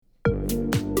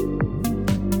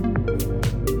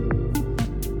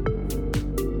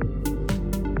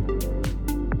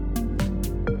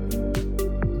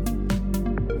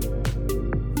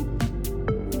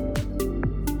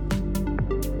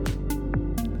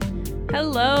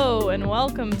Hello and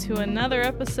welcome to another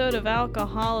episode of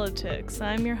Alcoholitics.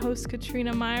 I'm your host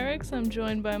Katrina Myricks. I'm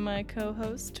joined by my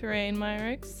co-host Terrain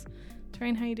Myricks.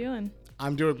 Terrain, how you doing?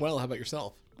 I'm doing well. How about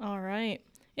yourself? All right.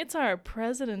 It's our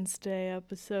President's Day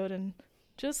episode, and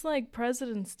just like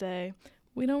President's Day,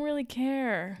 we don't really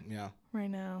care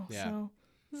right now. Yeah. So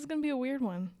this is gonna be a weird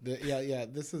one.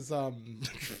 This is okay.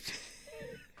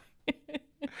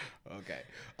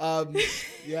 I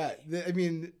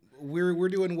mean, we're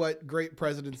doing what great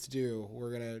presidents do.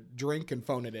 We're gonna drink and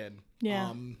phone it in.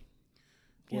 Yeah.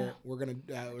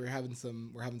 We're having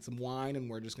some wine, and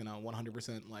we're just gonna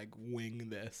 100% like wing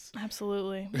this.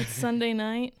 Absolutely. It's Sunday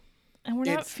night, and we're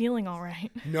not feeling all right.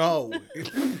 No.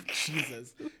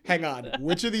 Jesus. Hang on.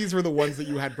 Which of these were the ones that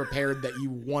you had prepared that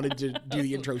you wanted to do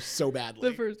the intro so badly?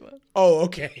 The first one. Oh,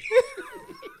 okay.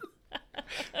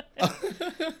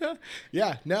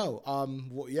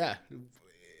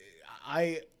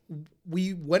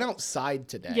 We went outside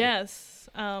today. Yes.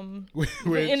 So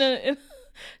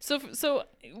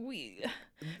we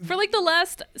for like the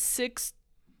last 6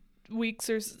 weeks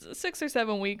or 6 or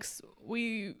 7 weeks,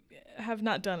 we have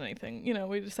not done anything. You know,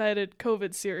 we decided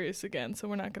COVID's serious again, so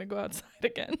we're not going to go outside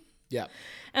again. Yeah.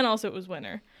 And also it was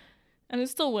winter. And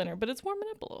it's still winter, but it's warming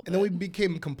up a little bit. And then we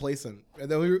became complacent. And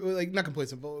then we were like, not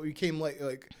complacent, but we became like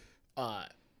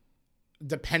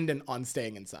dependent on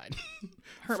staying inside.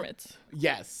 Hermits.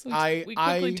 Yes. We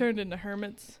quickly turned into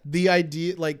hermits. The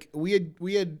idea, like we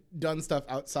had done stuff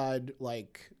outside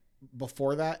like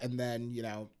before that, and then,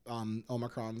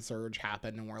 Omicron surge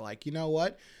happened, and we're like, you know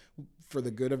what? For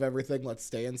the good of everything, let's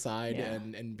stay inside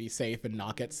and be safe and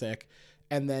not get sick.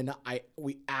 And then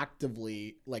we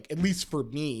actively, like, at least for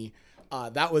me,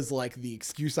 that was like the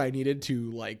excuse I needed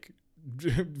to like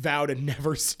vow to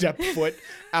never step foot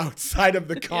outside of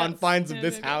the confines of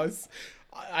this house.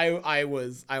 I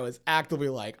was actively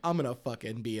like, I'm gonna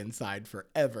fucking be inside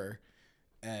forever.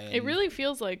 And it really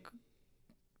feels like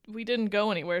we didn't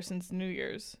go anywhere since New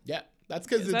Year's. Yeah, that's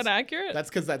because is that accurate? That's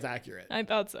because that's accurate. I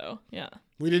thought so. Yeah.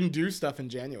 We didn't do stuff in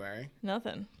January.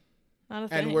 Nothing. Not a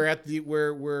thing. And we're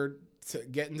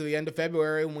getting to the end of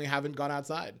February and we haven't gone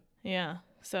outside. Yeah.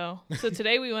 So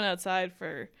today we went outside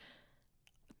for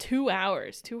 2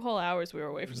 hours, 2 whole hours. We were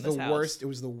away from this house. It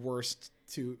was the worst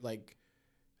to like.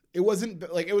 It wasn't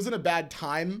a bad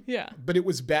time. Yeah. But it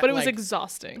was bad. But it was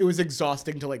exhausting. It was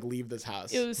exhausting to like leave this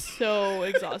house. It was so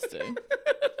exhausting.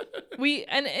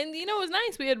 And it was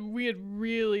nice. We had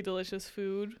really delicious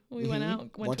food. We went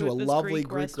to a lovely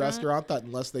Greek restaurant that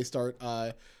unless they start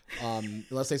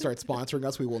sponsoring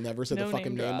us, we will never say the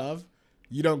fucking name of.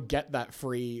 You don't get that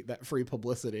free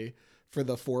publicity for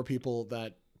the 4 people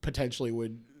that potentially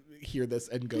would hear this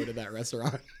and go to that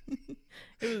restaurant.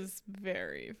 It was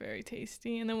very, very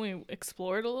tasty. And then we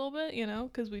explored a little bit,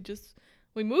 because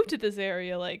we moved to this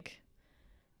area like,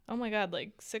 oh my God,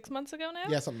 like 6 months ago now?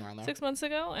 Yeah, something around there. 6 months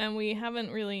ago. And we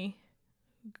haven't really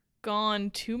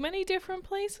gone too many different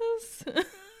places.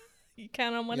 You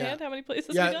count on one hand how many places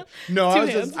we got? No,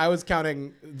 I was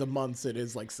counting the months. It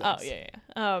is like 6. Oh, yeah.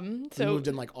 So we moved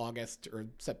in like August or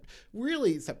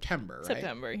September, right?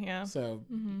 September, yeah. So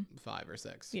 5 or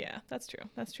 6. Yeah, that's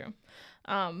true.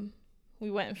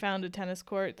 We went and found a tennis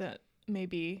court that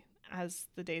maybe as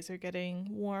the days are getting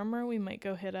warmer, we might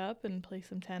go hit up and play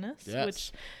some tennis.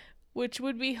 Yes. Which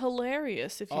would be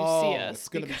hilarious if you see us. It's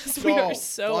gonna because be we are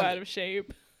so out of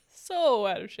shape. So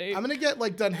out of shape. I'm gonna get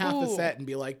like done half the set and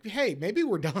be like, hey, maybe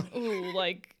we're done.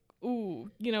 Like 1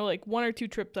 or 2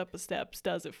 trips up the steps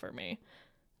does it for me.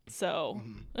 So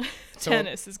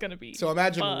tennis is gonna be so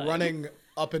imagine fun. Running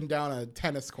up and down a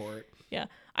tennis court. Yeah.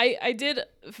 I did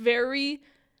very,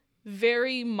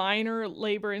 very minor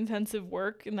labor intensive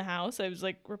work in the house. I was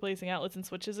like replacing outlets and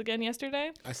switches again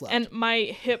yesterday. I slept. And my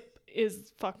hip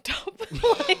is fucked up.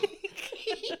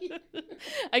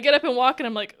 I get up and walk and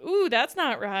I'm like, ooh, that's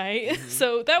not right. Mm-hmm.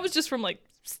 So that was just from like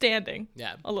standing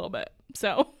a little bit.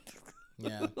 So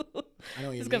yeah, I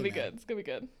know it's gonna be good. It's gonna be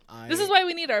good. This is why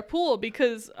we need our pool,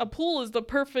 because a pool is the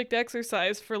perfect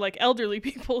exercise for like elderly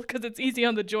people because it's easy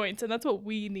on the joints, and that's what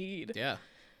we need. Yeah,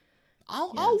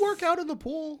 I'll work out in the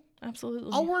pool.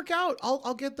 Absolutely, I'll work out.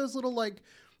 I'll get those little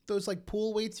those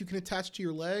pool weights you can attach to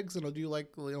your legs, and I'll do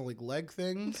like leg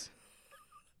things.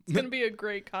 It's going to be a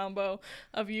great combo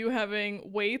of you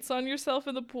having weights on yourself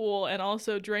in the pool and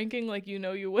also drinking like you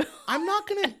know you will. I'm not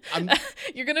going to...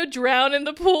 You're going to drown in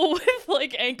the pool with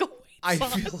like ankle weights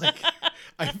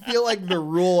I feel like the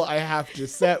rule I have to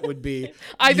set would be...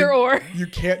 Either or. You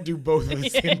can't do both at the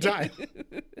same time.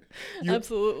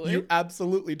 Absolutely. You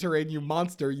absolutely, Terrain, you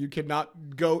monster. You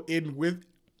cannot go in with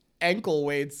ankle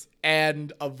weights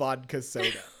and a vodka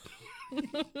soda.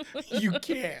 You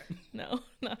can't. No.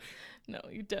 No,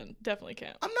 you definitely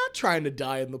can't. I'm not trying to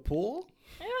die in the pool.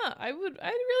 Yeah, I'd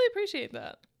really appreciate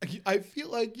that. I feel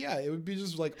like, yeah, it would be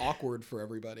just like awkward for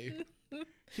everybody.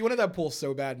 He wanted that pool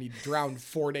so bad and he drowned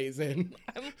 4 days in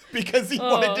because he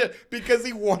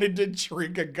wanted to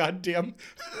drink a goddamn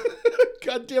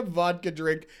vodka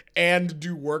drink and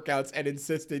do workouts and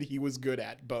insisted he was good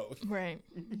at both. Right.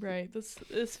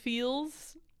 This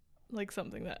feels like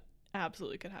something that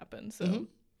absolutely could happen. So,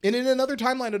 And in another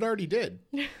timeline, it already did.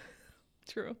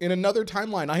 True. In another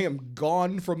timeline, I am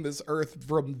gone from this earth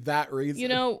from that reason. You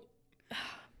know,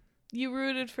 you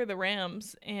rooted for the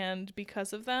Rams, and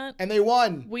because of that, and they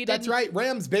won. That's right,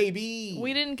 Rams, baby.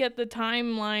 We didn't get the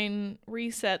timeline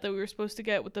reset that we were supposed to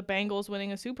get with the Bengals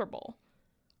winning a Super Bowl.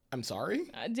 I'm sorry?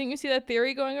 Didn't you see that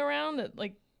theory going around that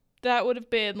like that would have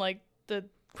been like the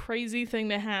crazy thing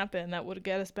to happen that would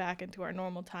get us back into our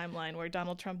normal timeline where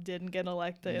Donald Trump didn't get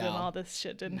elected and all this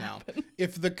shit didn't happen?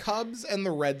 If the Cubs and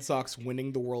the Red Sox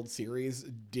winning the World Series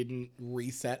didn't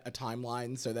reset a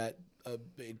timeline so that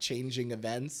changing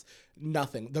events,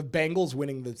 nothing. The Bengals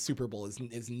winning the Super Bowl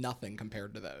is nothing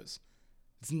compared to those.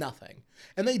 It's nothing.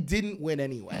 And they didn't win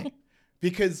anyway.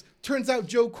 Because turns out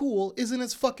Joe Cool isn't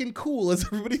as fucking cool as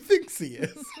everybody thinks he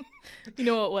is. You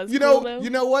know what was cool, though? You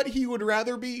know what he would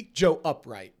rather be? Joe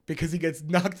Upright. Because he gets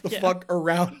knocked the fuck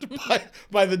around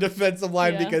by the defensive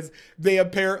line because they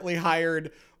apparently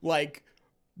hired like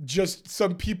just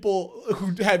some people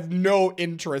who have no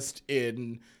interest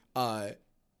in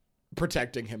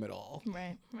protecting him at all.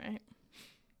 Right.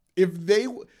 If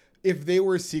they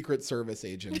were Secret Service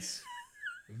agents,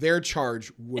 their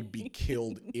charge would be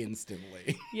killed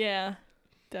instantly. Yeah,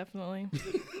 definitely.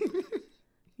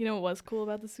 You know what was cool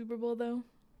about the Super Bowl, though?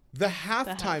 The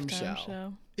halftime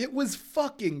show. It was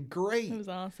fucking great. It was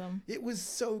awesome. It was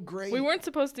so great. We weren't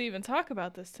supposed to even talk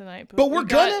about this tonight, but we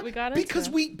got into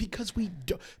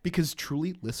because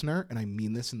truly, listener, and I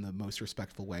mean this in the most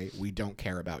respectful way, we don't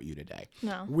care about you today.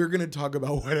 No. We're gonna talk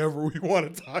about whatever we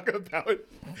want to talk about.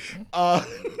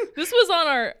 This was on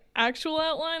our actual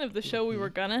outline of the show we were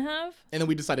gonna have, and then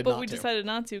we decided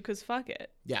not to because fuck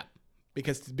it. Yeah,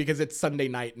 because it's Sunday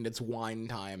night and it's wine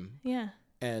time. Yeah.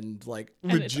 And like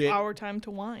legit, it's our time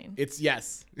to whine. It's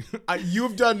you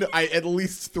have done at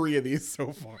least 3 of these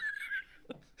so far.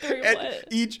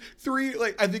 Each 3,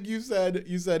 like I think you said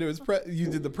it was you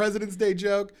did the President's Day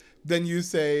joke, then you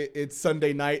say it's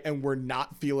Sunday night and we're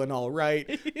not feeling all right,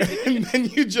 and then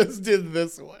you just did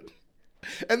this one.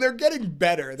 And they're getting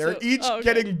better. They're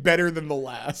getting better than the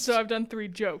last. So I've done 3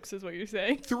 jokes, is what you're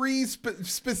saying. 3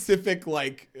 specific,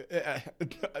 like,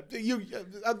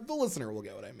 the listener will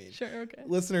get what I mean. Sure, okay.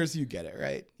 Listeners, you get it,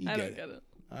 right? I don't get it.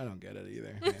 I don't get it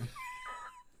either.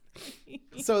 Yeah.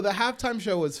 So the halftime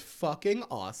show was fucking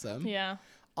awesome. Yeah.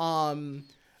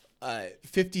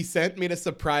 50 Cent made a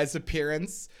surprise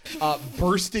appearance,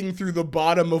 bursting through the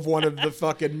bottom of one of the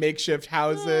fucking makeshift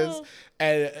houses,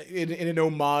 and in an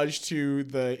homage to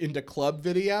the In Da Club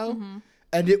video,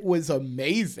 and it was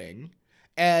amazing.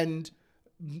 And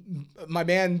my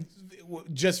man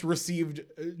just received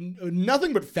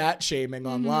nothing but fat shaming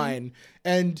online.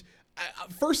 And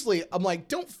firstly, I'm like,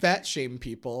 don't fat shame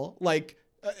people. Like,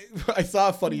 I saw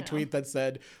a funny tweet that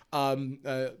said,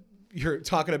 you're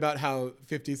talking about how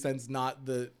 50 Cent's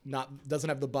doesn't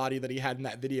have the body that he had in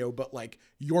that video, but like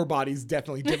your body's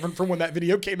definitely different from when that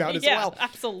video came out as well. Yeah,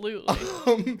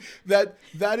 absolutely.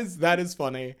 That is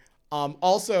funny.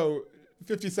 Also,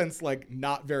 50 Cent's like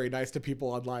not very nice to people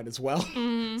online as well.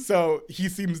 So he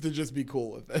seems to just be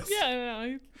cool with this. Yeah,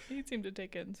 no, he seemed to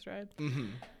take it in stride.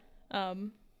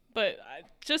 But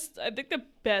I think the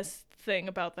best thing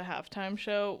about the halftime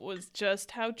show was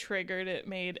just how triggered it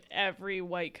made every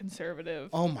white conservative.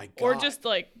 Oh my God. Or just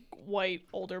like white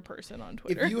older person on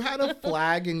Twitter. If you had a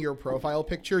flag in your profile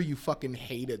picture, you fucking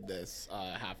hated this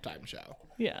halftime show.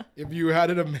 Yeah. If you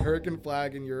had an American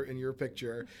flag in your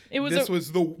picture, this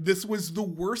was the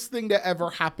worst thing to ever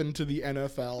happen to the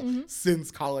NFL since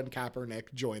Colin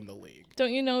Kaepernick joined the league.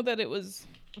 Don't you know that it was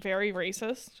very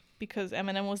racist? Because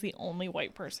Eminem was the only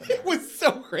white person. It was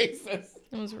so racist.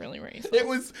 It was really racist. It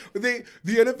was the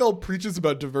NFL preaches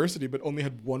about diversity, but only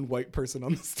had one white person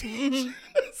on the stage.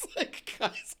 It's like,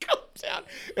 guys, calm down.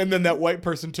 And then that white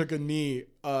person took a knee,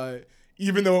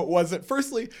 even though it wasn't.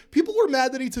 Firstly, people were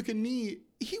mad that he took a knee.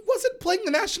 He wasn't playing the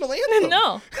national anthem.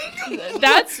 No,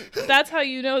 that's how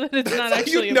you know that it's not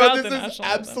actually about the national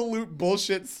anthem. Absolute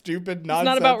bullshit, stupid nonsense. It's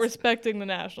not about respecting the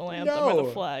national anthem or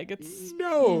the flag. It's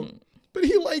But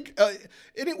he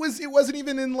and it wasn't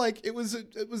even in like it was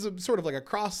a sort of like a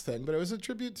cross thing, but it was a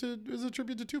tribute to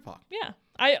Tupac. Yeah,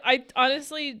 I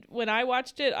honestly, when I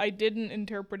watched it, I didn't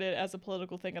interpret it as a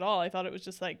political thing at all. I thought it was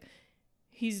just like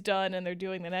he's done and they're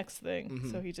doing the next thing.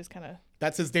 So he just kind of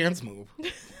That's his dance move.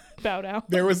 bowed out.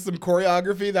 There was some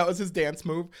choreography. That was his dance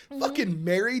move. Fucking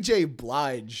Mary J.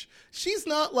 Blige. She's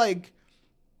not like...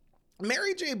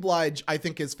 Mary J. Blige, I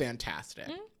think, is fantastic.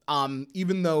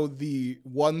 Even though the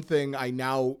one thing I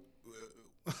now...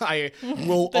 I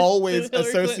will always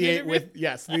associate with...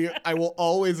 Yes, I will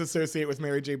always associate with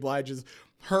Mary J. Blige is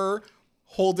her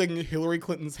holding Hillary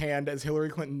Clinton's hand as Hillary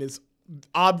Clinton is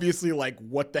obviously like,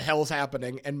 what the hell's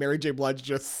happening? And Mary J. Blige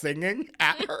just singing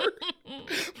at her.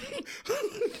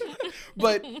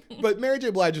 But Mary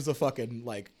J. Blige is a fucking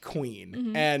like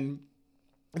queen. And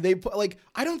they put like,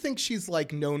 I don't think she's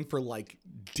like known for like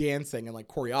dancing and like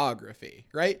choreography,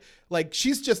 right? Like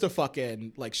she's just a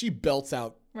fucking, like she belts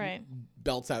out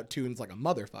tunes like a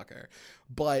motherfucker.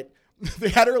 But they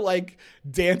had her like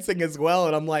dancing as well,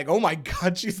 and I'm like, oh my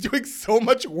god, she's doing so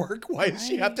much work. Why does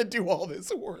she have to do all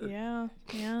this work? Yeah.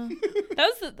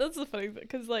 that's the funny thing,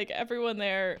 because like everyone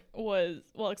there was,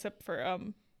 well, except for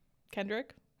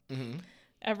Kendrick.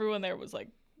 Everyone there was like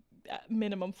at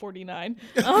minimum 49.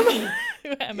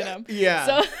 Eminem. Yeah.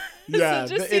 So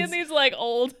just seeing these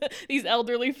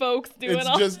elderly folks doing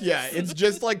it's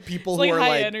just like people who like are high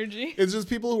like energy. It's just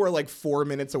people who are like 4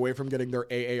 minutes away from getting their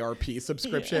AARP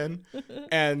subscription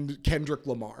and Kendrick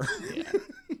Lamar.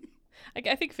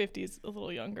 I think 50 is a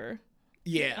little younger.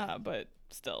 Yeah. But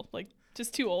still, like,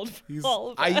 just too old for all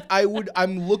of that.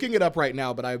 I'm looking it up right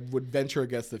now, but I would venture a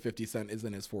guess that 50 Cent is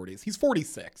in his 40s. He's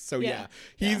 46. So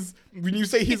when you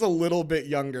say he's a little bit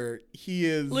younger, he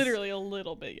is literally a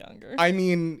little bit younger. I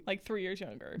mean, like 3 years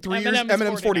younger.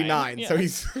 Eminem's 49. So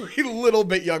he's a little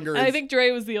bit younger. I think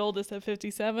Dre was the oldest at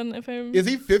 57. Is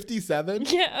he 57?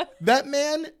 Yeah. That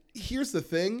man, here's the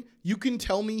thing. You can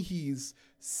tell me he's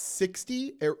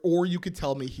 60 or you could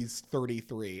tell me he's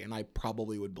 33 and I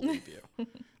probably would believe you.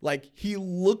 Like he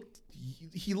looked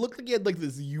like he had like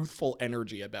this youthful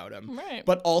energy about him, right?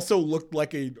 But also looked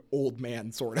like an old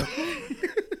man sort of.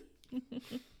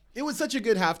 It was such a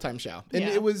good halftime show, and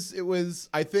it was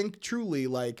I think truly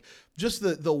like just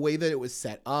the way that it was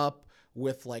set up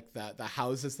with like the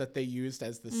houses that they used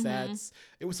as the sets.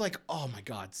 It was like, oh my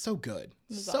god, so good,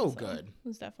 so awesome. Good. It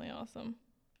was definitely awesome.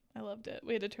 I loved it.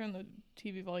 We had to turn the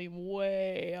TV volume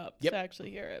way up to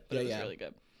actually hear it, but it was really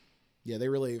good. Yeah, they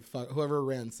really whoever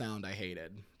ran sound I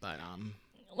hated, but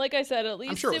like I said, at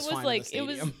least sure it was like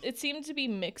it seemed to be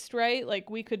mixed, right? Like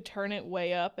we could turn it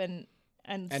way up and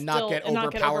not get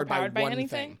overpowered by one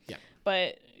anything. Thing. Yeah.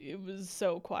 But it was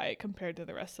so quiet compared to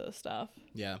the rest of the stuff.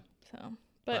 Yeah. So,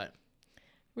 but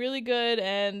really good.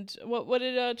 And what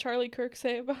did Charlie Kirk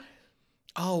say about it?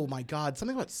 Oh my god,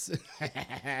 something about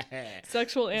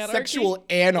sexual anarchy. Sexual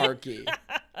anarchy.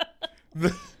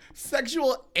 The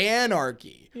sexual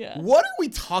anarchy. Yeah. What are we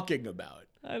talking about?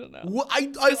 I don't know. Well, I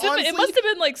honestly, it must have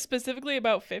been like specifically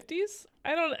about 50s.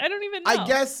 I don't even know. I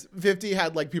guess 50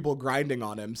 had like people grinding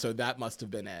on him, so that must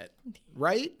have been it,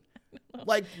 right?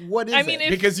 Like, what is it?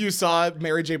 Because you saw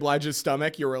Mary J. Blige's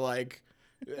stomach, you were like,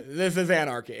 "This is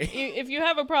anarchy." If you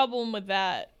have a problem with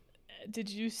that, did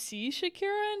you see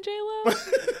Shakira and J-Lo?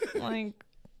 Like,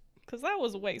 because that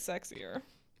was way sexier.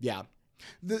 Yeah.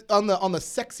 On the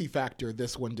sexy factor,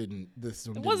 this one didn't.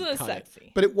 It wasn't as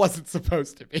sexy, but it wasn't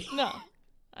supposed to be. No,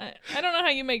 I don't know how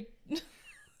you make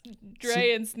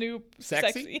Dre and Snoop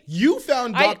sexy. You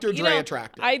found Dr. Dre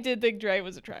attractive. I did think Dre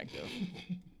was attractive.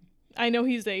 I know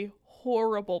he's a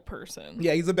horrible person.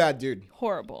 Yeah, he's a bad dude.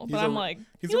 Horrible, but I'm like,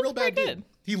 he's a real bad dude.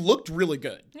 He looked really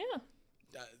good. Yeah.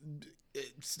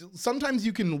 Sometimes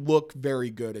you can look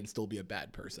very good and still be a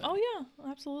bad person. Oh yeah,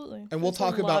 absolutely. And we'll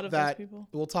talk about that.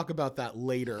 We'll talk about that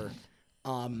later.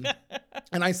 And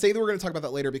I say that we're going to talk about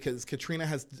that later because Katrina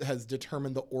has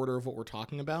determined the order of what we're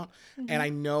talking about. And I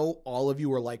know all of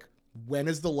you are like, when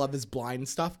is the Love is Blind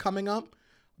stuff coming up?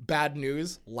 Bad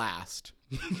news, last.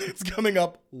 It's coming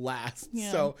up last.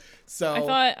 Yeah. So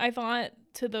I thought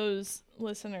to those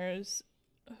listeners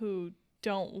who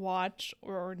don't watch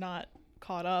or are not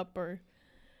caught up or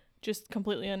just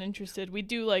completely uninterested, we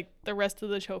do like the rest of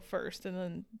the show first and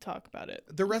then talk about it.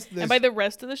 The rest of this, and by the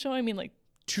rest of the show I mean like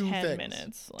 10 things.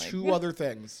 minutes. Like, 2 other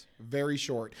things, very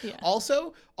short. Yeah.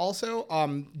 Also,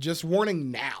 just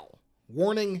warning now.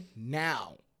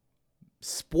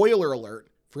 Spoiler alert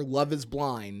for Love is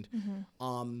Blind.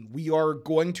 We are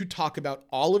going to talk about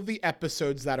all of the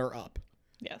episodes that are up.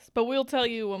 Yes, but we'll tell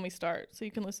you when we start, so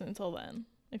you can listen until then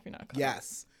if you're not caught.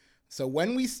 Yes. So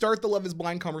when we start the Love is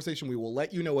Blind conversation, we will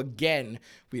let you know again.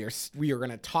 We are going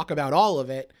to talk about all of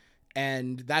it,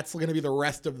 and that's going to be the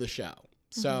rest of the show.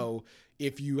 So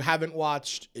if you haven't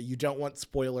watched, you don't want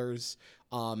spoilers,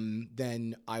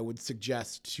 then I would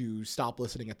suggest to stop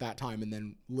listening at that time and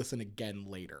then listen again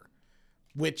later.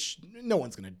 which no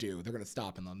one's going to do. They're going to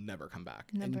stop and they'll never come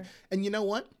back. Never. And you know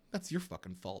what? That's your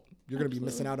fucking fault. You're going to be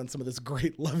missing out on some of this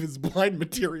great Love is Blind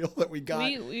material that we got.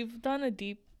 We've done a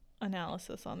deep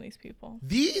analysis on these people.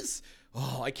 These,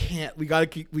 I can't. We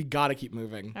got to keep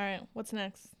moving. All right, what's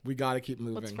next? We got to keep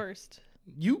moving. What's first?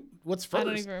 What's first? I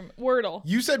don't even remember. Wordle.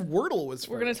 You said Wordle was first.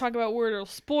 We're going to talk about Wordle.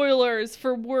 Spoilers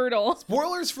for Wordle.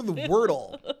 Spoilers for the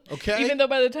Wordle. Okay? Even though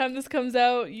by the time this comes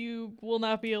out, you will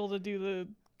not be able to do the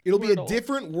It'll Wordle. be a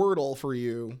different Wordle for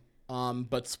you,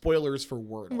 but spoilers for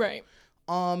Wordle. Right.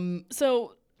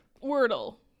 So,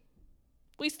 Wordle.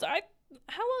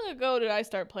 How long ago did I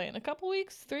start playing? A couple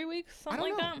weeks? 3 weeks? Something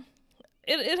like that?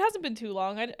 It hasn't been too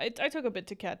long. I took a bit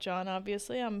to catch on,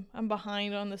 obviously. I'm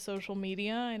behind on the social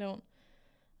media.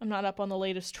 I'm not up on the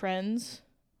latest trends,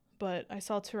 but I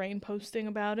saw Terrain posting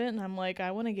about it, and I'm like,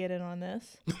 I want to get in on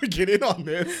this. Get in on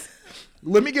this.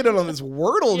 Let me get in on this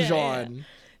Wordle, John. Yeah.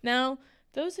 Now,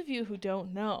 those of you who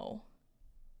don't know,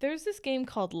 there's this game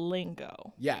called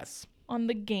Lingo. Yes. On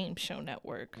the Game Show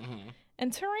Network. Mm-hmm.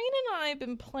 And Terrain and I have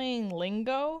been playing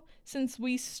Lingo since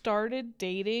we started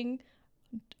dating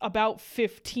about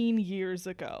 15 years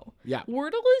ago. Yeah.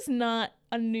 Wordle is not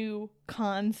a new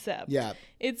concept. Yeah.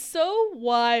 It's so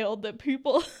wild that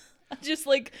people just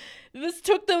like, this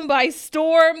took them by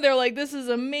storm. They're like, this is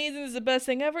amazing. This is the best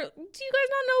thing ever. Do you guys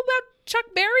not know about Chuck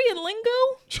Berry and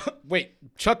Lingo?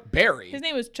 Chuck Berry. His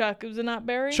name was Chuck. Was it not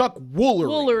Berry? Chuck Woolery.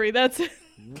 Woolery, that's it.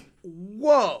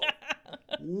 Whoa.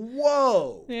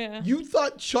 Whoa. Yeah. You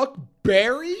thought Chuck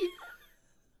Berry?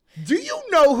 Do you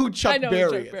know who Chuck I know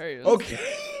Berry who Chuck Berry is. Okay.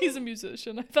 He's a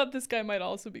musician. I thought this guy might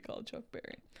also be called Chuck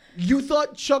Berry. You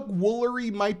thought Chuck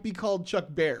Woolery might be called Chuck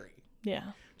Berry.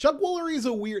 Yeah. Chuck Woolery is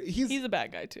a weird... He's a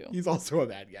bad guy, too. He's also a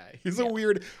bad guy. He's a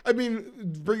weird... I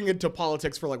mean, bringing it to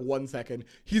politics for like 1 second,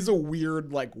 he's a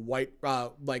weird, like,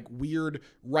 weird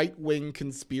right-wing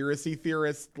conspiracy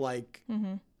theorist, like...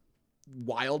 Mm-hmm.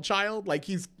 Wild child, like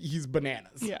he's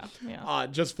bananas. Yeah.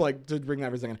 Just like to bring that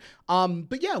for a second.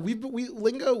 But yeah,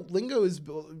 Lingo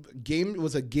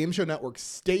was a Game Show Network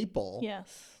staple.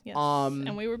 Yes.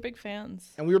 And we were big fans.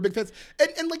 And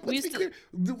like, let's be clear,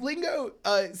 Lingo.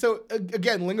 So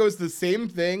again, Lingo is the same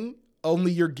thing,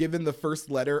 only you're given the first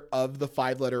letter of the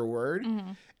 5-letter word.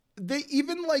 Mm-hmm. They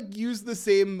even like use the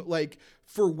same like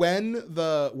for when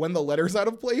the letter's out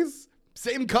of place.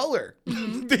 Same color.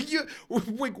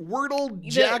 Mm-hmm. Like Wordle,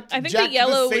 Jack. I think Jack, the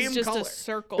yellow the same was just color. a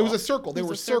circle. It was a circle. They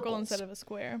were a circle circles instead of a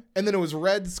square. And then it was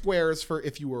red squares for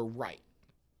if you were right.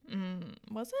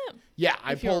 Was it? Yeah,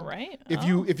 if you're right.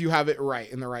 If you have it right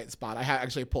in the right spot. I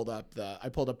actually pulled up the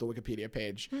Wikipedia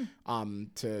page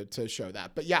to show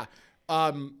that. But yeah,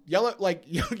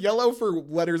 yellow for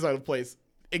letters out of place.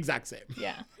 Exact same.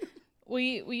 Yeah.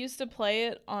 We used to play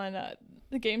it on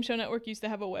the Game Show Network used to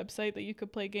have a website that you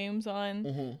could play games on.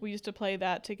 Mm-hmm. We used to play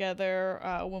that together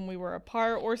when we were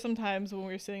apart or sometimes when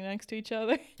we were sitting next to each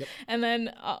other. Yep. And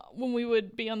then when we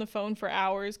would be on the phone for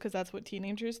hours, because that's what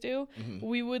teenagers do,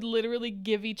 we would literally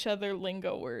give each other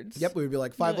lingo words. Yep, we would be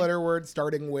like 5-letter words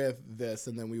starting with this,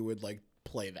 and then we would like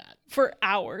play that. For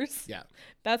hours. Yeah.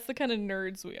 That's the kind of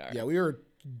nerds we are. Yeah, we were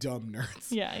dumb nerds.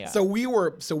 Yeah. So we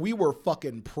were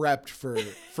fucking prepped for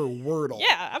Wordle.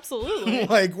 Yeah, absolutely.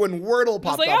 Like when Wordle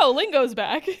popped up. It's like, oh, Lingo's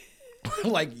back.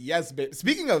 Like, yes, babe.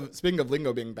 Speaking of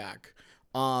Lingo being back,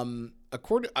 I'm on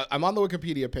the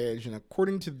Wikipedia page, and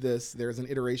according to this, there's an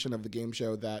iteration of the game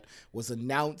show that was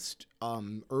announced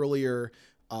earlier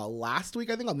last week,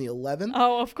 I think on the 11th.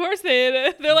 Oh, of course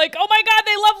they're like, oh my God,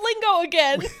 they love Lingo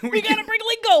again. We gotta bring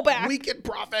Lingo back. We can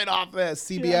profit off this.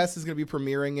 CBS is going to be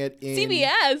premiering it in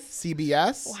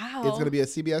CBS. Wow. It's going to be a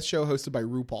CBS show hosted by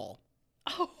RuPaul.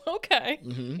 Oh, okay.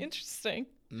 Mm-hmm. Interesting.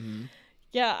 Mm-hmm.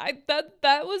 Yeah,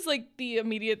 that was like the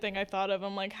immediate thing I thought of.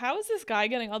 I'm like, how is this guy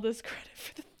getting all this credit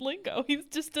for the Lingo? He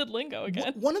just did Lingo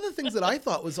again. One of the things that I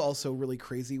thought was also really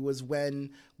crazy was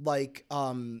when like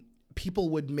people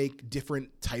would make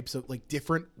different types of like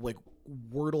different like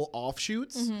Wordle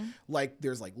offshoots. Mm-hmm. Like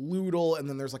there's like Loodle, and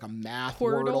then there's like a math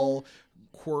Wordle.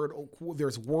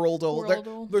 There's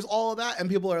Worldle. There's all of that, and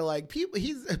people are like,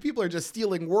 people are just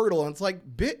stealing Wordle, and it's like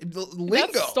Lingo.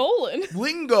 That's stolen.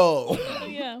 Lingo.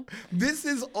 Yeah. This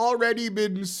has already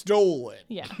been stolen.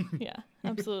 Yeah,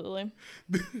 absolutely.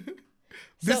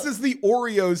 This is the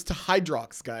Oreos to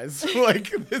Hydrox, guys.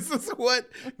 Like this is what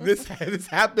this has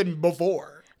happened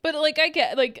before. But like I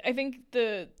think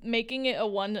the making it a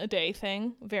 1-a-day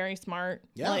thing, very smart.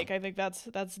 Yeah. Like I think that's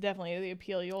definitely the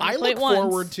appeal. You only play it once.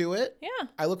 Forward to it. Yeah.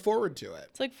 I look forward to it.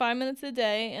 It's like 5 minutes a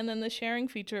day, and then the sharing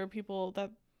feature, people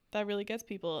that really gets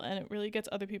people, and it really gets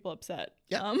other people upset.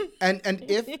 Yeah. And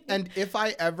if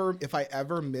I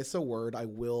ever miss a word, I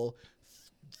will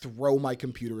throw my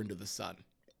computer into the sun.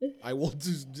 I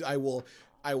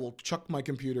will chuck my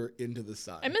computer into the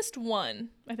sun. I missed one,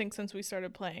 I think, since we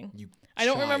started playing. You I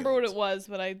don't remember what child. it was,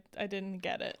 but I didn't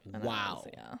get it. And Wow.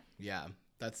 yeah. Yeah,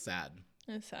 that's sad.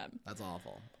 It's sad. That's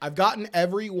awful. I've gotten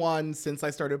every one since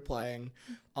I started playing.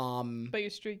 But your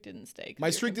streak didn't stay. My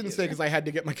streak didn't stay because I had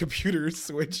to get my computer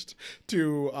switched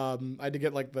to. I had to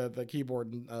get like the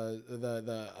keyboard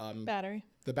and battery.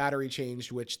 the battery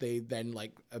changed, which they then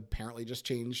like apparently just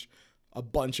changed a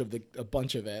bunch of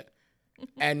it,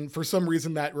 and for some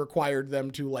reason that required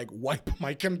them to like wipe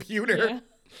my computer, Yeah.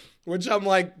 which I'm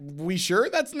like, we sure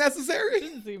that's necessary?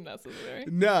 Didn't seem necessary.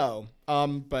 No.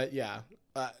 But yeah.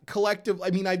 Collective. I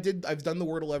mean, I've done the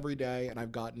Wordle every day, and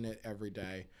I've gotten it every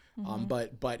day.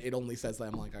 But it only says that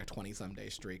I'm like a 20-some day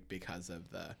streak because of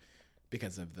the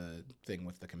thing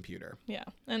with the computer. Yeah,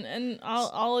 and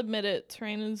I'll admit it.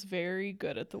 Terrain is very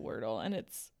good at the Wordle, and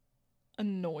it's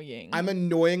annoying. I'm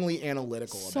annoyingly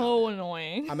analytical. So about it.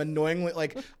 annoying. I'm annoyingly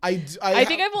like I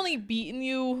think I've only beaten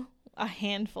you a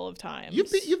handful of times. You've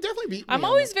definitely beat me. I'm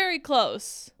always very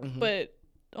close, Mhm. but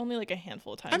only like a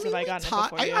handful of times I mean, have I we gotten ta-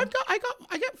 it before you.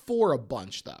 I get 4 a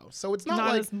bunch though, so it's not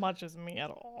like as much as me at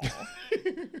all.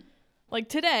 Like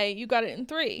today, you got it in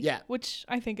 3. Yeah. Which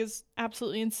I think is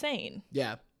absolutely insane.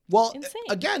 yeah. Well, Insane.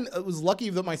 again, it was lucky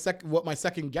that what my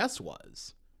second guess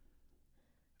was.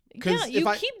 'Cause Yeah, you if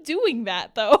I- keep doing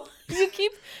that though. You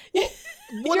keep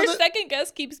one your of the- second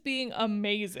guess keeps being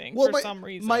amazing Well, for some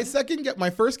reason. My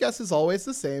first guess is always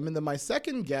the same, and then my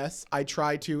second guess, I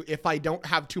try to, if I don't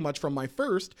have too much from my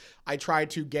first, I try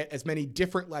to get as many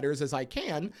different letters as I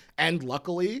can, and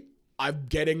luckily, I'm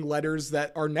getting letters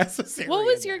that are necessary. What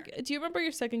was in your? there. Do you remember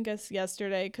your second guess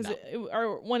yesterday? Because No.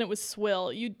 or when it was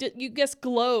swill, you guessed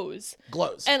glows,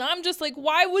 glows? and I'm just like,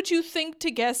 why would you think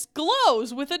to guess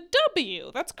glows with a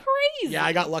W? That's crazy. Yeah,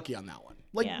 I got lucky on that one.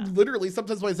 Like Yeah. literally,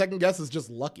 sometimes my second guess is just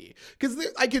lucky because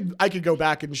I could go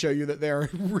back and show you that there are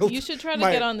real. You should try to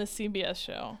my- get on the CBS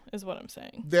show. Is what I'm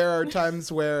saying. There are times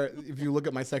where if you look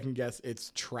at my second guess,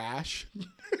 it's trash.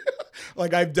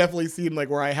 Like I've definitely seen like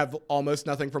where I have almost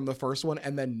nothing from the first one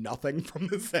and then nothing from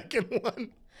the second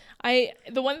one.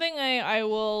 The one thing I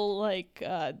will like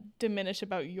diminish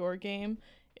about your game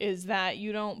is that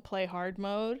you don't play hard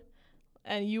mode,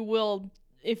 and you will,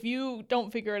 if you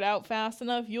don't figure it out fast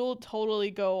enough, you'll totally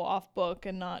go off book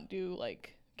and not do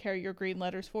like carry your green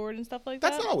letters forward and stuff like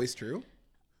that. That's not always true.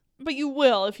 But you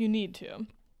will if you need to.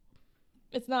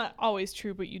 It's not always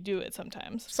true, but you do it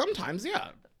sometimes. Sometimes, yeah.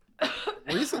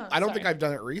 I don't think I've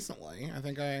done it recently. I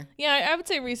think Yeah, I would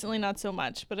say recently not so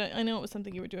much, but I know it was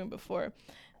something you were doing before.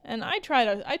 And I try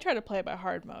to play by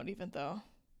hard mode, even though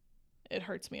it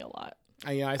hurts me a lot.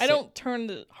 I don't turn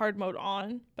the hard mode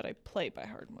on, but I play by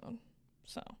hard mode.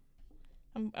 So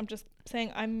I'm just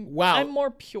saying I'm more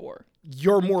pure.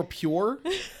 You're more pure?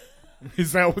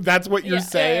 That's what you're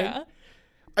saying? Yeah.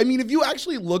 I mean, if you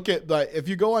actually look at if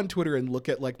you go on Twitter and look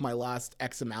at like my last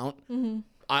X amount, Mm-hmm.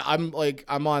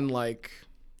 I'm on like.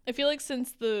 I feel like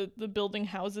since the building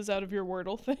houses out of your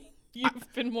Wordle thing,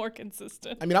 you've been more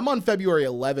consistent. I mean, I'm on February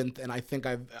 11th, and I think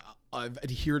I've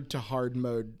adhered to hard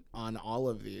mode on all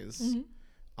of these.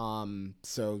 Mm-hmm.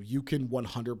 So you can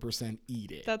 100%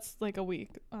 eat it. That's like a week.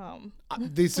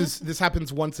 This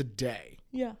happens once a day.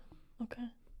 Yeah. Okay.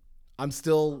 I'm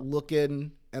still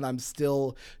looking, and I'm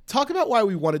still talk about why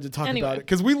we wanted to talk Anyway. about it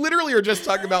because we literally are just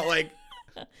talking about like.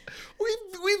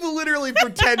 We've literally for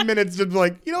 10 minutes been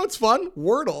like, it's fun.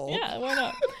 Wordle. Yeah, why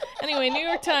not? Anyway, New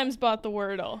York Times bought the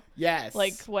Wordle. Yes.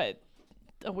 Like what,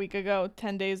 a week ago,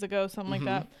 10 days ago, something Mm-hmm.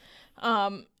 like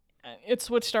that. It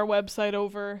switched our website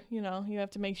over. You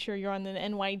have to make sure you're on the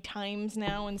NY Times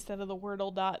now instead of the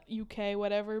Wordle.uk,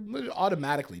 whatever. It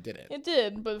automatically did it. It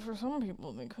did, but for some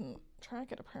people they couldn't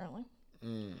track it apparently.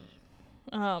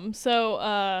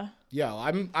 Yeah,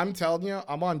 I'm telling you,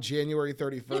 I'm on January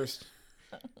 31st.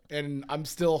 And I'm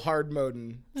still hard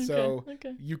moding, so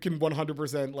okay. you can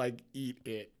 100% like eat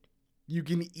it. You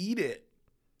can eat it.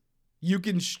 You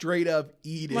can straight up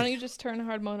eat it. Why don't you just turn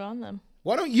hard mode on them?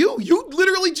 Why don't you? You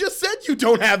literally just said you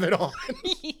don't have it on.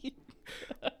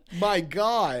 My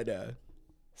God.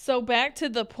 So back to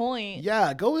the point.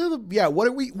 Yeah, go to the. Yeah,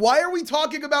 why are we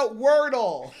talking about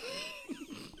Wordle?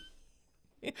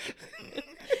 New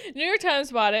York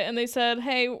Times bought it and they said,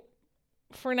 hey,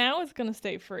 for now it's gonna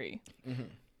stay free.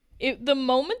 Mm-hmm. The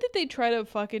moment that they try to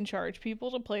fucking charge people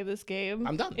to play this game,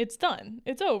 I'm done. It's done.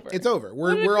 It's over. It's over.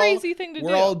 What a We're crazy thing to do.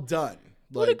 We're all done.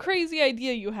 What a crazy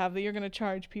idea you have that you're gonna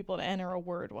charge people to enter a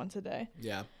word once a day.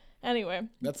 Yeah. Anyway.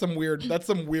 That's some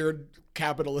weird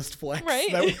capitalist flex.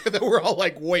 Right? That we're all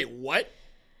like, wait, what?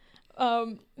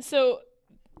 So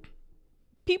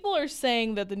people are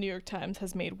saying that the New York Times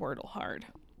has made Wordle hard.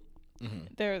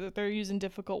 They're using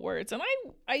difficult words, and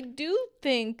I do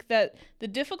think that the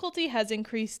difficulty has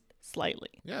increased slightly.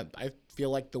 Yeah, I feel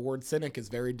like the word cynic is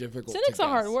very difficult. Cynic's a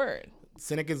hard word.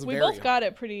 Cynic is we very both got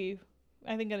it pretty,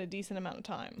 I think, in a decent amount of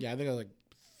time. Yeah, I think it was like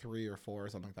 3 or 4 or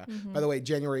something like that. By the way,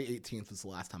 January 18th was the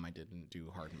last time I didn't do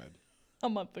hard mode. A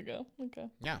month ago. Okay.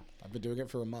 Yeah, I've been doing it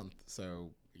for a month,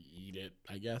 so eat it,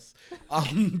 I guess.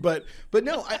 But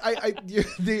no,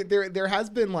 there has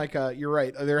been like you're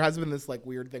right. There has been this like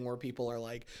weird thing where people are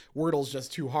like, Wordle's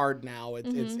just too hard now. It's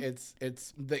been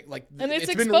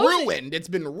ruined. It's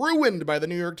been ruined by the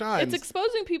New York Times. It's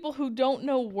exposing people who don't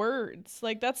know words.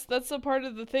 Like that's a part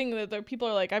of the thing that people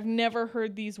are like, I've never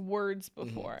heard these words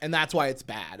before, and that's why it's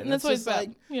bad. And that's why it's bad.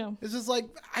 Like, yeah, it's just like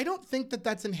I don't think that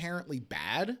that's inherently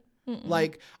bad.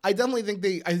 Like, I definitely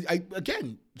think I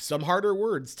again, some harder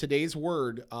words. Today's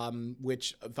word,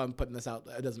 which if I'm putting this out,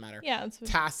 it doesn't matter. Yeah.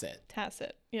 Tacit.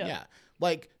 Tacit. Yeah. Yeah.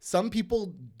 Like, some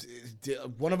people,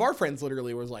 one of our friends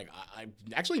literally was like, I've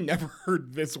actually never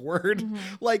heard this word.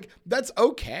 Like, that's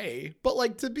okay. But,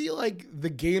 like, to be like, the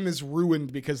game is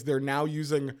ruined because they're now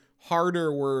using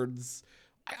harder words,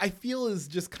 I feel is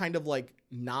just kind of like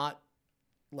not.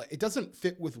 Like, it doesn't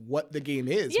fit with what the game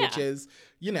is, which is,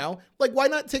 like, why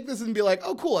not take this and be like,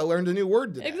 oh, cool, I learned a new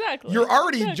word today. Exactly. You're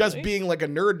already just being like a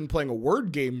nerd and playing a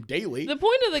word game daily. The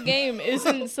point of the game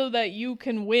isn't so that you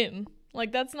can win.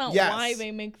 Like, that's not why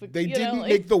they make the They didn't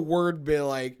make the word be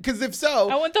like, because if so.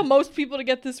 I want the most people to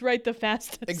get this right the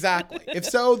fastest. Exactly. If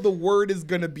so, the word is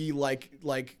going to be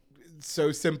like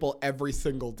so simple every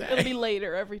single day. It'll be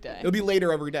later every day. It'll be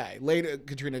later every day. Later,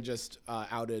 Katrina just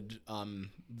outed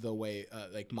the way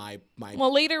like my.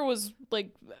 Well, later was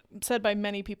like said by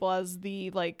many people as the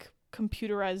like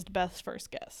computerized best first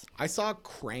guess. I saw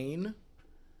crane,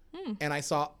 and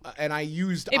I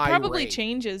used. It probably irate.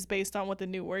 changes based on what the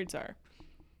new words are.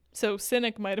 So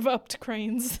cynic might have upped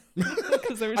cranes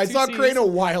because there was I saw C's crane a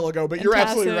while ago, but you're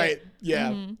absolutely right.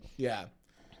 Yeah, Mm-hmm. yeah.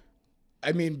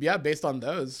 I mean, yeah, based on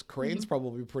those, crane's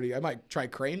probably pretty. I might try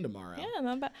crane tomorrow. Yeah,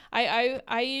 not bad.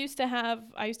 I used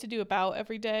to do about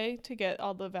every day to get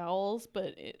all the vowels,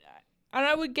 but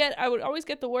I would always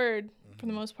get the word for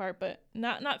the most part, but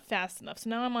not fast enough. So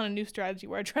now I'm on a new strategy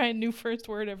where I try a new first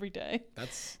word every day.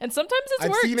 And sometimes it's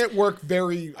worked. I've seen it work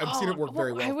very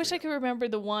well. I wish I could remember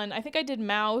the one. I think I did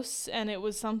mouse, and it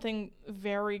was something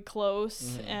very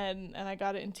close, and I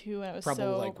got it in 2, and I was probably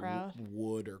so like proud.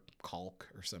 Wood or caulk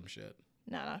or some shit.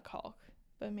 No, not caulk,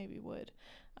 but maybe wood.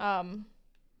 People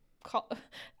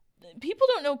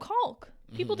don't know caulk.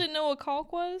 People didn't know what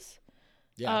caulk was.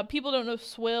 Yeah. People don't know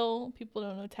swill. People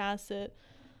don't know tacit.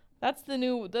 That's the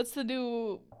new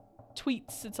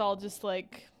tweets. It's all just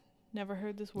like, never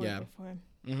heard this word before.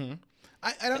 Mm-hmm.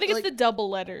 I think it's the double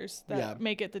letters that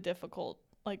make it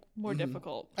more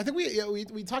difficult. I think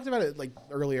we talked about it like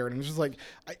earlier, and it was just like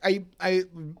I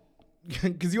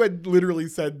because you had literally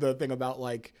said the thing about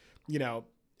like,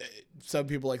 some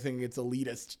people like think it's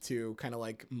elitist to kind of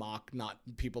like mock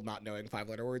people not knowing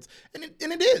 5-letter words, and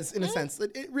it is in a sense.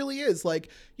 It really is. Like,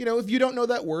 if you don't know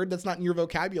that word, that's not in your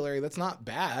vocabulary, that's not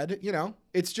bad.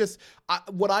 It's just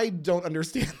what I don't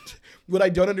understand. What I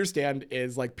don't understand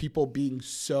is like people being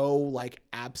so like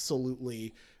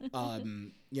absolutely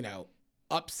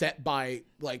upset by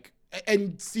like.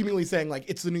 And seemingly saying like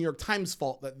it's the New York Times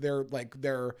fault that they're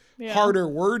harder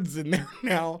words in there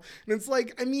now, and it's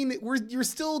like, I mean, you're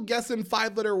still guessing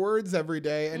 5-letter words every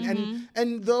day,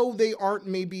 and though they aren't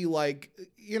maybe like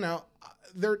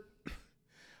they're,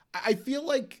 I feel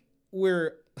like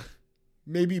we're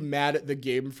maybe mad at the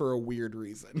game for a weird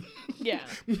reason. Yeah.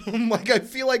 Like, I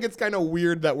feel like it's kind of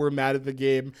weird that we're mad at the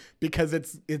game because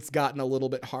it's gotten a little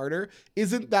bit harder.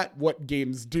 Isn't that what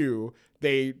games do?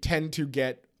 They tend to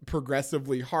get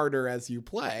progressively harder as you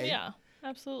play. Yeah,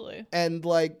 absolutely. And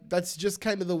like that's just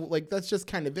kind of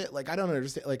it. Like, I don't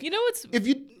understand. Like, it's if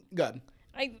you good.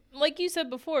 Like you said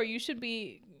before, you should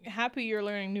be happy you're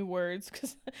learning new words,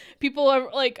 because people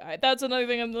are like, that's another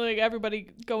thing. I'm like, everybody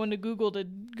going to Google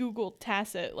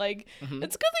tacit. Like, it's good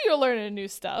that you're learning new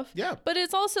stuff. Yeah. But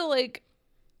it's also like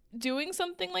doing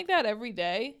something like that every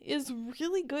day is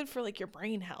really good for like your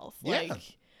brain health. Like, yeah.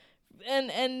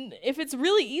 And if it's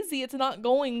really easy, it's not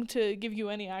going to give you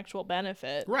any actual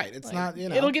benefit. Right. It's not,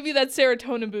 It'll give you that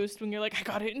serotonin boost when you're like, I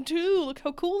got it in 2. Look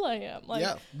how cool I am. Like,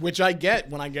 yeah. Which I get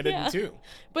when I get it in 2.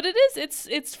 But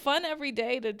it's fun every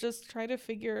day to just try to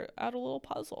figure out a little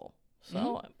puzzle.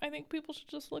 So I think people should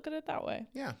just look at it that way.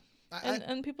 Yeah.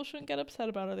 And people shouldn't get upset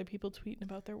about other people tweeting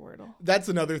about their Wordle. That's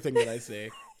another thing that I see.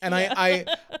 And Yeah.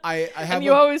 I have And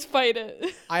you always fight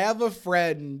it. I have a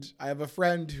friend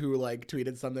who like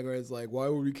tweeted something where it's like, why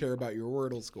would we care about your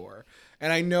Wordle score?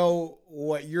 And I know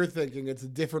what you're thinking. It's a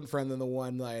different friend than the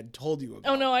one that I had told you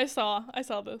about. Oh no, I saw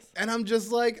this. And I'm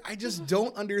just like, I just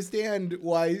don't understand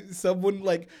why someone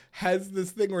like has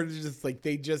this thing where it's just like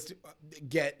they just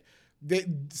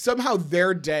somehow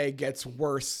their day gets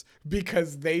worse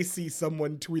because they see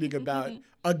someone tweeting about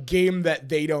a game that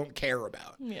they don't care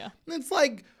about. Yeah. And it's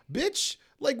like, bitch,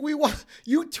 like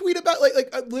you tweet about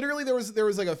literally there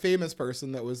was like a famous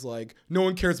person that was like, no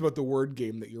one cares about the word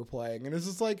game that you're playing. And it's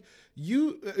just like,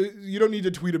 you don't need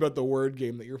to tweet about the word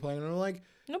game that you're playing. And I'm like,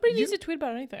 nobody needs to tweet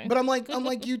about anything. but I'm like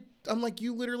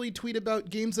you literally tweet about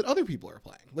games that other people are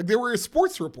playing. Like they were a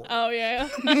sports report. Oh yeah.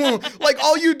 Like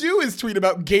all you do is tweet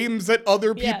about games that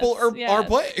other people Yes, are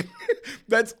playing.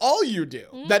 That's all you do.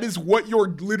 That is what your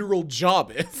literal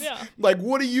job is. Yeah. Like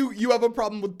what do you have a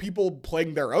problem with people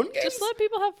playing their own games? Just let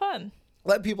people have fun.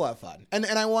 Let people have fun. And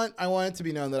I want it to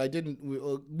be known that I didn't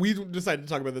we decided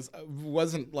to talk about this.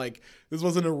 This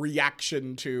wasn't a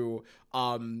reaction to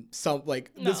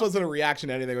this wasn't a reaction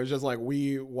to anything. It was just like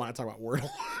we want to talk about Wordle.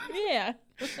 Yeah.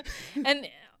 And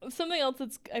something else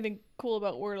that's I think cool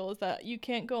about Wordle is that you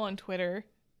can't go on Twitter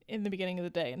in the beginning of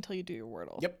the day until you do your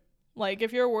Wordle. Yep. Like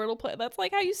if you're a Wordle player, that's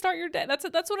like how you start your day. That's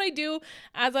what I do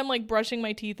as I'm like brushing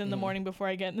my teeth in the morning before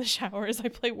I get in the shower is I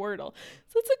play Wordle.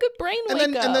 So it's a good brain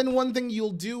wake up. And then one thing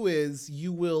you'll do is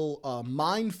you will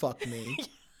mind fuck me.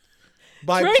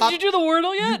 By right? Did you do the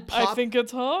Wordle yet? I think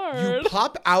it's You hard.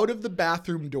 pop out of the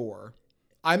bathroom door.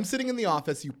 I'm sitting in the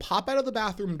office. You pop out of the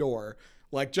bathroom door,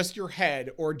 like just your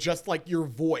head or just like your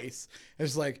voice. And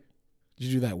it's like, did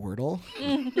you do that Wordle?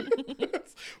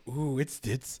 Ooh, it's.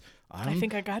 I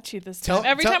think I got you this time.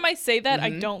 Every time I say that, I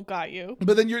don't got you.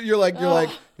 But then you're like,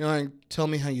 tell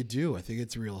me how you do. I think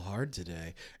it's real hard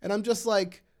today. And I'm just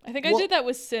like, I think I did that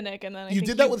with Cynic, and then I think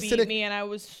did that with beat Cynic. me, and I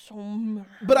was so mad.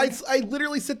 But I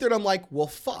literally sit there and I'm like, well,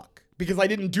 fuck, because I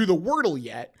didn't do the Wordle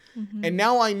yet, and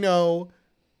now I know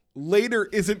later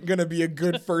isn't gonna be a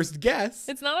good first guess.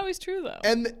 It's not always true though.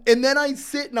 And then I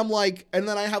sit and I'm like, and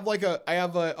then I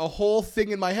have a whole thing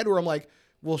in my head where I'm like,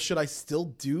 well, should I still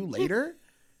do later?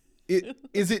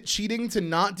 Is it cheating to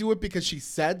not do it because she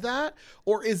said that?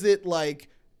 Or is it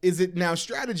now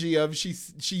strategy of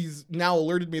she's now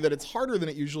alerted me that it's harder than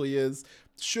it usually is?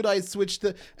 Should I switch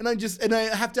and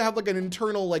I have to have like an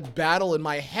internal like battle in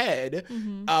my head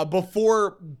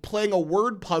before playing a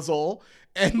word puzzle.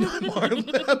 And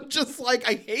I'm just like,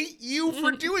 I hate you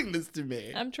for doing this to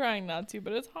me. I'm trying not to,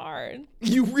 but it's hard.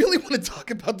 You really want to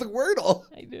talk about the Wordle.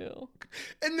 I do.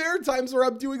 And there are times where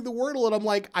I'm doing the Wordle and I'm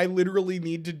like, I literally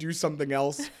need to do something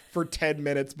else for 10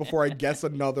 minutes before I guess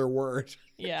another word.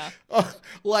 Yeah. I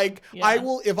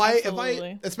will,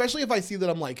 absolutely. especially if I see that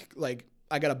I'm like,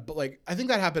 I think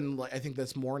that happened, I think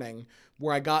this morning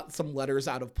where I got some letters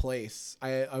out of place.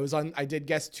 I did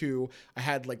guess 2. I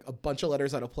had like a bunch of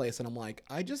letters out of place and I'm like,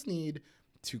 I just need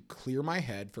to clear my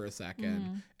head for a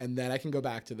second and then I can go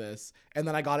back to this. And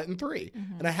then I got it in 3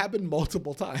 and it happened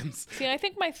multiple times. See, I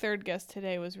think my third guess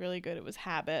today was really good. It was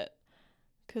habit.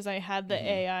 Because I had the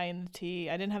A-I and the T.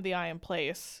 I didn't have the I in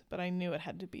place, but I knew it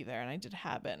had to be there and I did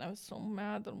habit and I was so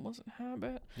mad that it wasn't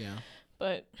habit. Yeah.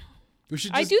 But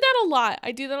I do that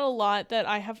a lot. That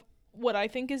I have what I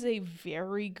think is a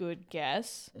very good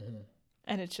guess,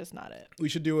 and it's just not it. We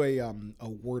should do a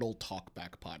Wordle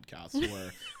talkback podcast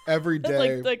where every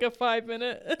day, like a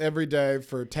 5-minute. every day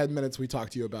for 10 minutes, we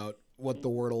talk to you about what the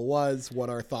Wordle was, what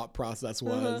our thought process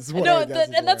was.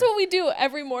 And that's what we do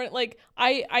every morning. Like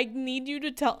I need you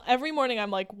to tell every morning. I'm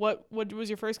like, what was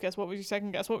your first guess? What was your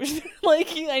second guess? What was your, like?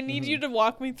 I need you to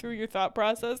walk me through your thought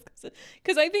process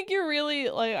because I think you're really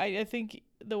like I think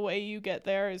the way you get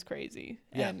there is crazy.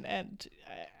 Yeah. And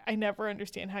I never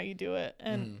understand how you do it,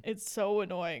 and it's so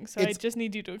annoying. So I just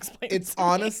need you to explain. It's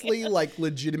honestly like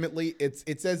legitimately,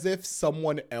 it's as if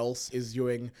someone else is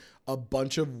doing a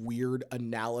bunch of weird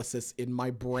analysis in my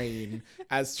brain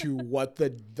as to what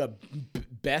the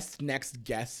best next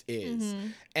guess is,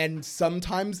 and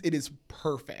sometimes it is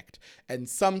perfect, and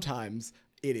sometimes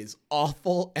it is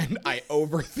awful, and I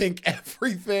overthink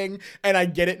everything, and I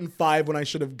get it in 5 when I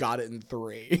should have got it in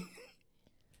 3.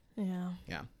 Yeah.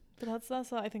 Yeah. But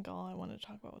that's I think all I wanted to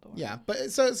talk about with the Wordle. Yeah, but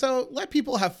so let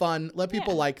people have fun, let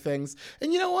people like things.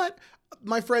 And you know what?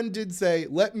 My friend did say,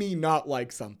 let me not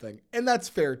like something. And that's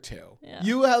fair too. Yeah.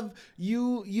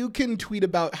 You can tweet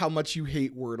about how much you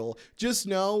hate Wordle. Just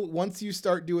know once you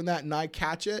start doing that and I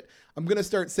catch it, I'm going to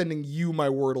start sending you my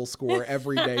Wordle score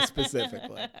every day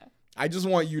specifically. I just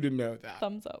want you to know that.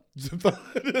 Thumbs up.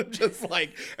 Just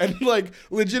like, and like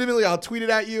legitimately, I'll tweet it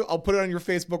at you. I'll put it on your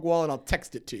Facebook wall and I'll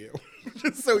text it to you.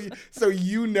 Just so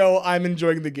you know I'm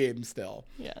enjoying the game still.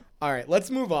 Yeah. All right,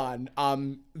 let's move on.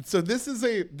 So this is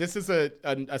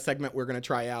a segment we're gonna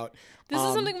try out. This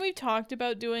is something we've talked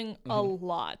about doing a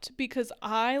lot because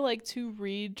I like to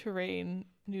read terrain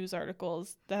news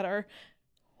articles that are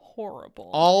horrible.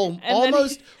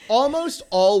 Almost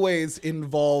always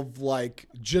involve like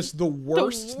just the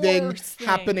worst thing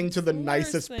happening to the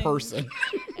nicest person.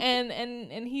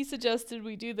 and he suggested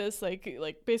we do this like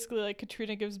basically like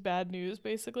Katrina gives bad news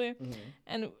basically.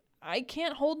 And I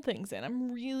can't hold things in.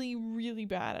 I'm really, really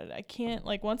bad at it. I can't,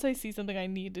 like, once I see something, I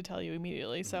need to tell you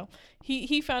immediately. So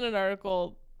he found an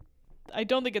article. I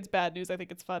don't think it's bad news. I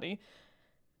think it's funny.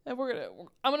 And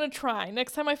I'm going to try.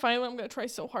 Next time I find one, I'm going to try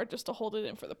so hard just to hold it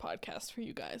in for the podcast for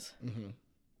you guys.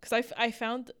 Because I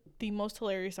found the most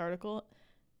hilarious article,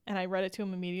 and I read it to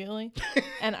him immediately.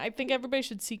 And I think everybody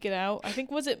should seek it out. I think,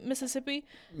 was it Mississippi?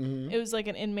 It was like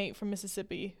an inmate from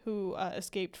Mississippi who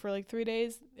escaped for like 3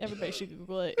 days. Everybody should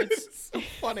Google it. It's so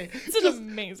funny. It's an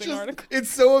amazing article. It's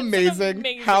so amazing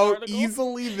how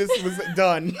easily this was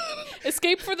done.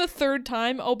 Escape for the third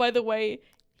time. Oh, by the way,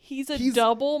 he's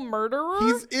double murderer.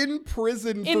 He's in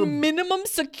prison minimum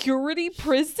security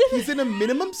prison. He's in a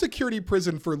minimum security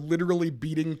prison for literally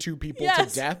beating 2 people to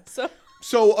death.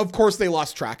 So of course they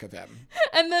lost track of him.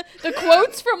 And the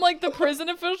quotes from like the prison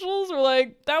officials were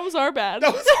like, "That was our bad."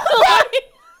 That was our bad.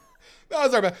 That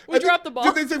was our bad. We dropped the ball.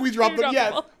 Did they say we dropped the ball?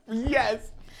 Yes.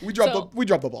 Yes. We dropped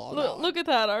the ball. Look at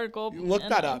that article. Look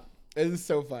that up. It is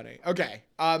so funny. Okay.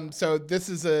 So this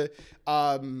is a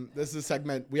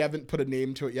segment. We haven't put a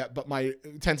name to it yet, but my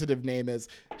tentative name is,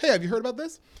 "Hey, have you heard about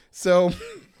this?" So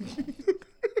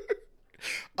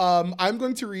I'm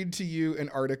going to read to you an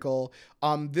article.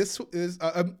 This is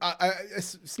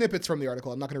snippets from the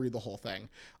article. I'm not going to read the whole thing.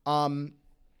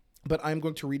 But I'm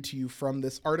going to read to you from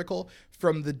this article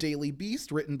from the Daily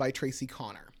Beast, written by Tracy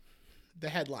Connor. The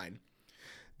headline: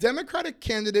 Democratic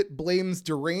candidate blames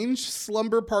deranged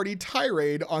slumber party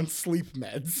tirade on sleep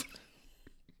meds.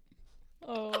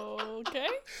 Okay.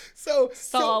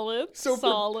 Solid.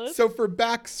 Solid. So for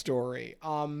backstory,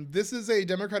 this is a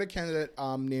Democratic candidate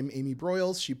named Amy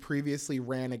Broyles. She previously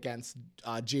ran against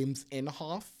James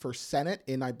Inhofe for Senate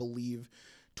in, I believe,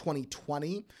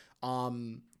 2020.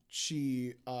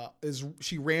 She's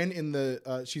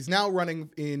now running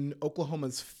in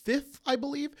Oklahoma's 5th, I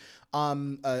believe,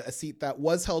 a seat that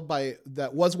was won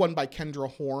by Kendra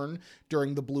Horn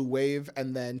during the Blue Wave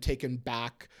and then taken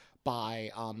back by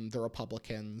the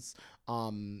Republicans,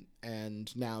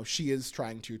 and now she is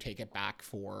trying to take it back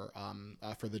for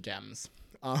the Dems.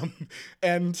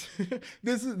 And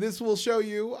this will show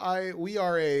you we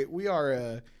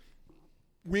are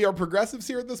progressives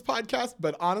here at this podcast,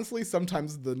 but honestly,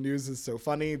 sometimes the news is so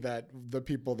funny that the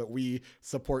people that we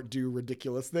support do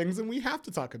ridiculous things, and we have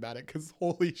to talk about it because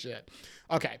holy shit.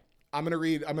 Okay, I'm gonna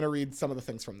read some of the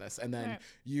things from this, and then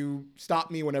you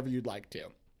stop me whenever you'd like to.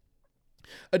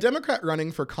 A Democrat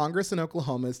running for Congress in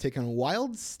Oklahoma has taken a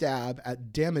wild stab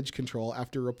at damage control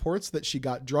after reports that she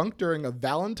got drunk during a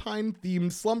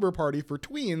Valentine-themed slumber party for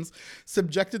tweens,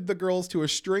 subjected the girls to a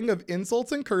string of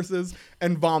insults and curses,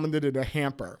 and vomited in a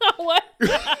hamper. What?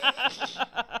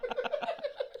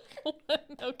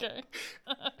 Okay.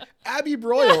 Abby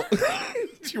Broyles.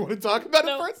 Do you want to talk about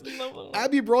it first? No.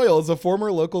 Abby Broyles, a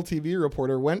former local TV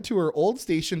reporter, went to her old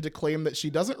station to claim that she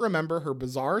doesn't remember her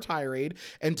bizarre tirade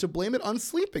and to blame it on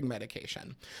sleeping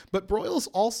medication. But Broyles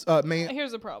also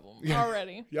Here's a problem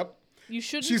already. Yep. You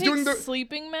shouldn't take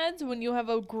sleeping meds when you have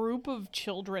a group of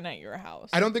children at your house.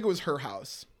 I don't think it was her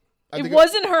house. It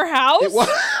wasn't her house? It was.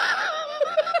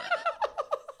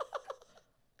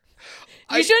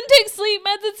 You shouldn't take sleep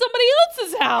meds at somebody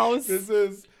else's house.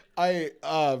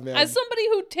 Man. As somebody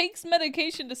who takes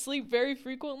medication to sleep very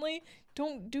frequently,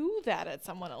 don't do that at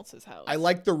someone else's house. I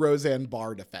like the Roseanne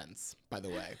Barr defense, by the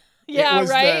way. Yeah,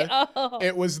 right.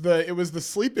 It was the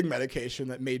sleeping medication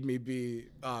that made me be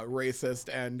racist,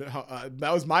 and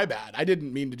that was my bad. I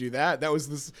didn't mean to do that. That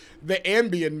was the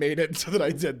Ambien made it so that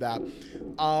I did that.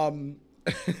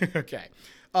 Okay.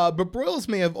 But Broyles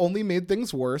may have only made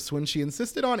things worse when she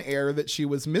insisted on air that she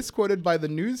was misquoted by the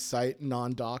news site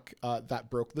NonDoc that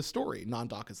broke the story.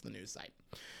 NonDoc is the news site.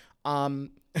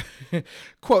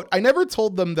 Quote, "I never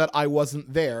told them that I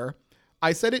wasn't there.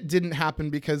 I said it didn't happen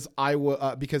because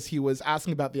because he was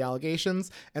asking about the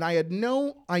allegations, and I had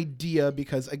no idea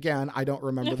because, again, I don't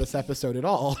remember this episode at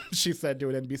all, she said to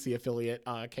an NBC affiliate,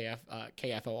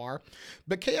 KFOR.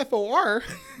 But KFOR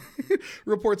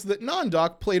reports that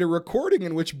Nondoc played a recording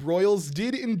in which Broyles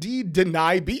did indeed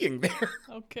deny being there.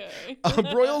 Okay.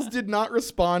 Broyles did not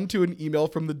respond to an email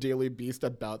from the Daily Beast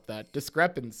about that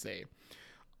discrepancy.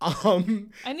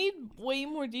 I need way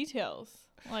more details.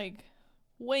 Like,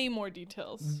 way more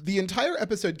details. The entire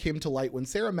episode came to light when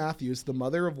Sarah Matthews, the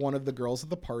mother of one of the girls at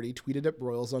the party, tweeted at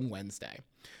Broyles on Wednesday.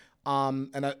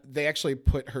 They actually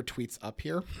put her tweets up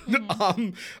here.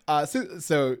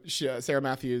 Sarah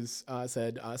Matthews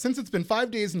said, since it's been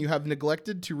 5 days and you have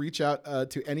neglected to reach out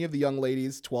to any of the young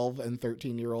ladies, 12 and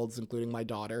 13-year-olds, including my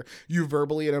daughter, you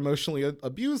verbally and emotionally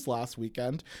abused last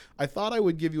weekend, I thought I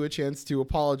would give you a chance to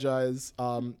apologize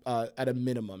at a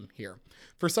minimum here.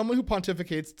 For someone who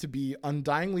pontificates to be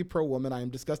undyingly pro-woman, I am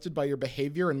disgusted by your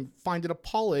behavior and find it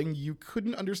appalling you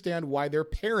couldn't understand why their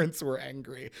parents were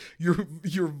angry.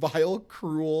 Your vile,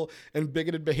 cruel, and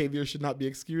bigoted behavior should not be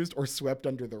excused or swept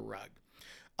under the rug.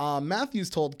 Matthews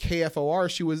told KFOR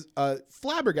she was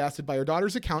flabbergasted by her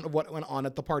daughter's account of what went on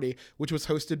at the party, which was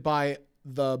hosted by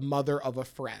the mother of a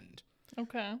friend.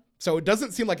 Okay. So it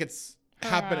doesn't seem like it's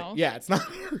happening. House. Yeah, it's not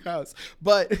her house.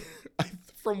 But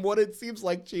from what it seems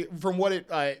like, from what it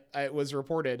was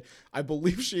reported, I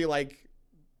believe she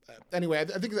anyway, I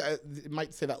think it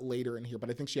might say that later in here,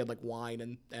 but I think she had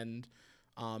wine and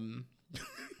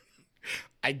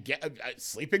I get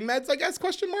sleeping meds, I guess,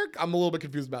 question mark. I'm a little bit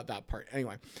confused about that part.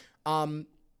 Anyway,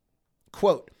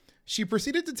 quote, she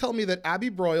proceeded to tell me that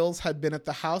Abby Broyles had been at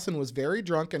the house and was very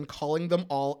drunk and calling them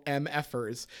all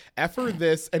MFers. Effer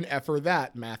this and effer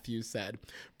that, Matthews said.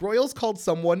 Broyles called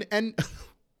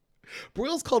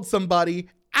somebody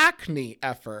acne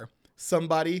effer,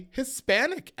 somebody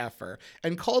Hispanic effer,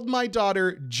 and called my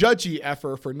daughter judgy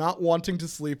effer for not wanting to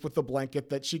sleep with the blanket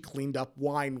that she cleaned up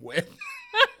wine with.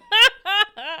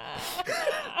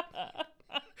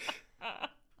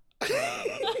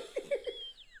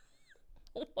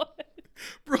 What?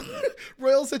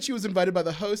 Royal said she was invited by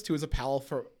the host, who is a pal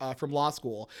from law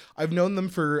school. I've known them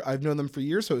for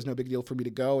years, so it was no big deal for me to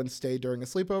go and stay during a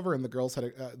sleepover. And the girls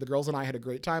and I had a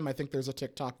great time. I think there's a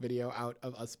TikTok video out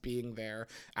of us being there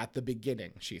at the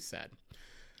beginning, she said.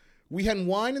 We had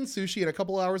wine and sushi, and a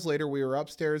couple hours later, we were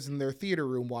upstairs in their theater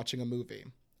room watching a movie.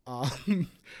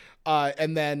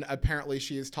 And then apparently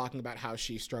she is talking about how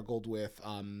she struggled with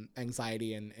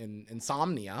anxiety and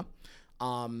insomnia.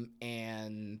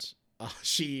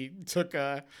 She took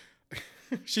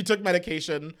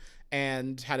medication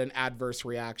and had an adverse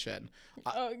reaction.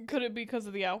 Could it be because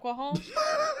of the alcohol?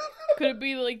 Could it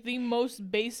be the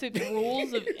most basic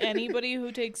rules of anybody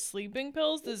who takes sleeping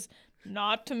pills is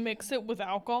not to mix it with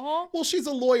alcohol? Well, she's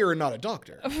a lawyer and not a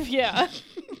doctor. Yeah.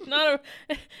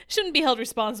 Shouldn't be held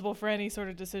responsible for any sort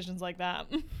of decisions like that.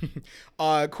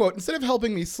 Quote, instead of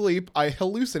helping me sleep, I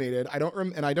hallucinated. I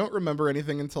don't remember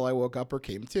anything until I woke up or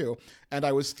came to, and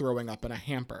I was throwing up in a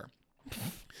hamper.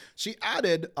 She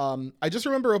added, I just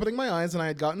remember opening my eyes and I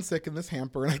had gotten sick in this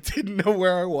hamper and I didn't know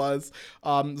where I was. It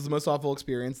was the most awful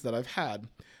experience that I've had.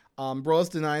 Broyles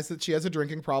denies that she has a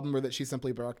drinking problem or that she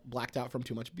simply blacked out from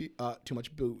too much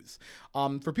booze.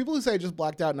 For people who say I just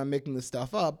blacked out and I'm making this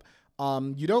stuff up,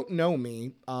 you don't know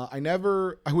me. I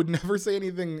would never say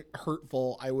anything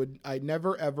hurtful. I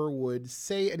never ever would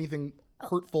say anything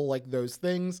hurtful like those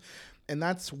things. And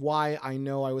that's why I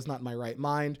know I was not in my right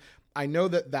mind. I know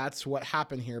that that's what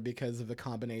happened here because of the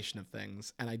combination of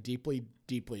things. And I deeply,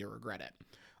 deeply regret it.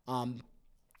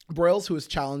 Broyles, who is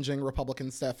challenging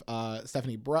Republican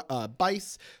Stephanie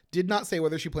Bice, did not say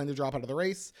whether she planned to drop out of the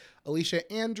race. Alicia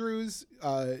Andrews,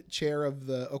 chair of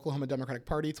the Oklahoma Democratic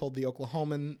Party, told the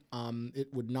Oklahoman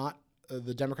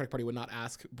the Democratic Party would not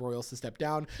ask Broyles to step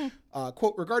down.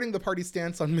 Quote, regarding the party's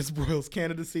stance on Ms. Broyles'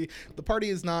 candidacy, the party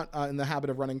is not in the habit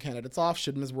of running candidates off.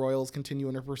 Should Ms. Broyles continue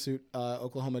in her pursuit,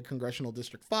 Oklahoma Congressional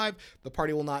District 5, the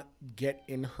party will not get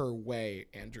in her way,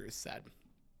 Andrews said.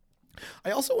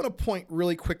 I also want to point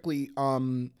really quickly,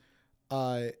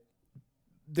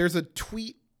 there's a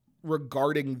tweet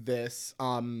regarding this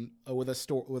with a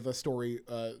story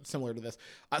similar to this.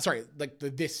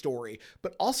 This story,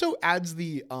 but also adds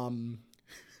the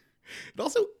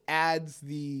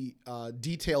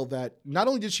detail that not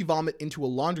only did she vomit into a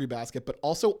laundry basket, but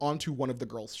also onto one of the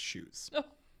girls' shoes. Oh,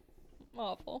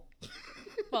 awful.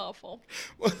 Awful.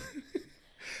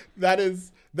 That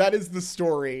is the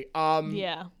story.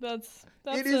 Yeah, that's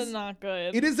not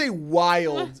good. It is a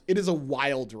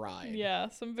wild ride. Yeah,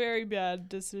 some very bad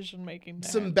decision making.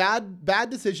 Some bad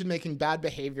decision making, bad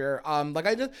behavior. I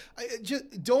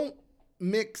just don't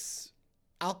mix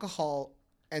alcohol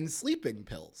and sleeping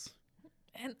pills?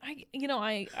 And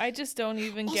I just don't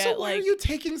even Also, get why like are you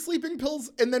taking sleeping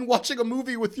pills and then watching a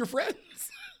movie with your friends?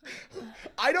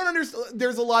 I don't understand.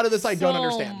 There's a lot of this I don't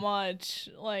understand. So much.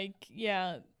 Like,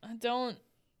 yeah, I don't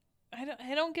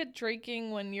get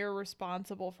drinking when you're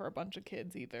responsible for a bunch of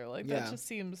kids either. Like that just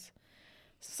seems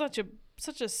such a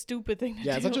stupid thing to do.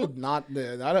 Yeah, such a not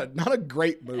a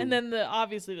great move. And then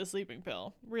obviously the sleeping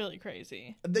pill, really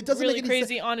crazy. It doesn't really make any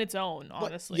crazy on its own,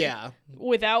 honestly. Yeah.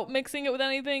 Without mixing it with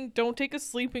anything, don't take a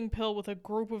sleeping pill with a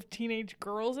group of teenage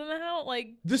girls in the house. Like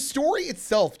the story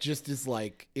itself just is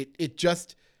like it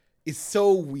just is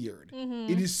so weird.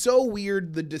 Mm-hmm. It is so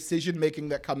weird the decision making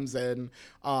that comes in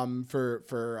for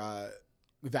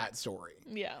that story.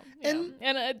 Yeah. And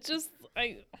it just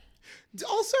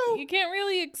also you can't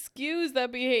really excuse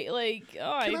that behavior. Like,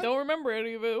 I don't remember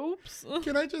any of it. Oops.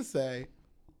 Can I just say,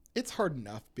 it's hard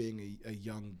enough being a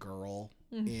young girl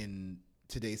in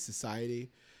today's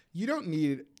society. You don't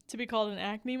need to be called an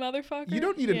acne motherfucker. You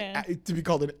don't need to be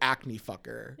called an acne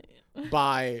fucker.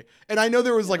 And I know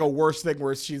there was like a worse thing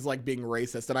where she's like being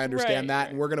racist, and I understand that,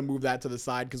 and we're gonna move that to the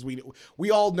side because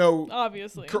we all know,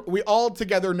 obviously, we all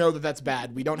together know that that's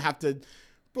bad. We don't have to,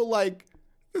 but like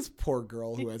this poor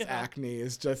girl who has acne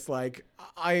is just like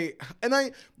I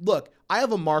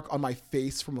have a mark on my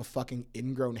face from a fucking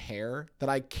ingrown hair that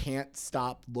I can't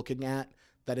stop looking at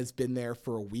that has been there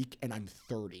for a week, and I'm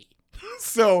 30.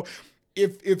 So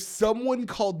if someone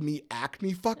called me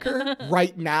acne fucker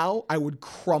right now, I would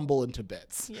crumble into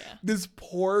bits. Yeah. This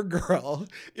poor girl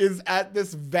is at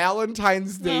this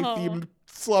Valentine's Day themed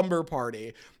slumber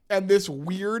party, and this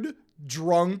weird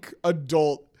drunk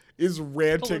adult is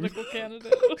ranting. Political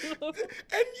candidate.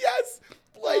 And yes,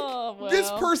 like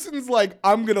this person's like,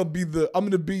 I'm gonna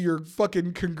be your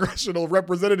fucking congressional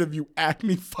representative, you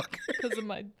acne fucker. Because of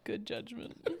my good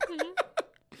judgment.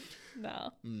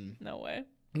 No. No way.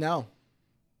 No.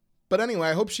 But anyway,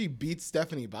 I hope she beats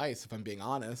Stephanie Bice, if I'm being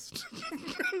honest.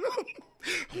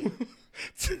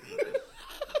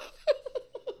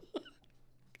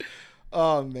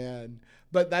 Oh man.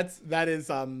 But that is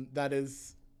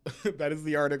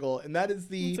the article, and that is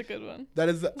the. It's a good one. That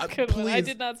is the. Good one. I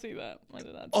did not see that.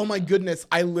 Oh my goodness!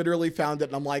 I literally found it,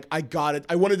 and I'm like, I got it.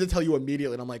 I wanted to tell you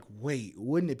immediately, and I'm like, wait,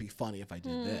 wouldn't it be funny if I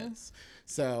did this?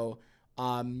 So,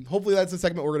 hopefully that's a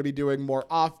segment we're going to be doing more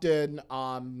often.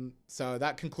 So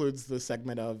that concludes the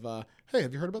segment of. Hey,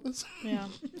 have you heard about this? Yeah.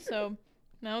 So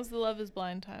now is the Love Is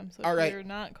Blind time. So if you're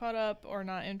not caught up or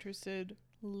not interested,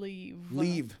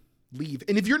 leave.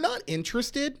 And if you're not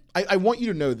interested, I want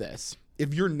you to know this.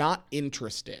 If you're not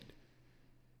interested,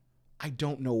 I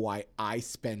don't know why I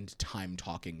spend time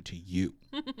talking to you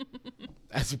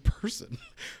as a person.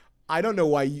 I don't know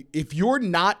why if you're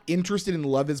not interested in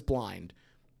Love Is Blind,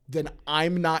 then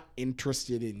I'm not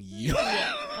interested in you.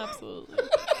 Yeah, absolutely.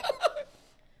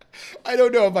 I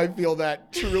don't know if I feel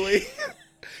that truly.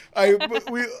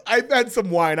 I've had some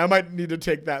wine. I might need to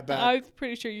take that back. I'm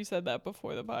pretty sure you said that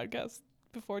before the podcast.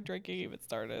 Before drinking even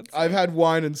started. So. I've had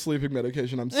wine and sleeping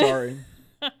medication. I'm sorry.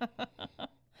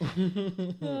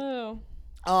 Oh.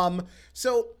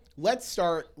 So let's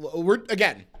start.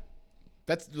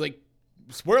 That's like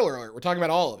spoiler alert. We're talking about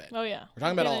all of it. Oh yeah. We're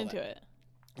talking about all of it.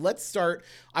 Let's start.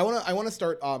 I want to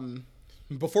start.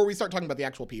 Before we start talking about the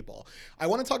actual people, I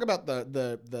want to talk about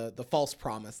the false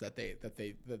promise that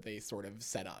they sort of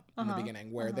set up in the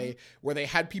beginning, where they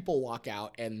had people walk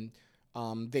out and.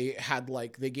 They had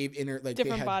they gave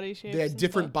different body shapes. They had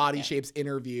different body shapes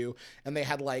interview, and they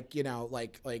had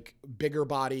bigger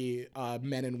body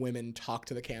men and women talk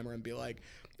to the camera and be like,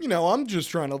 I'm just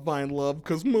trying to find love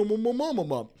because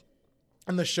mama.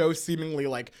 And the show seemingly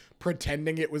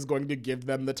pretending it was going to give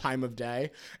them the time of day,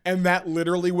 and that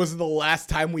literally was the last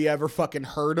time we ever fucking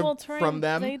heard from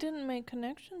them. They didn't make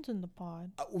connections in the pod,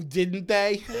 didn't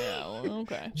they? Yeah. Well,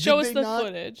 okay. Show us the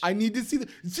footage. I need to see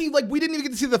we didn't even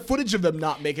get to see the footage of them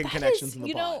not making connections in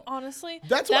the pod. Honestly,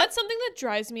 that's something that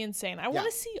drives me insane. I want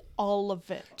to see all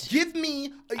of it. Give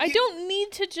me. I don't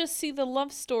need to just see the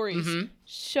love stories.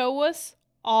 Show us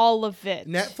all of it.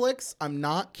 Netflix, I'm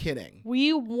not kidding.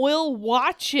 We will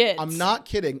watch it. I'm not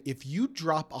kidding. If you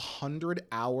drop 100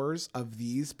 hours of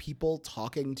these people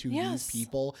talking to these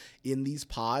people in these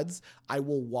pods, I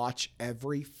will watch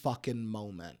every fucking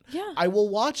moment. Yeah. I will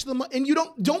watch them, and you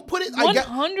don't put it.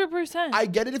 100%. I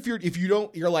get it if you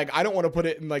don't. You're like, I don't want to put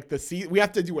it in the season. We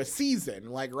have to do a season,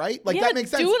 right? That makes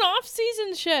sense. Do an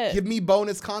off-season shit. Give me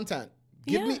bonus content.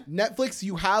 Give me Netflix.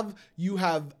 You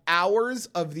have hours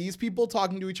of these people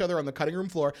talking to each other on the cutting room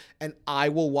floor, and I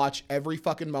will watch every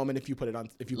fucking moment if you put it on.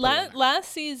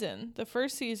 Last season, the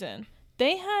first season,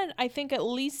 They had, I think, at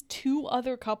least 2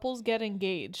 other couples get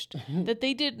engaged that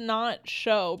they did not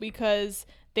show because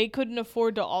they couldn't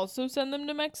afford to also send them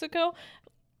to Mexico. Are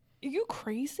you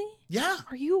crazy? Yeah.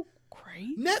 Are you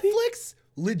crazy? Netflix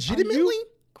legitimately?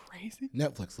 Crazy.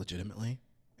 Netflix legitimately.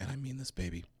 And I mean this,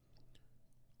 baby.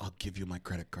 I'll give you my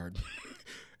credit card.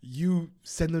 You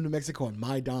send them to Mexico on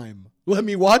my dime. Let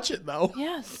me watch it though.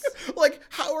 Yes. Like,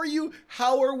 how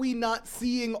are we not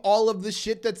seeing all of the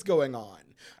shit that's going on?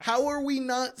 How are we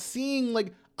not seeing,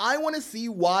 like, I want to see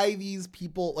why these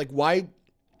people, like, why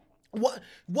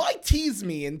tease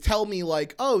me and tell me,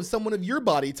 like, oh, someone of your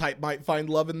body type might find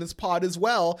love in this pod as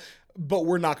well, but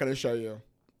we're not going to show you.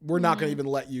 We're not going to even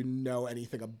let you know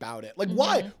anything about it. Like,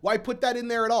 why? Why put that in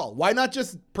there at all? Why not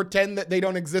just pretend that they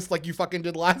don't exist like you fucking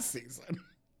did last season?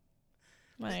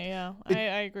 I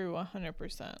agree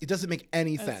 100%. It doesn't make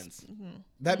any sense.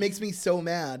 That makes me so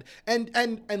mad. And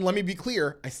let me be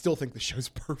clear, I still think the show's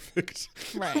perfect.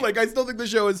 Right. Like, I still think the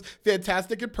show is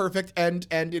fantastic and perfect, and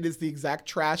it is the exact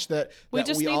trash that We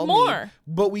just we need all more. need.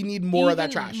 But we need more of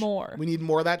that Even trash. more. We need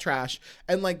more of that trash.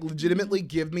 And like, legitimately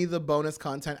give me the bonus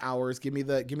content hours. Give me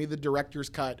the director's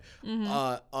cut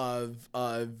of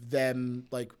them,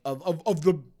 like of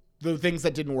the things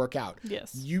that didn't work out.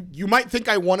 Yes. You might think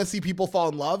I want to see people fall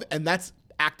in love, and that's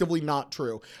actively not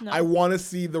true. No. I want to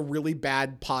see the really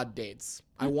bad pod dates.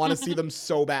 I want to see them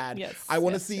so bad. Yes, I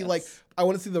want to yes, see yes. I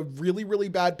want to see the really, really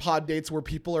bad pod dates where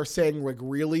people are saying like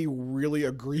really, really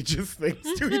egregious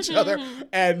things to each other,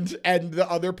 and the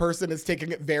other person is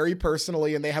taking it very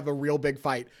personally and they have a real big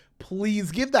fight.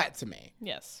 Please give that to me.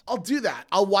 Yes. I'll do that.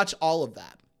 I'll watch all of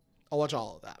that.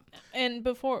 And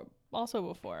before.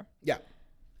 Yeah.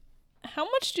 How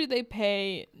much do they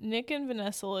pay Nick and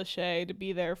Vanessa Lachey to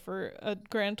be there for a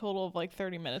grand total of like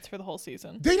 30 minutes for the whole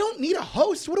season? They don't need a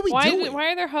host. What are we doing?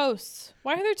 Why are there hosts?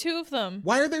 Why are there 2 of them?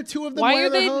 Why are there 2 of them? Why are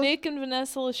there they hosts? Nick and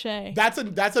Vanessa Lachey?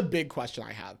 That's a big question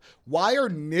I have. Why are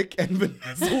Nick and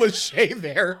Vanessa Lachey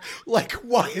there? Like,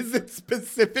 why is it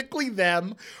specifically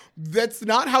them? That's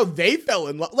not how they fell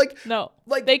in love. Like, No.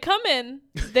 like They come in,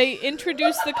 they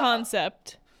introduce the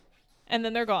concept, and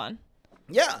then they're gone.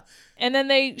 Yeah. And then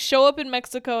they show up in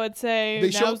Mexico and say,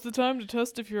 They show now's up- the time to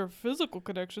test if your physical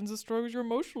connection's as strong as your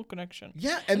emotional connection.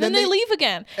 Yeah, And then they leave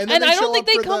again. And then I show don't think up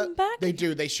they for come back. They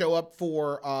do. They show up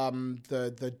for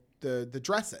the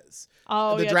dresses.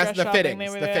 Oh, the yeah, dress dress the shopping. fittings. They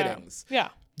were The there. fittings. Yeah.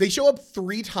 They show up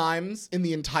 3 times in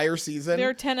the entire season. There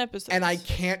are 10 episodes. And I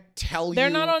can't tell They're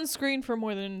you. not on screen for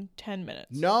more than 10 minutes.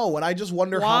 No, and I just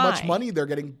wonder how much Why? money they're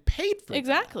getting paid for.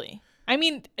 Exactly. I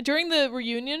mean, during the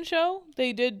reunion show,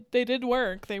 they did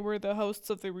work. They were the hosts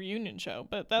of the reunion show,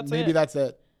 but that's Maybe it. that's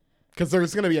it. Because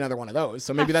there's going to be another one of those.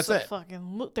 So maybe that's it.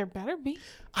 Fucking look, there better be.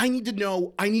 I need to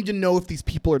know if these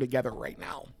people are together right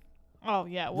now. Oh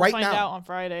yeah, we'll Right find now. out on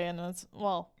Friday, and it's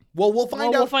Well, we'll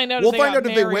find out. We'll find out We'll if they find got out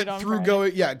if they married went on through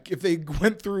Friday. if they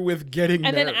went through with getting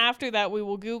and married. then after that, we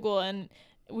will Google, and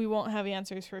we won't have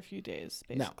answers for a few days,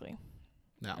 basically.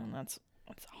 No. And that's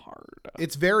hard.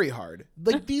 It's very hard.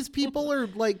 Like, these people are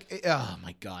like, oh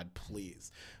my God, please.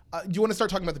 Do you want to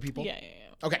start talking about the people? Yeah.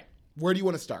 Okay. Where do you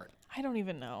want to start? I don't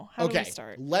even know. How do we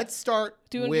start? Let's start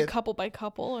Doing with couple by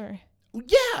couple, or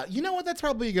yeah. You know what? That's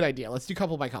probably a good idea. Let's do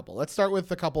couple by couple. Let's start with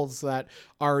the couples that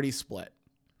already split.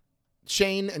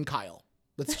 Shane and Kyle.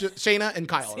 Let's just Shayna and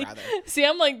Kyle rather. see,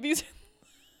 I'm like these.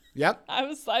 Yep.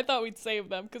 I thought we'd save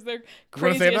them because they're You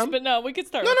wanna save craziest, them? but no, we could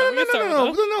start. No, with them. We could start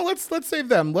with them. no. Let's save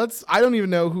them. I don't even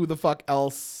know who the fuck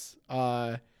else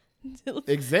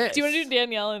exists. Do you want to do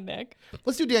Danielle and Nick?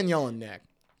 Let's do Danielle and Nick.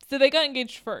 So they got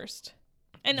engaged first.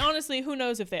 And honestly, who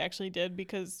knows if they actually did,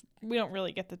 because we don't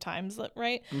really get the times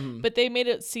right. Mm-hmm. But they made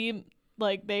it seem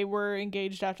like they were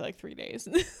engaged after like 3 days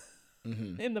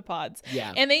in the pods.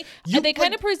 Yeah. And they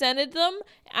kind of presented them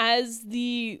as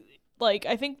the, like,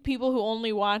 I think people who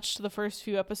only watched the first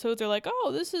few episodes are like, oh,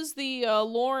 this is the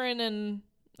Lauren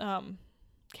and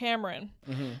Cameron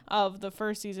of the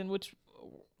first season, which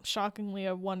shockingly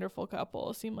a wonderful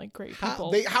couple. Seem like great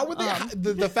people. How would they?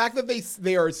 The fact that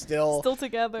they are still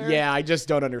together. Yeah, I just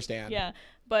don't understand. Yeah,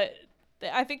 but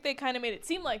I think they kind of made it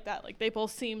seem like that. Like, they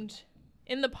both seemed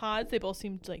in the pods. They both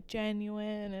seemed like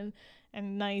genuine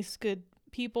and nice, good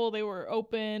people. They were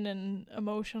open and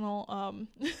emotional.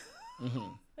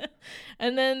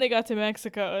 And then they got to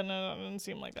Mexico, and it didn't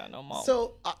seem like that no more.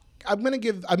 So I'm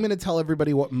gonna tell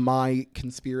everybody what my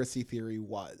conspiracy theory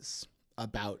was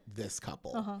about this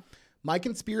couple. My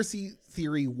conspiracy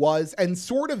theory was, and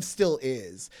sort of still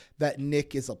is, that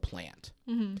Nick is a plant.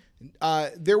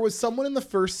 There was someone in the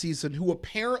first season who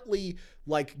apparently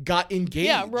like got engaged.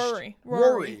 Yeah,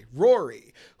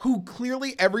 Rory, who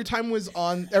clearly every time he was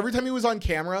on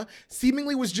camera,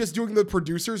 seemingly was just doing the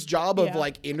producer's job of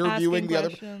like interviewing the other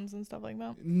questions and stuff like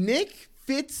that. Nick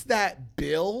fits that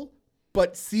bill,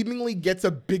 but seemingly gets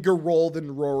a bigger role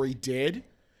than Rory did,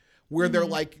 where they're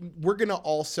like, we're gonna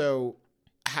also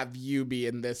have you be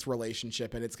in this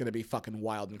relationship, and it's gonna be fucking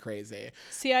wild and crazy.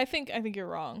 See, I think you're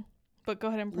wrong. But go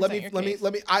ahead and present your case.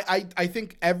 I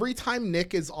think every time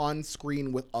Nick is on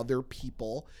screen with other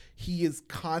people, he is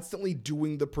constantly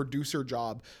doing the producer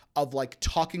job of like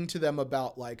talking to them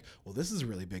about like, well, this is a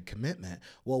really big commitment.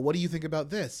 Well, what do you think about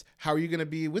this? How are you going to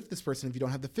be with this person if you don't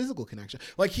have the physical connection?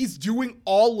 Like he's doing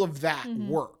all of that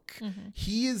work.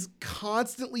 He is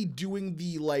constantly doing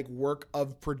the like work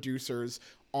of producers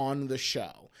on the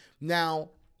show. Now,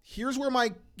 here's where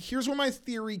my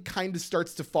theory kind of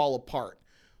starts to fall apart.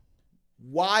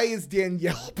 Why is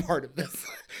Danielle part of this?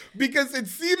 Because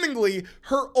it's seemingly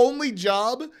her only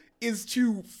job is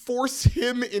to force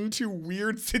him into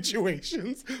weird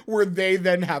situations where they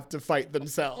then have to fight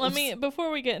themselves. Before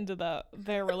we get into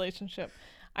their relationship,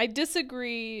 I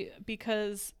disagree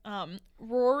because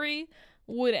Rory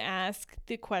would ask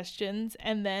the questions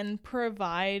and then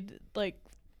provide like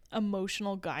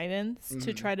emotional guidance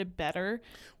to try to better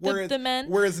the men.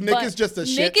 Whereas Nick is just a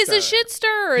shit Nick is a shit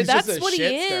stirrer. He's That's just a what he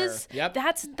shit is. stirrer.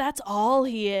 Yep. That's all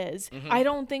he is. I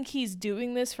don't think he's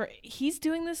doing this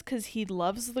because he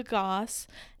loves the goss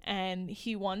and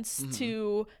he wants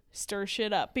to stir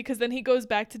shit up, because then he goes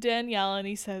back to Danielle and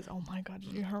he says, oh my God,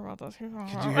 did you hear about this?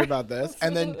 Did you hear about this?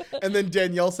 And then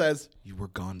Danielle says, you were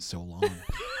gone so long.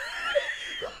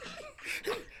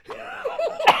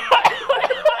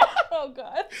 Oh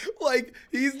God. Like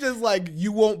he's just like,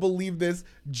 you won't believe this.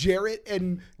 Jarrett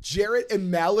and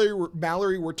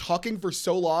Mallory were talking for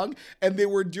so long, and they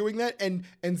were doing that,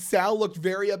 and Sal looked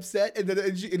very upset,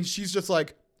 and she's just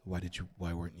like, why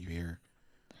weren't you here?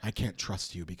 I can't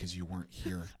trust you because you weren't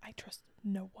here. I trust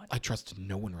no one. I trust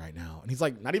no one right now. And he's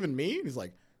like, not even me?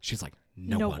 And she's like,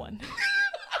 no one.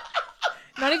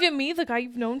 Not even me, the guy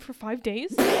you've known for 5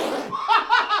 days?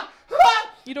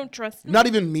 You don't trust me? Not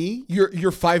even me? Your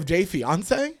 5-day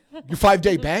fiance? Your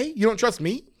 5-day bae? You don't trust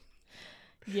me?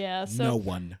 Yeah, so no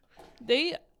one.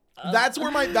 They that's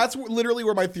literally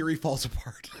where my theory falls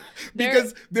apart.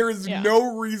 Because there is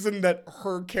no reason that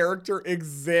her character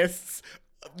exists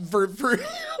for like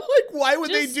why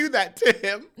would they do that to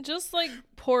him? Just like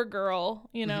poor girl,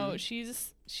 you know,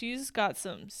 she's got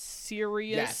some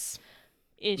serious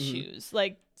issues,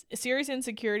 like serious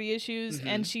insecurity issues,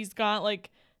 and she's got like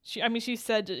she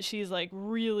said that she's like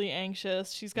really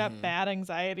anxious. She's got bad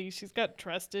anxiety. She's got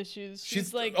trust issues.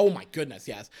 She's like, oh my goodness,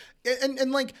 yes. And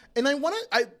I want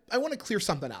to clear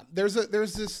something up. There's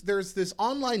this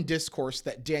online discourse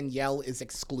that Danielle is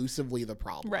exclusively the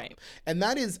problem. Right. And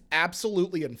that is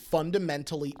absolutely and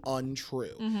fundamentally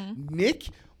untrue. Nick,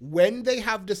 when they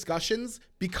have discussions,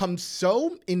 becomes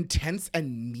so intense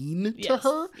and mean to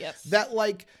her that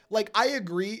like I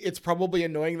agree it's probably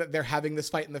annoying that they're having this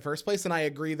fight in the first place, and I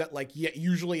agree that like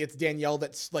usually it's Danielle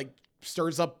that's like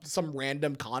stirs up some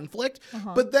random conflict,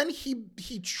 but then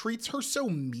he treats her so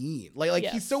mean. Like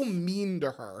he's so mean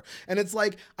to her, and it's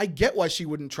like I get why she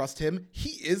wouldn't trust him. He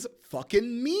is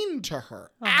fucking mean to her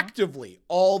actively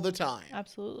all the time.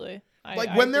 Absolutely.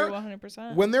 Like when they're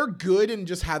 100%. When they're good and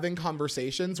just having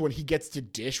conversations, when he gets to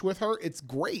dish with her, it's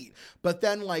great. But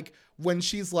then like when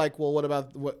she's like, well, what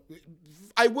about what?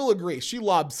 I will agree. She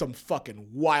lobs some fucking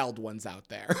wild ones out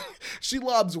there. She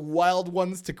lobs wild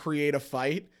ones to create a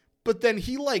fight. But then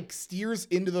he like steers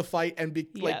into the fight and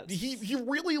he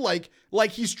really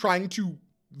like he's trying to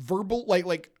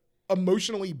like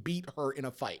emotionally beat her in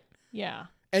a fight. Yeah.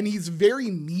 And he's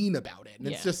very mean about it. And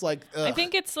it's just like, ugh. I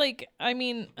think it's like, I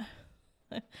mean,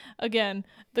 again,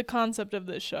 the concept of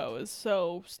this show is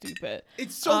so stupid.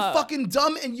 It's so fucking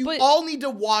dumb, and you all need to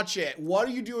watch it. What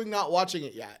are you doing not watching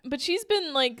it yet? But she's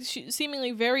been like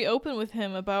seemingly very open with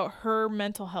him about her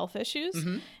mental health issues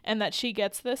and that she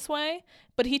gets this way,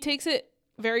 but he takes it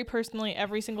very personally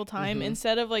every single time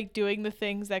instead of like doing the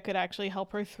things that could actually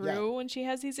help her through when she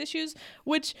has these issues,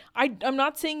 which I'm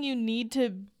not saying you need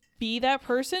to be that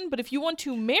person, but if you want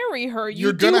to marry her,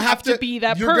 you're gonna have to be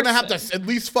that person. You're gonna have to at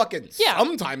least fucking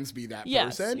sometimes be that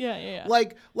person. Yeah.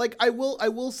 Like I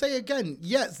will say again,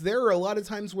 yes, there are a lot of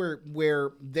times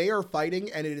where they are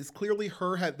fighting and it is clearly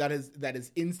her that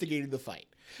has instigated the fight.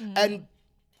 And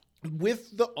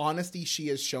with the honesty she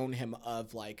has shown him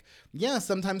of like, yeah,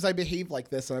 sometimes I behave like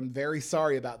this and I'm very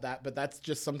sorry about that, but that's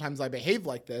just sometimes I behave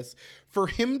like this. For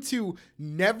him to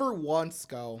never once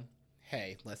go,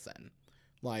 hey, listen,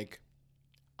 like,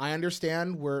 I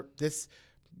understand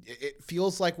it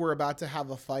feels like we're about to have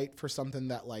a fight for something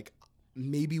that like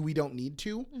maybe we don't need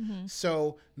to. Mm-hmm.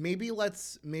 So maybe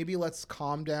let's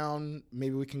calm down.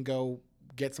 Maybe we can go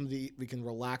get something to eat. We can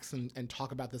relax and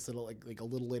talk about this like a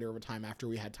little later of a time after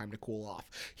we had time to cool off.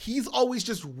 He's always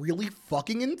just really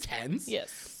fucking intense.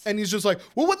 Yes. And he's just like,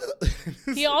 well, what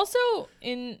he also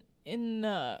in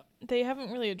they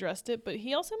haven't really addressed it, but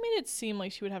he also made it seem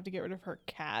like she would have to get rid of her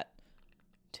cat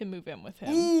to move in with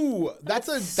him. Ooh, that's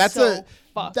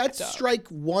strike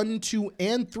 1, 2,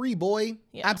 and 3, boy.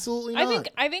 Yeah. Absolutely not.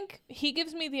 I think he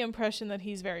gives me the impression that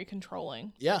he's very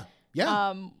controlling. Yeah.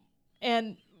 Yeah.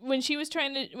 And when she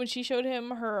showed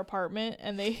him her apartment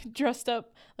and they dressed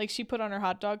up, like she put on her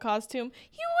hot dog costume,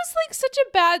 he was like such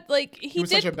a bad, like he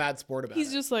was such a bad sport about it.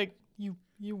 He's just like,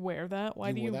 you wear that?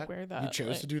 Why do you wear that? You chose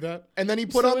like, to do that? And then he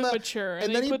put so on immature.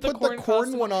 and then he put the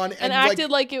corn one on and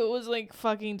acted like it was like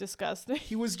fucking disgusting.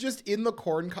 He was just in the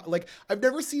corn like I've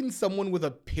never seen someone with a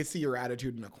pissier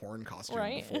attitude in a corn costume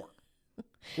before.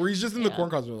 Where he's just in the corn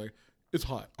costume like, it's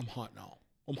hot. I'm hot now.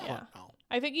 I'm hot now.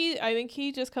 I think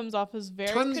he just comes off as very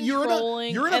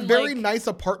controlling. You're in a very nice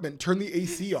apartment. Turn the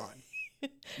AC on.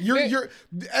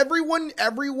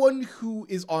 Everyone who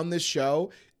is on this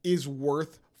show is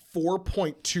worth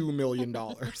 $4.2 million.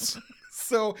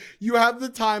 So you have the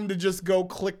time to just go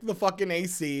click the fucking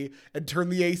AC and turn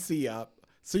the AC up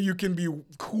so you can be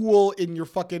cool in your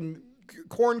fucking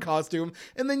corn costume,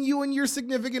 and then you and your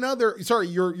significant other,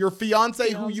 your fiance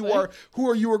who you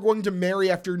are going to marry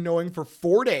after knowing for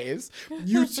 4 days,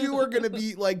 you two are going to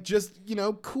be like just,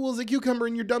 cool as a cucumber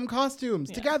in your dumb costumes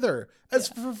together as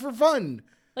for fun.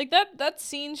 Like that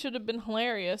scene should have been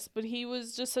hilarious, but he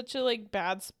was just such a like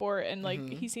bad sport, and like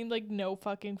he seemed like no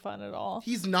fucking fun at all.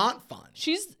 He's not fun.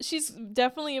 She's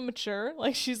definitely immature.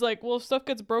 Like she's like, well, if stuff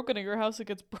gets broken at your house, it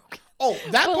gets broken. Oh,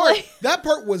 that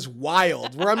part was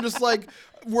wild. Where I'm just like,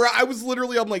 I'm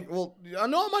like, well, I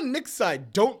know I'm on Nick's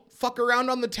side. Don't fuck around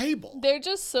on the table. They're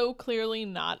just so clearly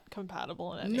not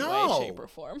compatible in any way, shape, or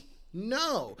form.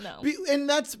 No. And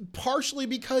that's partially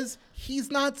because he's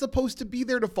not supposed to be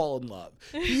there to fall in love.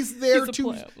 He's there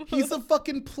he's a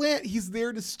fucking plant. He's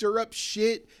there to stir up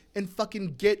shit and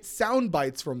fucking get sound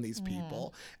bites from these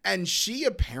people. And she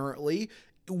apparently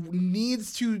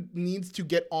needs to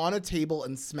get on a table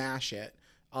and smash it.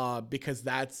 Because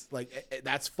that's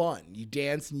fun. You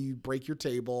dance and you break your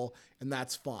table and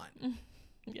that's fun.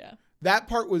 Yeah. That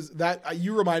part was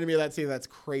you reminded me of that scene. That's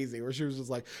crazy. Where she was just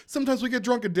like, sometimes we get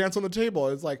drunk and dance on the table.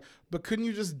 It's like, but couldn't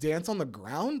you just dance on the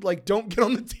ground? Like, don't get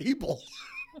on the table.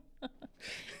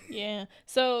 Yeah.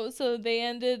 So they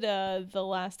ended the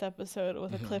last episode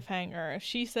with a cliffhanger.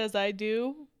 She says, "I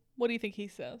do." What do you think he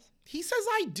says? He says,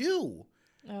 "I do."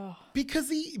 Oh.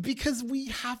 Because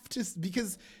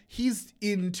he's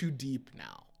in too deep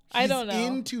now. I don't know.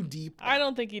 In too deep now. I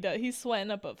don't think he does. He's sweating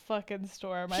up a fucking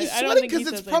storm. He's I don't sweating think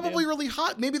because it's probably really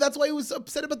hot. Maybe that's why he was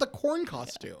upset about the corn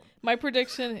costume. Yeah. My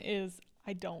prediction is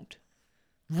I don't.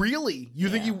 Really? You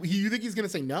think he's gonna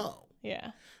say no?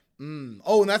 Yeah.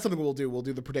 Oh, and that's something we'll do. We'll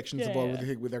do the predictions of what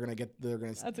they're gonna get.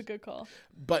 That's a good call.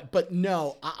 But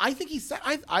no, I think he said.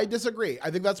 I disagree.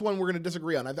 I think that's one we're gonna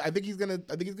disagree on. I think he's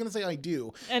gonna say I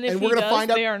do. And if we're gonna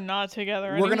find out they are not together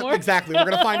anymore. We're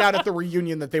gonna find out at the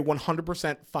reunion that they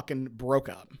 100% fucking broke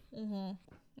up.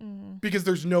 Because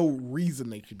there's no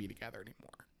reason they should be together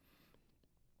anymore.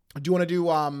 Do you want to do?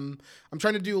 I'm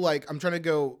trying to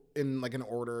go in like an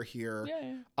order here. Yeah. Do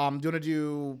you want to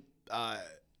do?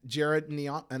 Jarrett and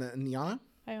Iyanna?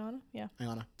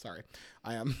 Iyanna, sorry.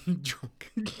 I am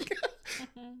drunk.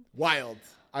 Wild.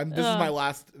 This is my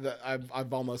last.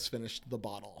 I've almost finished the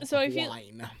bottle of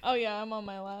wine. Oh yeah, I'm on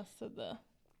my last of the.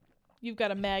 You've got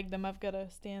a Magnum. I've got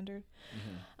a standard.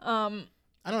 I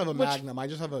don't have a Magnum. I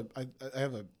just have a. I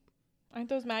have a. Aren't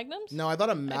those Magnums? No, I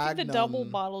thought a Magnum. I think the double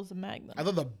bottle's a Magnum. I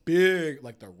thought the big,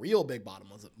 like the real big bottle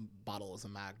was a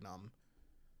Magnum.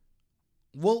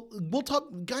 We'll talk,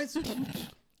 guys.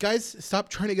 Guys, stop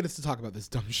trying to get us to talk about this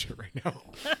dumb shit right now.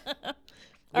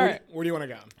 All right. Where do you want to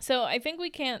go? So I think we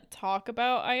can't talk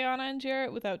about Iyanna and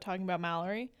Jarrett without talking about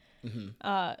Mallory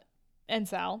and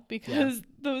Sal, because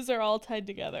those are all tied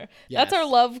together. Yes. That's our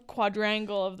love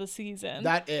quadrangle of the season.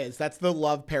 That's the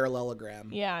love parallelogram.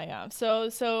 Yeah.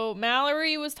 So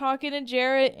Mallory was talking to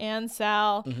Jarrett and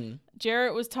Sal.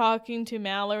 Jarrett was talking to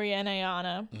Mallory and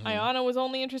Iyanna. Iyanna was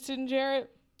only interested in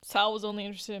Jarrett. Sal was only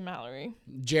interested in Mallory.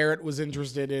 Jarrett was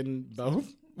interested in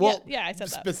both. Well, yeah, I said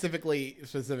that. Specific.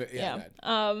 Yeah.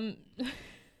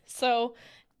 So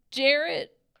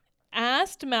Jarrett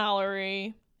asked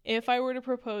Mallory, if I were to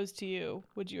propose to you,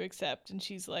 would you accept? And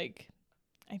she's like,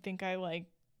 I think I like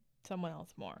someone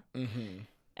else more. Mm-hmm.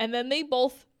 And then they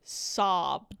both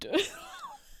sobbed.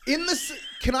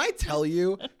 Can I tell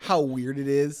you how weird it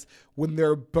is when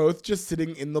they're both just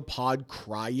sitting in the pod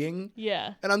crying?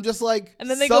 Yeah. And I'm just like, and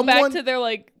then they go back to their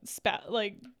like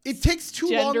it takes too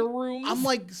gender long. rooms. I'm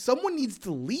like, someone needs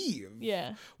to leave.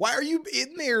 Yeah. Why are you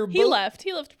in there? He left.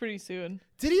 He left pretty soon.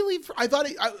 Did he leave? I thought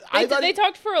they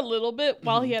talked for a little bit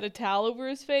while he had a towel over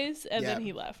his face, and then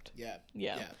he left.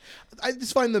 Yeah. I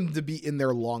just find them to be in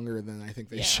there longer than I think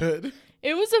they should.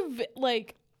 It was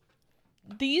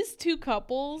these two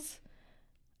couples.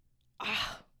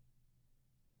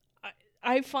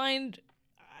 I find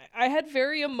I had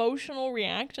very emotional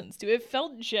reactions to it. It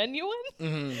felt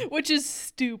genuine, which is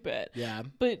stupid. Yeah.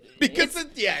 But because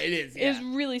it is. Yeah. It's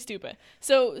really stupid.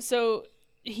 So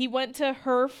he went to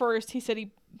her first. He said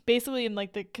he basically in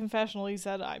like the confessional, he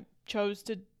said, I chose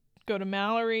to go to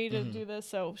Mallory to do this.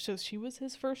 So she was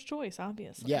his first choice,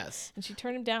 obviously. Yes. And she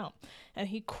turned him down. And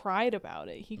he cried about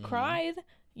it. He cried.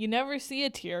 You never see a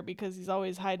tear because he's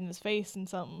always hiding his face in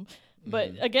something.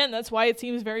 But again, that's why it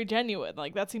seems very genuine.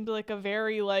 Like that seems like a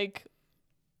very like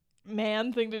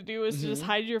man thing to do, is to just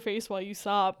hide your face while you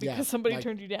sob because somebody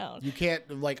turned you down. You can't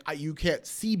you can't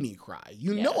see me cry.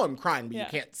 You know I'm crying, but you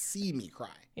can't see me cry.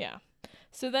 Yeah.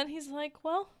 So then he's like,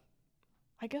 well,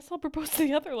 I guess I'll propose to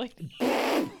the other lady.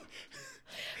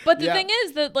 But the thing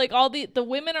is that like all the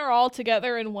women are all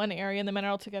together in one area and the men are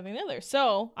all together in the other.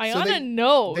 So Ayana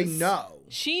knows. They know.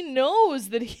 She knows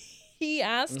that he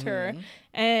asked her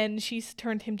and she's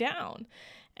turned him down.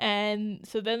 And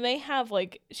so then they have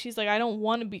like, she's like, I don't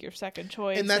want to be your second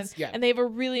choice. And that's, and they have a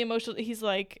really emotional, he's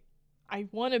like, I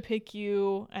want to pick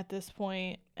you at this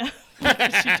point. She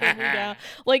turned me down.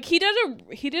 Like he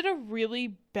did a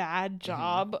really bad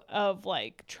job of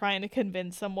like trying to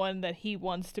convince someone that he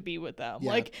wants to be with them.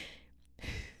 Yeah. Like,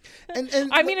 and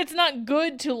I mean, it's not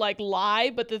good to like lie,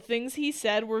 but the things he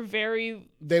said were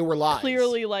they were lies.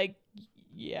 Clearly like,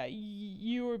 yeah,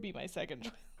 you would be my second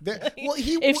choice. Well,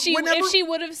 if she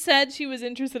would have said she was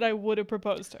interested, I would have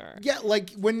proposed to her. Yeah,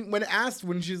 like when asked,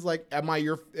 when she's like, "Am I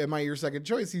your second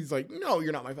choice?" He's like, "No,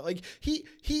 you're not my." Like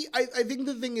I think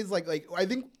the thing is like I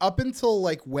think up until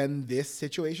like when this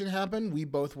situation happened, we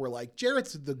both were like,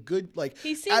 Jarrett's the good, like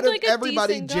he seems out of like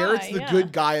everybody, Jarrett's guy, the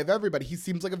good guy of everybody. He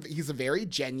seems like he's a very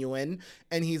genuine,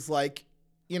 and he's like,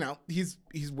 you know, he's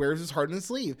wears his heart on his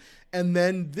sleeve. And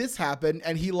then this happened,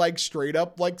 and he like straight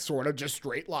up like sort of just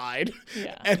straight lied.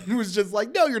 Yeah. And was just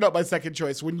like, no, you're not my second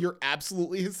choice, when you're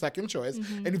absolutely his second choice.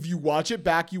 And if you watch it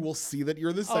back, you will see that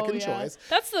you're the second choice.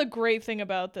 That's the great thing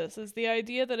about this, is the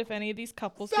idea that if any of these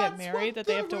couples get married, that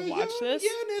they have to watch this.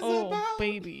 Oh,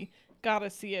 baby. Gotta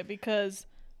see it, because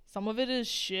some of it is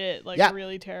shit, like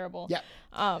really terrible. Yeah.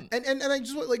 And I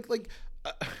just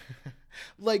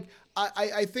like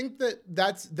I think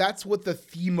that's what the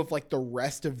theme of like the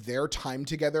rest of their time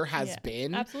together has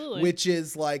been. Absolutely. Which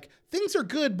is like, things are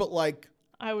good, but like,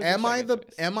 am I the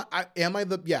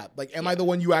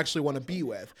one you actually want to be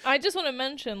with? I just want to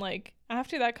mention, like,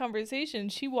 after that conversation,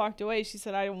 she walked away. She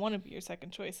said, I don't want to be your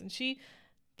second choice. And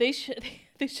they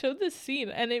showed this scene,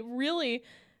 and it really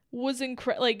was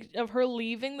incredible, like, of her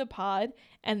leaving the pod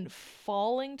and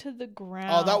falling to the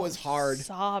ground. Oh, that was hard.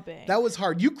 Sobbing. That was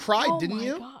hard. You cried, didn't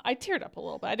you? God. I teared up a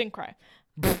little bit. I didn't cry.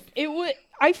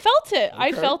 I felt it. Okay.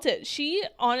 I felt it. She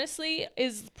honestly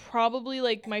is probably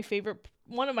like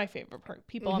one of my favorite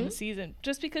people on the season,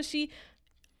 just because she,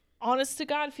 honest to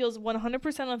God, feels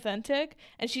 100% authentic,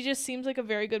 and she just seems like a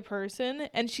very good person,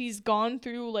 and she's gone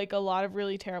through like a lot of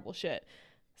really terrible shit.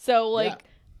 So like,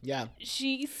 yeah.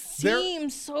 She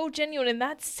seems so genuine in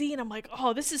that scene. I'm like,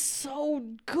 oh, this is so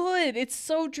good. It's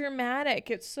so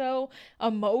dramatic. It's so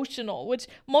emotional, which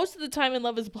most of the time in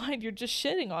Love is Blind, you're just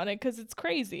shitting on it because it's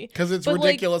crazy. Because it's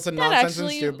ridiculous and nonsense and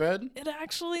stupid. It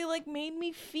actually like made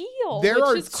me feel, There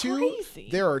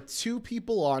are two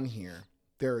people on here.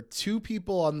 There are two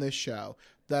people on this show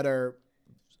that are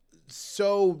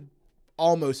so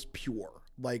almost pure.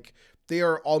 Like, they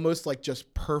are almost like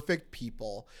just perfect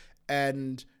people.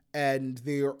 And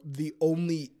they're the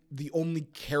only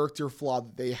character flaw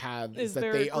that they have is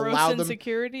that they allow them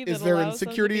insecurity that allows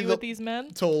them to be with these men,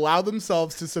 to allow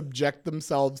themselves to subject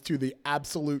themselves to the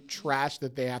absolute trash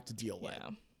that they have to deal with.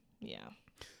 Yeah.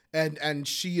 And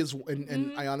she is,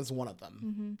 and Ayana's one of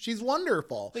them. She's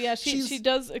wonderful. But yeah, she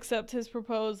does accept his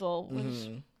proposal,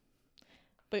 which,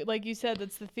 but like you said,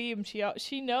 that's the theme.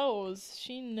 She knows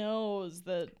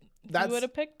that he would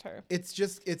have picked her.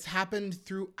 It's happened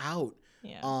throughout.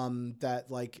 Yeah. That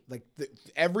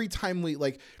every time we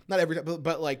like, not every time,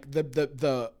 but like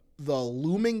the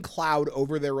looming cloud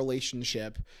over their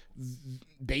relationship,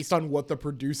 based on what the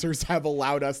producers have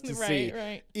allowed us to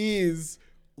see, is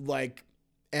like,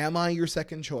 am I your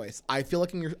second choice? I feel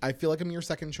like I'm your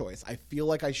second choice. I feel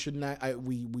like I shouldn't.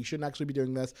 We shouldn't actually be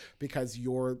doing this because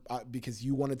because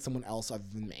you wanted someone else other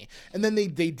than me. And then they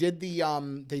did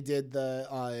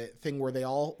the thing where they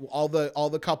all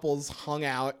the couples hung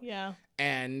out. Yeah.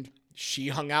 And she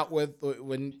hung out with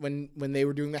when they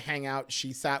were doing the hangout.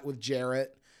 She sat with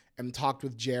Jarrett and talked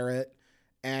with Jarrett.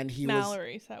 And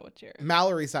Mallory sat with Jarrett.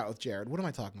 Mallory sat with Jarrett. What am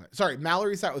I talking about? Sorry,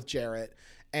 Mallory sat with Jarrett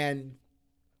and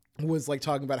was like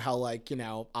talking about how, like, you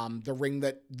know, the ring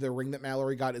that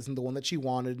Mallory got isn't the one that she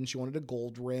wanted, and she wanted a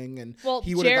gold ring. And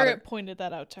Jarrett pointed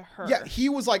that out to her. Yeah, he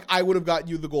was like, I would have gotten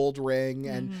you the gold ring,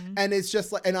 and it's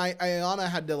just like, and Ayana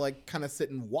had to like kind of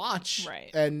sit and watch, right?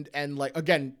 And like,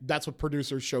 again, that's what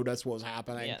producers showed us what was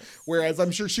happening. Yes. Whereas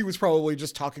I'm sure she was probably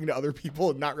just talking to other people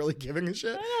and not really giving a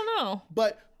shit. I don't know.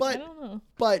 But I don't know.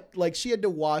 But like, she had to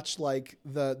watch like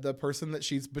the person that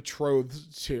she's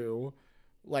betrothed to,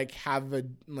 like, have a,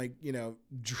 like, you know,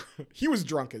 he was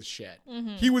drunk as shit.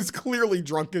 He was clearly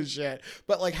drunk as shit,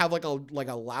 but like have like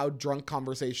a loud drunk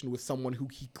conversation with someone who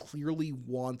he clearly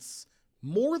wants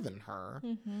more than her.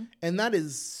 And that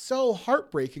is so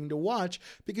heartbreaking to watch,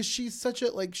 because she's such a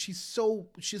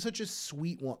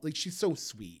sweet one. Like, she's so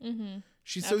sweet.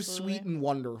 She's Absolutely. so sweet and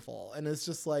wonderful. And it's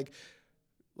just like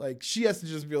she has to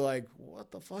just be like, what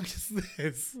the fuck is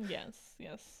this?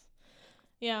 Yes.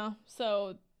 Yeah.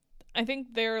 So I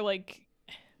think they're like,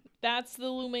 that's the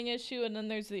looming issue. And then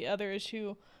there's the other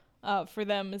issue for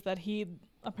them, is that he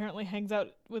apparently hangs out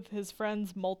with his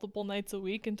friends multiple nights a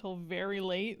week until very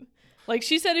late. Like,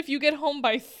 she said, if you get home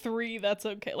by 3, that's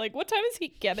okay. Like, what time is he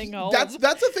getting home? That's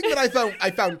the thing that I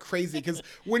found crazy, because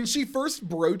when she first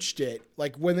broached it,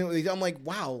 like, I'm like,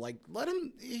 wow, like, let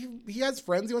him. He has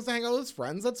friends. He wants to hang out with his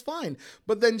friends. That's fine.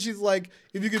 But then she's like,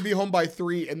 if you could be home by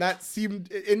 3, and that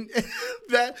seemed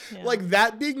like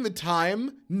that being the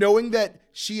time, knowing that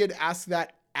she had asked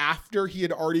that after he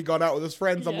had already gone out with his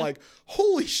friends, I'm like,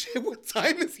 holy shit, what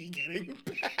time is he getting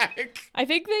back? I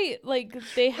think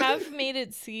they have made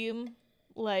it seem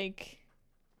like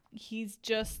he's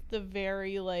just the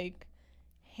very, like,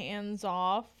 hands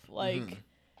off. Like,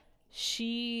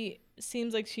 she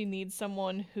seems like she needs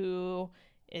someone who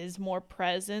is more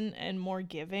present and more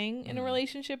giving in a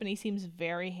relationship, and he seems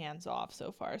very hands off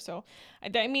so far. So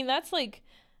I mean,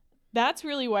 that's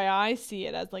really why I see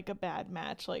it as like a bad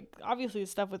match. Like, obviously the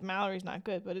stuff with Mallory's not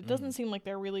good, but it doesn't seem like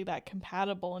they're really that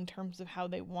compatible in terms of how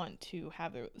they want to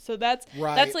have it. So that's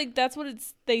what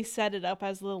they set it up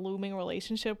as, the looming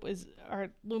relationship is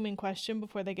our looming question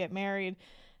before they get married.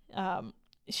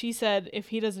 She said, if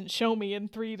he doesn't show me in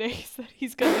 3 days that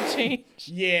he's going to change,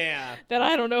 then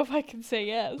I don't know if I can say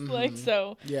yes. Like,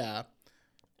 so yeah.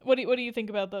 What do you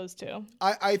think about those two?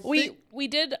 I think we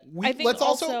did. I think let's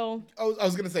also. I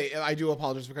was gonna say, I do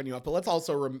apologize for cutting you off, but let's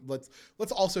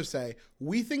also say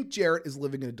we think Jarrett is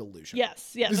living in a delusion.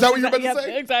 Yes. Is that what you're about to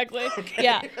say? Exactly. Okay.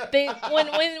 Yeah.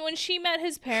 When she met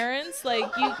his parents,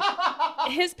 like,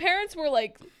 his parents were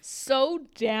like so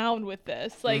down with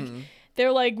this, like.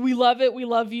 They're like, we love it. We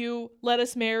love you. Let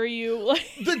us marry you.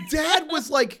 The dad was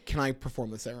like, can I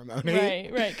perform the ceremony?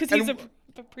 Right. Because he's a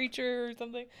preacher or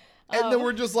something. And then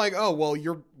we're just like, oh,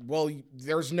 well,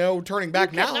 there's no turning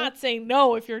back now. You cannot say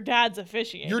no if your dad's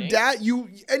officiating. Your dad,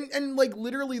 and like,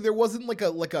 literally, there wasn't like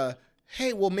a,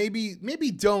 hey, well, maybe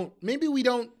we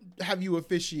don't have you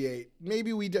officiate.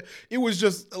 Maybe we do. It was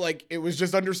just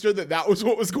understood that was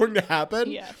what was going to happen.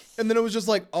 Yes. And then it was just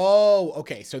like, oh,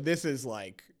 okay, so this is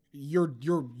like, you're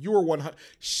 100.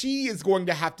 She is going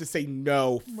to have to say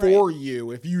no for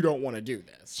you if you don't want to do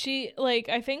this. She, like,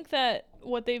 I think that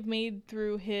what they've made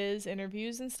through his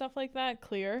interviews and stuff like that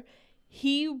clear,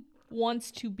 he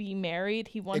wants to be married.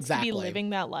 He wants to be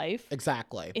living that life.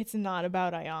 Exactly. It's not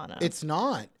about Ayana. It's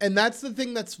not. And that's the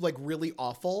thing that's like really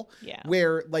awful. Yeah.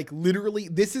 Where like literally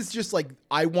this is just like,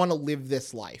 I want to live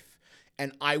this life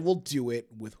and I will do it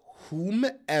with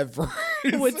whomever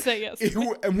would say yes.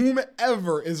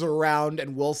 Whomever is around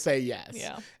and will say yes.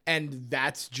 Yeah. And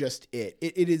that's just it.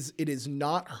 It is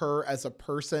not her as a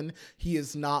person. He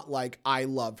is not like, I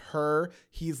love her.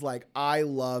 He's like, I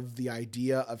love the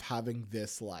idea of having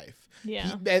this life.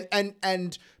 Yeah.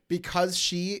 And because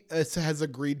she has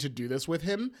agreed to do this with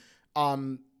him,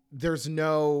 there's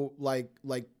no like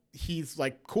he's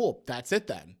like, cool, that's it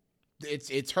then.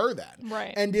 it's her then.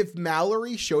 Right. And if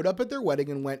Mallory showed up at their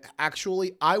wedding and went,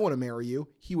 actually, I want to marry you,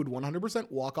 he would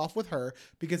 100% walk off with her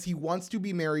because he wants to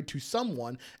be married to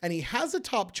someone and he has a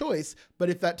top choice. But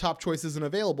if that top choice isn't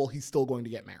available, he's still going to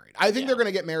get married. I think they're going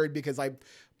to get married because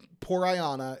poor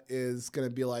Ayanna is going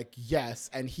to be like, yes.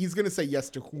 And he's going to say yes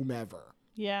to whomever.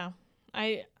 Yeah.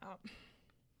 I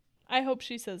hope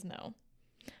she says no,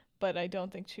 but I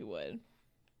don't think she would.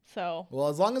 So, well,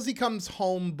 as long as he comes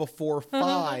home before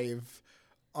 5,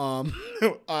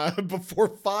 before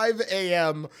 5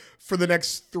 a.m. for the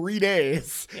next 3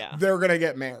 days, they're going to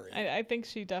get married. I think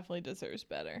she definitely deserves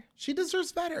better. She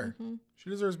deserves better. Mm-hmm. She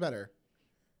deserves better.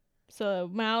 So,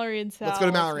 Mallory and Sal. Let's go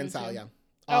to Mallory and Sal, yeah.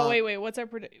 Oh, wait. What's our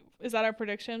is that our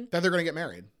prediction? That they're going to get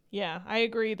married. Yeah, I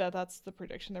agree that's the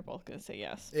prediction. They're both going to say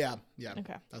yes. Yeah.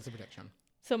 Okay. That's the prediction.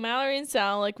 So Mallory and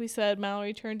Sal, like we said,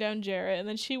 Mallory turned down Jarrett, and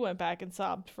then she went back and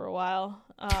sobbed for a while.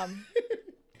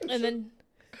 And then...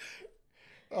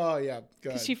 Oh, yeah.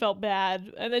 Because she felt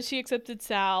bad. And then she accepted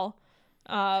Sal.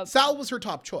 Sal was her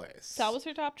top choice.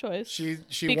 She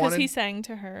because wanted, he sang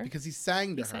to her. Because he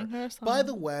sang to her. Sang her a song. By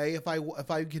the way, if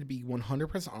I could be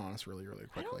 100% honest really, really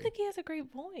quickly. I don't think he has a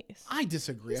great voice. I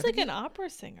disagree. He's like an opera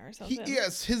singer or something.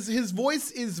 Yes, his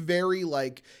voice is very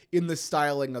like in the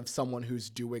styling of someone who's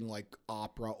doing like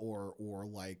opera or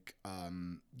like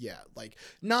like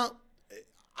not.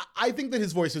 I think that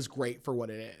his voice is great for what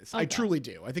it is. Okay. I truly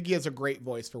do. I think he has a great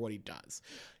voice for what he does.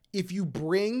 If you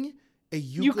bring a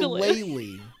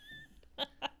ukulele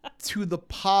to the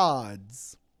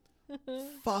pods,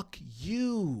 fuck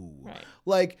you. Right.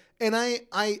 Like, and I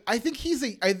think he's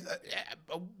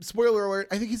spoiler alert,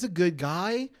 I think he's a good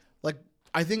guy. Like,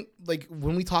 I think like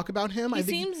when we talk about him, he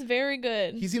seems very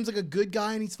good. He seems like a good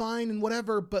guy and he's fine and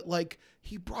whatever, but like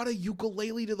he brought a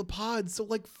ukulele to the pods, so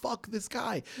like fuck this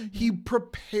guy. Mm-hmm. He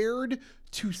prepared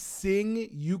to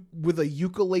sing with a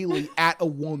ukulele at a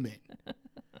woman.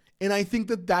 And I think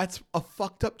that that's a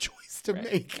fucked up choice to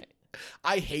make. Right.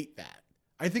 I hate that.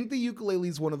 I think the ukulele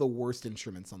is one of the worst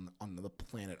instruments on the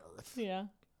planet Earth. Yeah.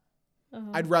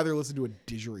 Uh-huh. I'd rather listen to a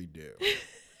didgeridoo.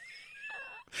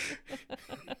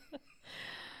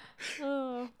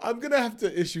 I'm gonna have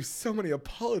to issue so many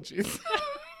apologies.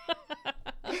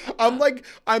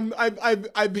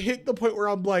 I've hit the point where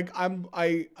I'm like I'm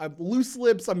loose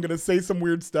lips. I'm gonna say some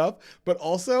weird stuff, but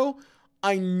also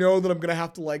I know that I'm going to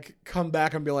have to like come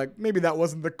back and be like, maybe that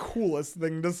wasn't the coolest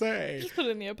thing to say. Just put it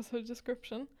in the episode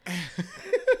description.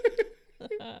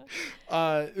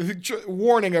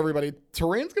 Warning everybody,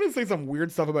 Terrain's going to say some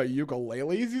weird stuff about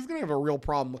ukuleles. He's going to have a real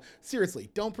problem.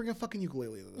 Seriously, don't bring a fucking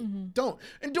ukulele. Mm-hmm.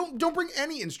 Don't bring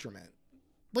any instrument.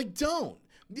 Like, don't.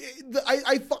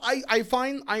 I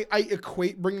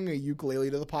equate bringing a ukulele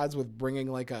to the pods with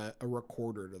bringing like a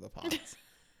recorder to the pods.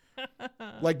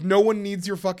 Like, no one needs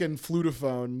your fucking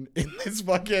flutophone in this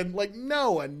fucking, like,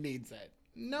 no one needs it.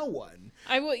 No one.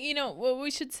 What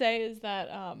we should say is that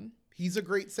he's a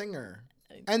great singer,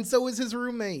 and so is his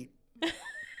roommate.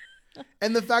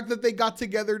 And the fact that they got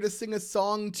together to sing a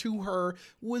song to her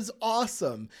was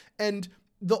awesome. And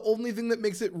the only thing that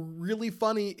makes it really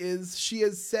funny is she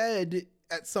has said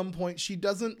at some point she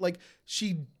doesn't like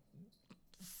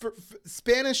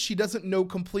Spanish. She doesn't know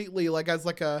completely, like as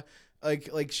like a.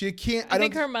 Like she can't. I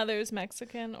think her mother's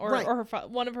Mexican, or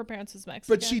one of her parents is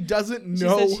Mexican. But she doesn't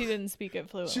know. She said she didn't speak it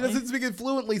fluently. She doesn't speak it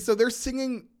fluently, so they're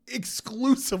singing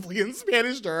exclusively in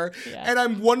Spanish to her, and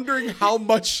I'm wondering how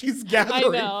much she's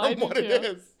gathering from what it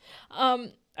is.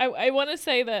 I want to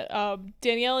say that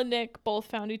Danielle and Nick both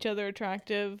found each other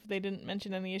attractive. They didn't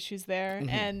mention any issues there, mm-hmm.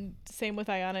 and same with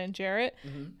Ayanna and Jarrett.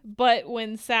 Mm-hmm. But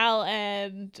when Sal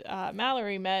and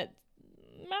Mallory met,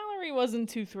 Mallory wasn't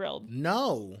too thrilled.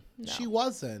 No, she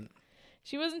wasn't.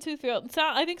 She wasn't too thrilled.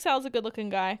 I think Sal's a good-looking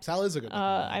guy. Sal is a good-looking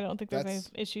guy. I don't think there's any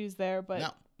issues there,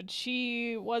 but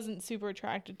she wasn't super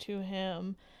attracted to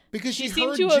him. Because she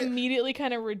seemed to immediately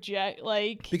kind of reject,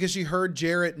 like... Because she heard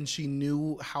Jarrett and she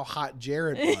knew how hot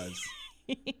Jarrett was.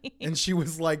 And she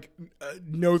was like,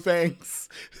 no thanks.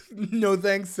 No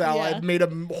thanks, Sal. Yeah. I've made a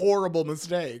horrible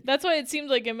mistake. That's why it seemed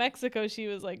like in Mexico she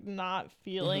was like not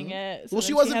feeling mm-hmm. it. So well,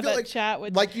 she wasn't feeling chat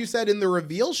with... Like you said in the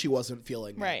reveal, she wasn't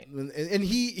feeling right. it. And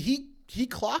he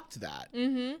clocked that.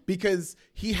 Mm-hmm. Because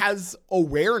he has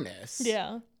awareness.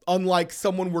 Yeah. Unlike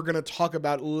someone we're going to talk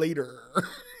about later.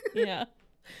 Yeah.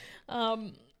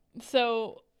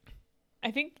 So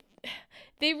I think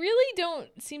they really don't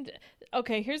seem to...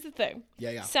 Okay, here's the thing.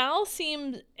 Yeah. Sal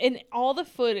seems, in all the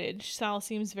footage, Sal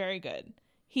seems very good.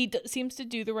 He seems to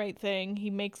do the right thing. He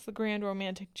makes the grand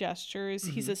romantic gestures.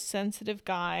 Mm-hmm. He's a sensitive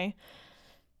guy.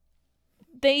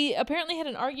 they apparently had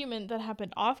an argument that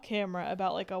happened off camera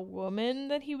about like a woman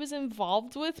that he was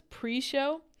involved with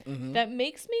pre-show. That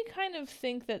makes me kind of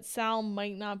think that Sal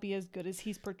might not be as good as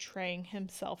he's portraying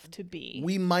himself to be.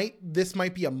 This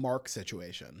might be a Mark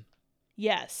situation.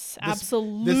 Yes,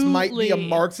 absolutely. This might be a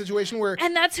Mark situation where,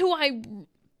 and that's who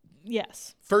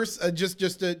yes. First, just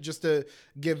to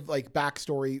give like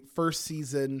backstory. First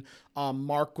season,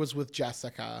 Mark was with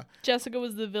Jessica. Jessica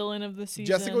was the villain of the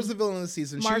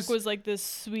season. Mark was like this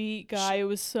sweet guy who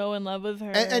was so in love with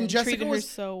her and Jessica treated was her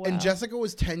so well. And Jessica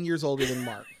was 10 years older than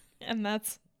Mark.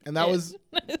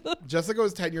 Jessica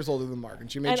was 10 years older than Mark,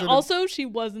 and she made she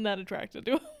wasn't that attracted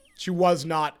to him. She was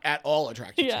not at all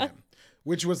attracted to him.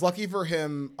 Which was lucky for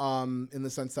him, in the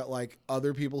sense that like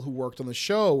other people who worked on the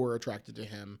show were attracted to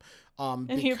him.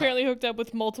 And he apparently hooked up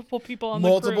with multiple people on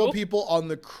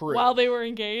the crew while they were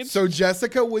engaged. So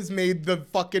Jessica was made the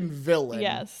fucking villain.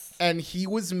 Yes. And he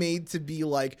was made to be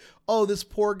like, oh, this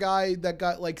poor guy that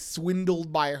got like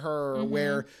swindled by her,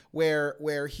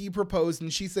 where he proposed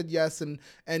and she said yes, and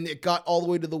it got all the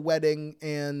way to the wedding,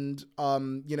 and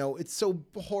it's so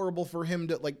horrible for him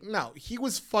to like. No, he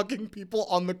was fucking people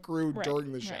on the crew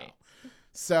during the show. Right.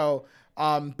 So.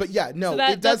 But yeah, no, so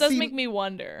that does make me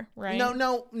wonder, right?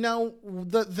 No.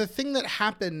 The thing that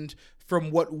happened, from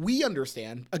what we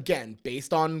understand, again,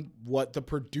 based on what the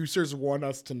producers want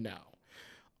us to know,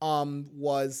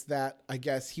 was that I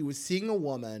guess he was seeing a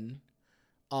woman,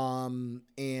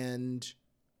 and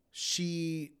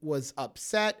she was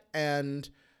upset and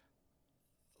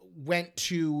went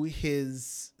to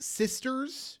his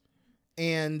sisters,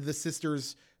 and the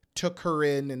sisters took her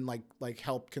in and like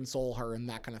helped console her and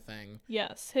that kind of thing.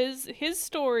 Yes, his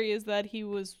story is that he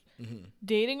was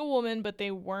dating a woman, but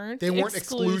they weren't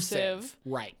exclusive,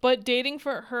 right? But dating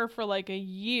for her for like a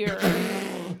year,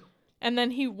 and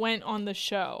then he went on the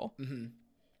show,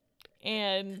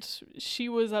 and she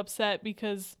was upset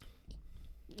because,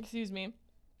 excuse me,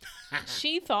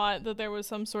 she thought that there was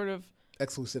some sort of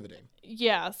exclusivity.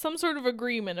 Yeah, some sort of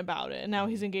agreement about it, and now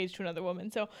he's engaged to another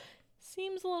woman. So.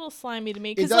 Seems a little slimy to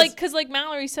me because like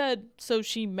Mallory said, so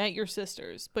she met your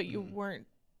sisters, but you weren't.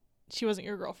 She wasn't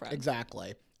your girlfriend.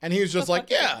 Exactly, and he was just like,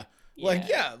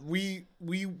 we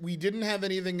didn't have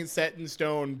anything set in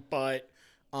stone, but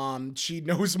she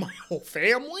knows my whole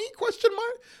family? Question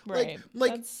mark. Right.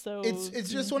 Like that's so. It's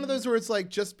just one of those where it's like,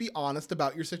 just be honest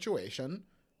about your situation,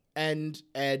 and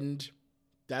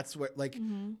that's what like.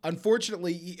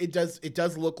 Unfortunately, it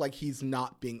does look like he's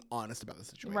not being honest about the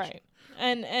situation. Right.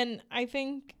 And I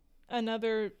think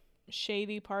another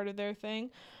shady part of their thing,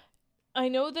 I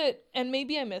know that, and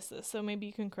maybe I missed this, so maybe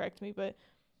you can correct me, but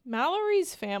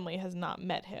Mallory's family has not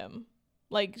met him.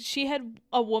 Like, she had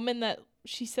a woman that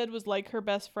she said was like her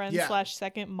best friend /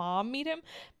 second mom meet him,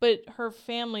 but her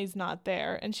family's not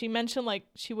there. And she mentioned like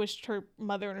she wished her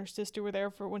mother and her sister were there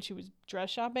for when she was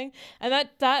dress shopping. And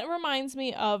that reminds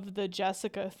me of the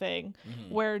Jessica thing,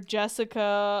 where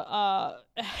Jessica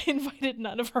invited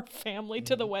none of her family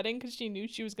to the wedding because she knew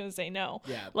she was going to say no.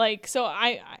 Yeah. Like, so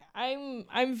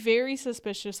I'm very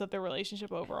suspicious of their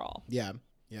relationship overall. Yeah.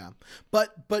 Yeah.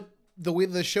 But the way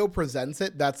the show presents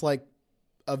it, that's like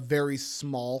a very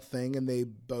small thing, and they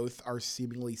both are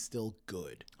seemingly still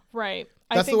good. Right.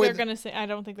 I think they're gonna say. I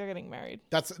don't think they're getting married.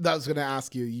 That was gonna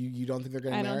ask you. You don't think they're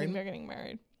getting married? I don't think they're getting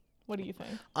married. What do you think?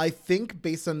 I think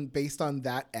based on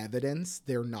that evidence,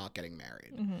 they're not getting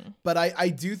married. But I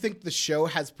do think the show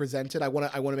has presented. I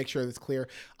want to make sure that's clear.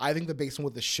 I think that based on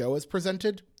what the show has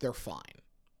presented, they're fine.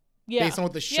 Yeah. Based on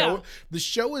what the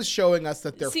show is showing us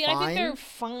that they're fine. I think they're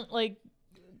fine. Like.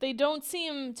 They don't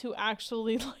seem to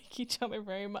actually like each other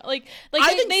very much. Like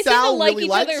I think they Sal seem to like really each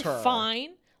likes other her.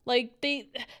 fine. Like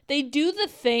they do the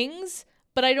things,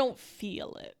 but I don't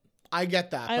feel it. I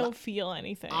get that. I don't feel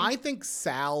anything. I think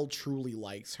Sal truly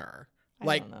likes her.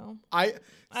 I don't know.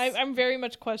 I'm very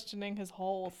much questioning his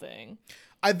whole thing.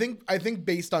 I think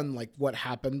based on like what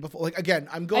happened before, like again,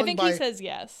 I think he says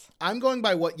yes. I'm going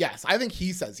by what, yes. I think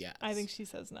he says yes. I think she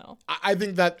says no. I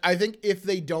think if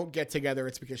they don't get together,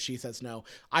 it's because she says no.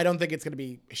 I don't think it's going to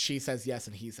be she says yes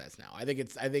and he says no. I think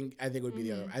it would be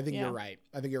the other. I think you're right.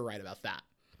 I think you're right about that.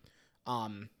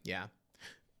 Yeah.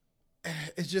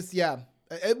 It's just, yeah.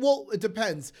 It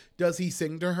depends. Does he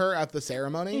sing to her at the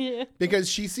ceremony? Yeah. Because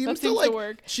she seems to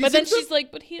work. But then she's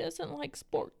like, but he doesn't like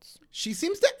sports. She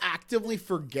seems to actively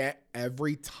forget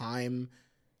every time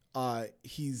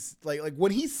he's like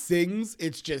when he sings,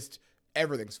 it's just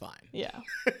everything's fine. Yeah.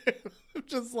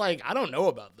 Just like, I don't know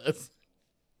about this.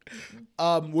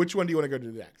 Which one do you want to go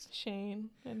to next? Shane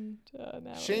and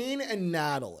Natalie. Shane and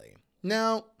Natalie.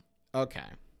 Now, okay.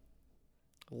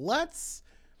 Let's...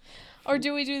 Or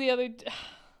do we do the other...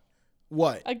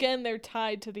 What? Again, they're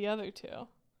tied to the other two.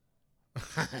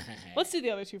 Let's do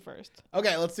the other two first.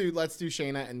 Okay, let's do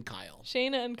Shayna and Kyle.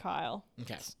 Shayna and Kyle.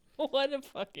 Okay. What a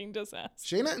fucking disaster.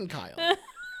 Shayna and Kyle.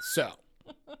 So,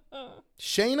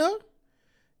 Shayna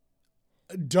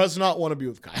does not want to be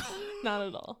with Kyle. Not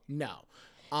at all. No.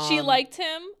 She liked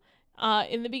him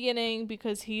in the beginning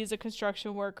because he's a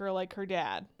construction worker like her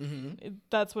dad. Mm-hmm.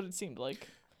 That's what it seemed like.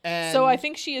 And So I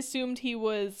think she assumed he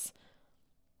was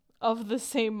of the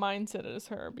same mindset as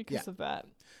her because of that.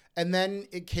 And then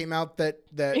it came out that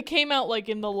It came out like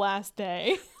in the last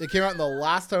day. it came out in the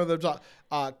last time of the talk.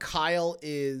 Kyle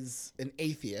is an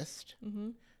atheist.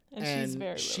 Mm-hmm. And she's very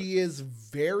religious. she is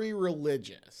very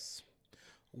religious,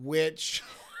 which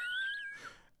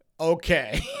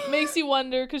okay. Makes you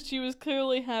wonder because she was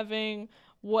clearly having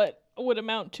what would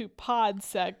amount to pod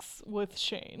sex with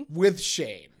Shane. With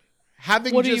Shane.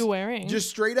 Having What just, are you wearing? Just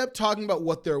straight up talking about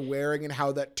what they're wearing and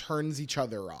how that turns each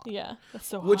other on. Yeah, that's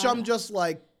so Which hot. I'm just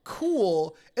like,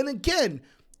 cool. And again,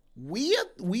 we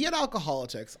at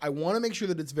Alcoholics, I want to make sure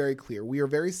that it's very clear. We are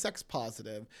very sex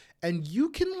positive, and you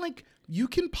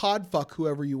can pod fuck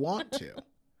whoever you want to.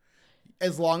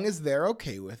 As long as they're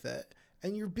okay with it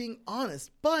and you're being honest.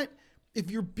 But if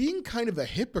you're being kind of a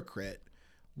hypocrite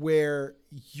where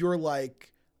you're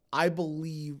like, I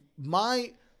believe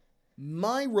my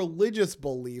religious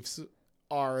beliefs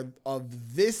are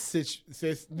of this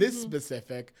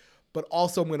specific, but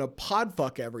also I'm going to pod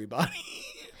fuck everybody.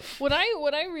 What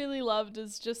I really loved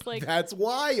is just like That's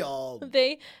wild.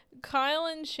 Kyle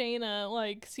and Shayna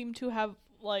like seem to have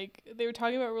like they were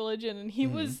talking about religion and he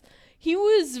Mm-hmm.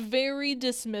 was very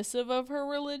dismissive of her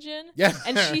religion. Yeah,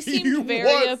 And she he seemed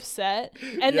very was. upset.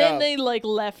 And Yeah. then they like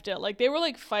left it. Like they were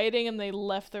like fighting and they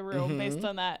left the room Mm-hmm. based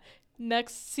on that.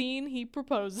 Next scene he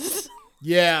proposes.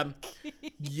 Yeah.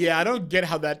 Yeah, I don't get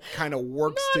how that kind of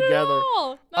works Not together.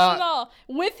 Not at all.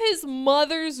 With his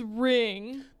mother's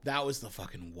ring. That was the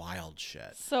fucking wild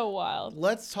shit. So wild.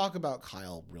 Let's talk about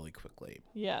Kyle really quickly.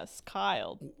 Yes,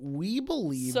 Kyle. We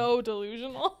believe So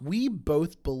delusional. we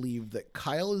both believe that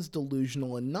Kyle is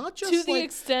delusional, and not just To the like,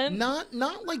 extent- not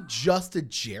like just a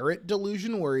Jarrett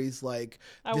delusion where he's like,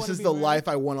 I this wanna is be the married. life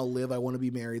I want to live, I want to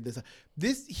be married.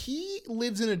 This he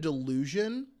lives in a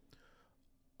delusion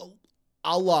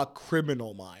a la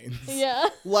Criminal Minds. Yeah.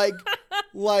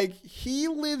 like he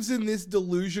lives in this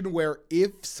delusion where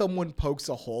if someone pokes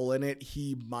a hole in it,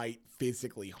 he might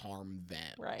physically harm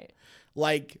them. Right.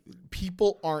 Like,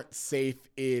 people aren't safe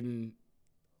in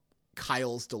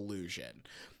Kyle's delusion.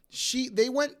 He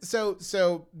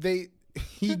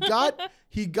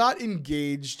got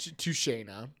engaged to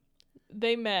Shayna.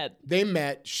 They met. They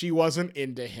met. She wasn't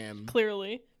into him.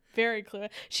 Clearly. Very clear.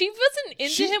 She wasn't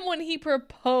into him when he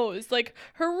proposed. Like,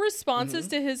 her responses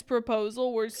to his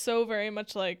proposal were so very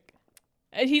much like...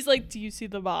 And he's like, do you see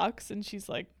the box? And she's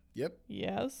like, Yep.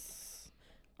 yes.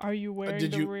 Are you wearing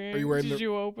Did the you ring? are you wearing Did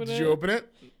you open it? Did you open it?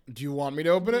 Do you want me to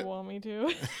open Do it? you want me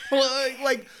to?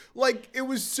 like it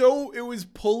was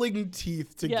pulling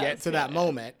teeth to Yes, get to that yeah.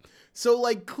 moment. So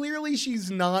like clearly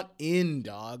she's not in,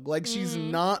 dog. Like she's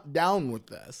not down with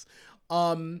this.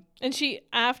 And she,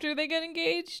 after they get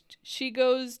engaged, she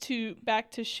goes back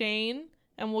to Shane,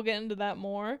 and we'll get into that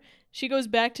more. She goes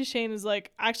back to Shane and is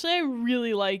like, actually, I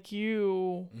really like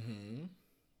you.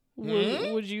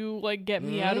 Would you like get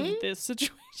me out of this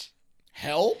situation?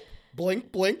 Help?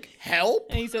 Blink, blink, help?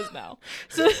 And he says no.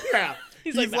 So Yeah.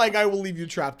 He's He's like, like, I will leave you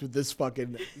trapped with this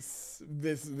fucking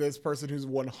this person who's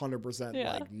 100%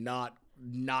 Yeah. like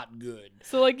not good.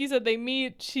 So like you said, they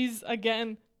meet. She's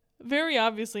again very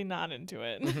obviously not into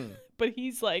it, but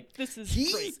he's like, "This is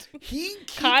great."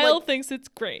 Kyle thinks it's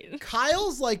great.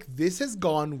 Kyle's like, this has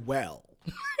gone well.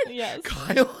 Yes.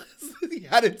 Kyle has the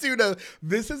attitude of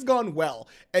this has gone well,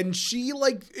 and she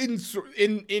like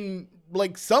in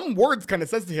like some words kind of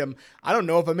says to him, "I don't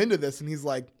know if I'm into this," and he's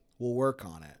like, "We'll work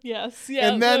on it." Yes. Yeah.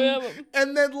 And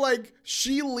then like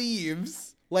she leaves.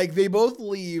 Like they both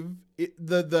leave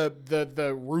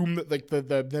the room, like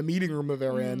the meeting room that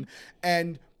they're in,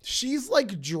 and she's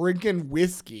like drinking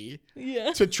whiskey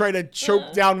Yeah. to try to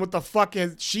choke down what the fuck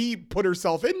has she put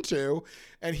herself into,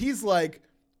 and he's like,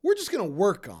 we're just gonna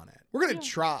work on it, we're gonna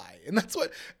try. And that's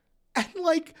what, and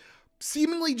like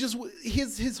seemingly just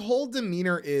his whole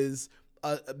demeanor is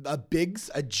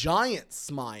a giant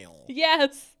smile.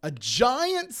 Yes. A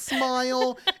giant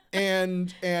smile,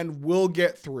 and we'll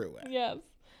get through it. Yes.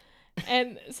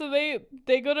 And so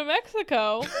they go to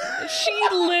Mexico.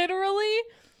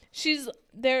 She's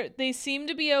there. They seem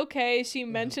to be okay. She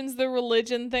mentions the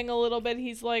religion thing a little bit.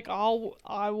 He's like, I'll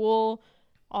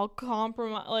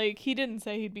compromise. Like, he didn't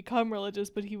say he'd become religious,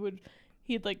 but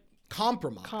he'd like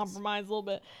compromise a little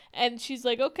bit. And she's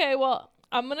like, okay, well,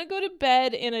 I'm going to go to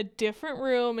bed in a different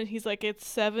room. And he's like, it's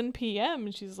 7 p.m.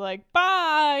 And she's like,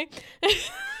 bye.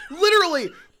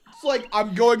 Literally. It's like,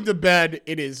 I'm going to bed.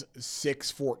 It is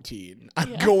 6:14.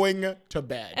 I'm going to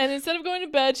bed. And instead of going to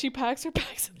bed, she packs her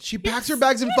bags. She packs her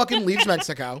bags and fucking leaves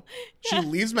Mexico. She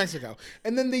leaves Mexico.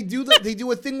 And then they do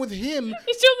a thing with him.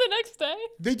 They do the next day.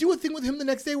 They do a thing with him the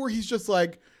next day where he's just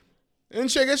like, and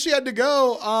I guess she had to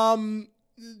go.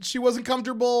 She wasn't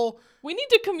comfortable. We need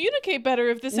to communicate better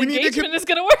if this engagement is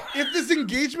going to work. If this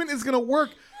engagement is going to work.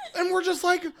 And we're just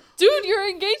like, dude, your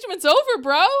engagement's over,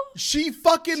 bro. She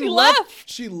fucking left.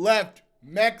 She left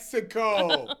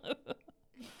Mexico.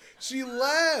 She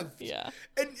left. Yeah.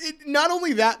 And not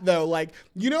only that though, like,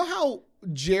 you know how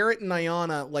Jarrett and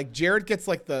Ayanna, like Jarrett gets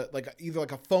like either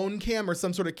like a phone cam or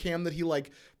some sort of cam that he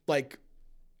like they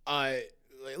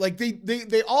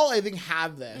all I think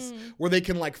have this where they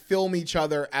can like film each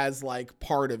other as like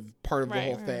part of the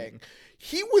whole thing.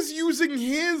 He was using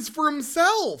his for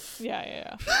himself.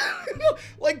 Yeah.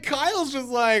 Like Kyle's just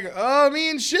like, oh, I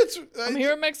mean, shit's. I'm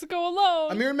here in Mexico alone.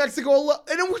 And then we're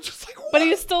just like, what? But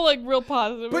he's still like real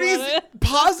positive. But he's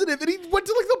positive, and he went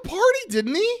to like the party,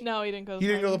 didn't he? No, he didn't go. He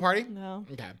didn't go to the party. No.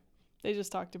 Okay. They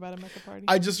just talked about him at the party.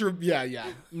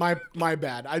 My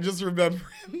bad. I just remember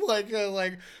him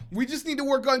like we just need to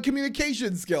work on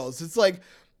communication skills. It's like,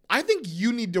 I think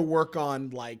you need to work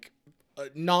on like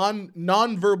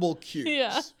non-verbal cues.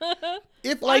 Yeah.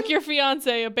 If like your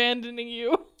fiance abandoning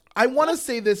you. I want to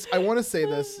say this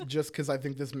just because I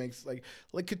think this makes like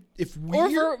if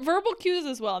we verbal cues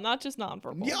as well, not just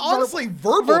non-verbal. Yeah, honestly,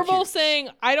 verbal cues. Saying,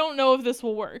 I don't know if this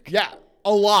will work. Yeah.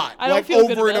 A lot. I don't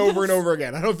feel over and over and over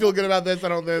again. I don't feel good about this. I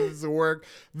don't think this will work.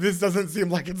 This doesn't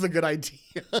seem like it's a good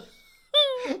idea.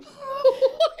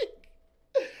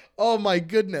 Oh my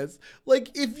goodness.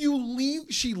 Like, if you leave,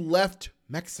 she left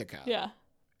Mexico. Yeah.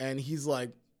 And he's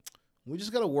like, we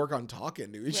just got to work on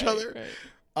talking to each other.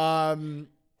 Right.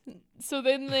 So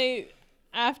then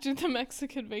after the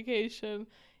Mexican vacation,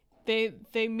 they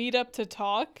meet up to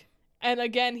talk. And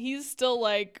again, he's still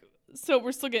like, so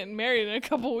we're still getting married in a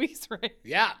couple weeks, right?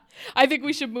 Yeah. I think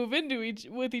we should move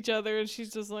with each other. And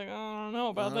she's just like, I don't know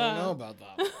about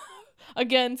that.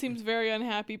 Again, seems very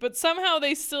unhappy. But somehow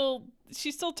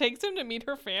she still takes him to meet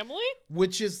her family.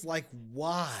 Which is like,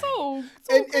 why? So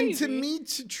and crazy. And to me,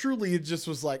 truly, it just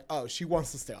was like, oh, she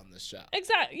wants to stay on this show.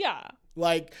 Exactly, yeah.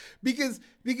 Like, because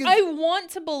I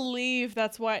want to believe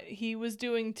that's what he was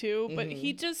doing too, but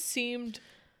he just seemed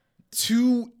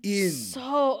too in.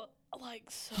 So out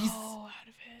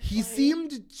of it. He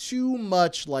seemed too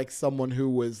much like someone who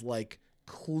was like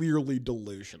clearly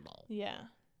delusional. Yeah.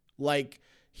 Like,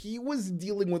 he was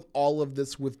dealing with all of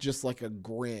this with just like a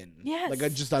grin. Yes.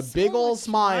 Like just a big old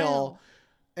smile.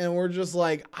 And we're just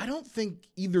like, I don't think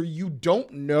either you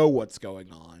don't know what's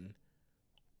going on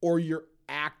or you're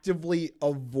actively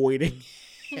avoiding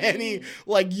any,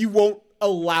 like you won't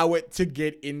allow it to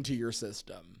get into your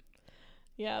system.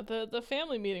 Yeah, the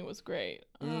family meeting was great.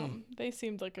 They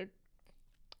seemed like a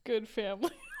good family.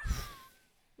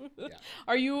 Yeah.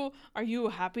 Are you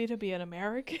happy to be an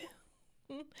American?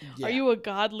 Yeah. Are you a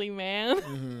godly man?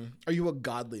 Mm-hmm. Are you a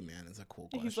godly man is a cool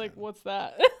question. He's like, what's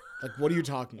that? Like, what are you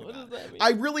talking about? What does that mean?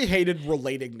 I really hated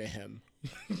relating to him.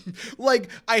 Like,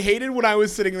 I hated when I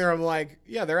was sitting there, I'm like,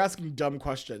 yeah, they're asking dumb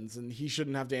questions and he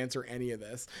shouldn't have to answer any of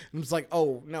this. And it's like,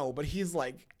 oh, no, but he's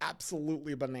like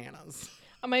absolutely bananas.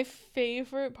 My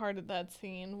favorite part of that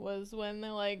scene was when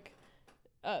they're like,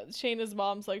 Shayna's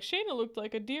mom's like, Shayna looked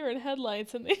like a deer in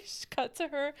headlights, and they cut to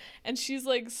her and she's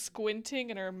like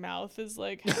squinting and her mouth is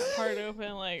like half part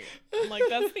open. Like, I'm like,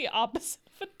 that's the opposite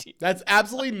of a deer. That's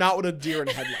absolutely not what a deer in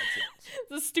headlights looks.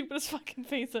 The stupidest fucking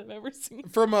face I've ever seen.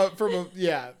 From a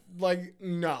yeah, like,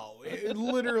 no, it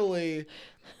literally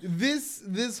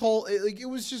this whole it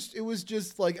was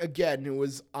just like, again, it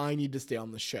was, I need to stay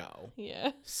on the show.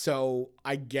 Yeah. So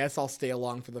I guess I'll stay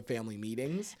along for the family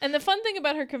meetings. And the fun thing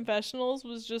about her confessionals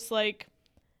was just like,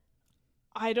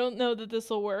 I don't know that this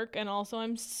will work, and also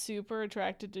I'm super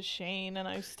attracted to Shane, and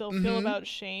I still feel about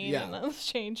Shane, and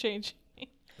Shane.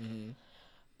 Mm-hmm.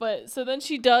 But so then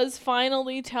she does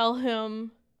finally tell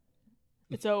him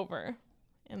it's over,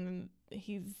 and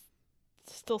he's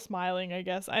still smiling, I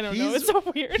guess. I don't know. It's so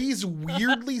weird. He's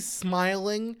weirdly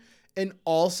smiling, and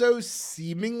also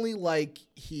seemingly like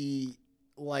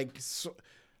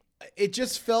it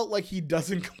just felt like he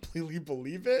doesn't completely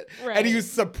believe it. Right. And he was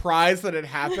surprised that it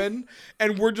happened.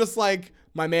 And we're just like,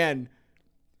 my man,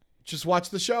 just watch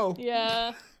the show.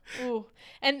 Yeah. Ooh.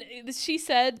 And she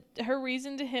said her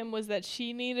reason to him was that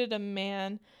she needed a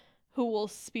man who will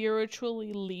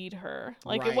spiritually lead her.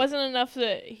 Like, Right. it wasn't enough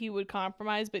that he would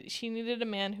compromise, but she needed a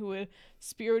man who would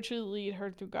spiritually lead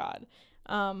her through God.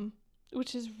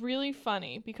 Which is really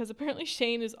funny because apparently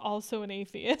Shane is also an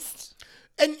atheist.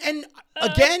 And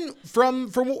again, from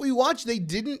what we watched, they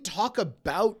didn't talk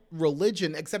about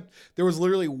religion, except there was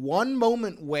literally one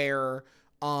moment where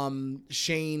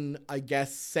Shane, I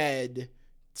guess, said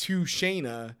to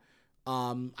Shayna,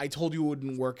 I told you it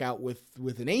wouldn't work out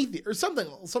with an atheist, or something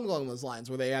along those lines,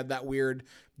 where they had that weird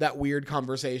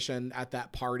conversation at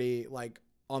that party, like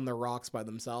on the rocks by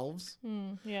themselves.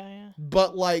 Yeah.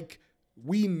 But like,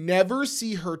 we never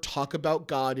see her talk about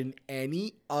God in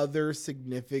any other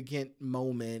significant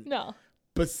moment. No.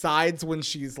 Besides when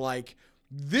she's like,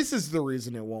 this is the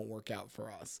reason it won't work out for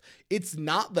us. It's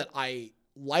not that I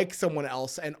like someone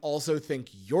else and also think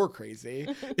you're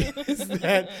crazy.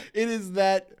 It is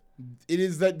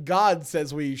that God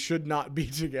says we should not be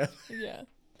together. Yeah.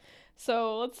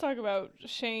 So let's talk about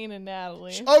Shane and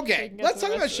Natalie. Okay, let's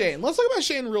talk about Shane. Let's talk about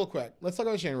Shane real quick.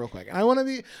 And I want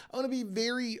to be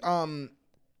very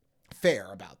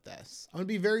fair about this. I want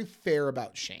to be very fair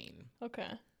about Shane.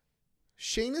 Okay.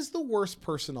 Shane is the worst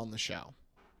person on the show.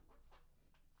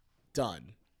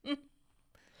 Done.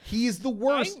 He is the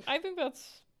worst. I think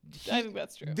that's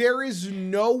true. There is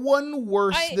no one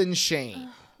worse than Shane.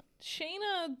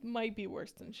 Shayna might be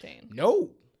worse than Shane. No.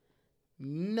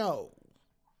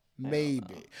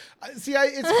 Maybe. See,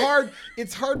 it's hard.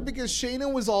 It's hard because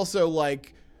Shayna was also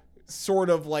like,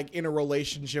 sort of like in a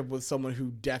relationship with someone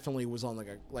who definitely was on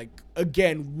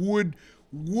again would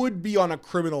be on a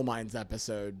Criminal Minds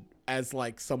episode as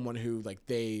like someone who like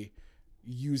they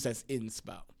use as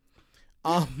inspo.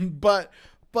 But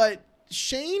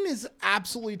Shane is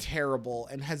absolutely terrible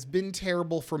and has been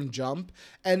terrible from jump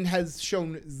and has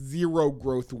shown zero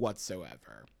growth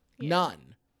whatsoever. Yeah. None.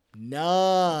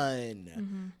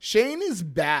 Mm-hmm. Shane is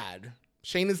bad.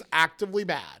 Shane is actively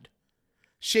bad.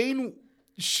 Shane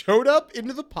showed up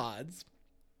into the pods.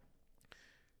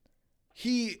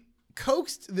 He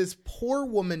coaxed this poor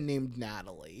woman named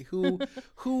Natalie, who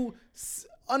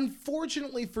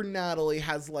unfortunately for Natalie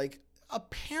has like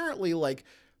apparently like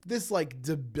this like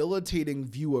debilitating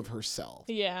view of herself.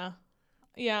 Yeah,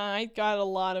 I got a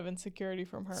lot of insecurity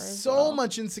from her. So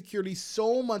much insecurity,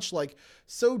 so much like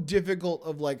so difficult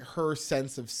of like her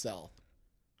sense of self.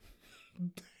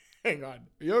 Hang on. Are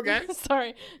you okay?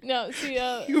 Sorry. No, see,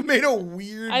 you made a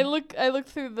weird... I looked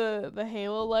through the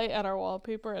halo light at our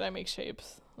wallpaper and I make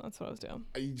shapes. That's what I was doing.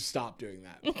 You stop doing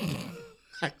that.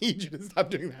 I need you to stop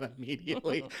doing that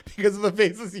immediately because of the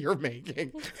faces you're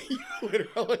making. You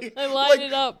literally... I lined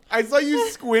it up. I saw you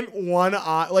squint one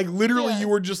eye. Like, literally, you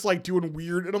were just, like, doing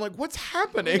weird. And I'm like, what's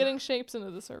happening? I'm getting shapes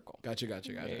into the circle. Gotcha.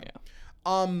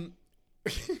 Yeah.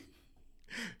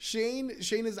 Shane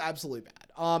is absolutely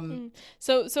bad.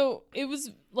 So it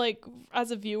was like, as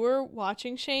a viewer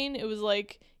watching Shane, it was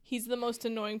like he's the most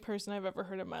annoying person I've ever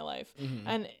heard in my life. Mm-hmm.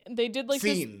 And they did like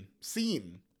scene.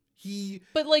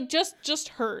 But like just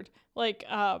heard like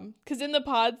because in the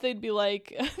pods they'd be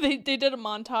like they did a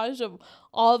montage of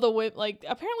all the women, like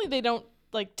apparently they don't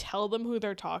like tell them who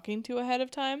they're talking to ahead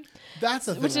of time. That's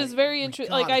a thing, which is very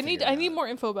interesting. Like I need more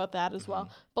info about that as well.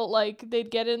 But like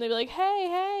they'd get in, they'd be like,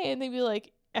 hey, and they'd be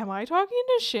like, am I talking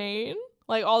to Shane?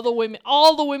 Like all the women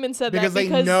said because that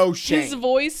because they know Shane. His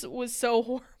voice was so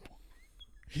horrible.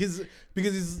 He's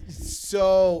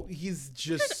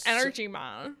just energy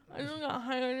man. I don't got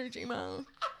high energy man.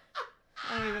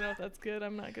 I don't even know if that's good.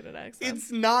 I'm not good at accents.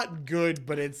 It's not good,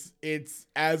 but it's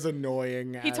as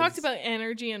annoying. He talked about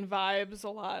energy and vibes a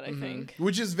lot, I think.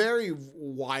 Which is very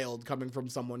wild coming from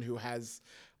someone who has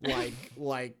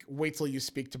like wait till you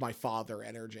speak to my father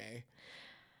energy.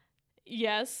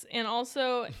 Yes, and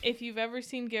also if you've ever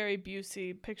seen Gary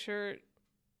Busey, picture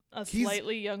a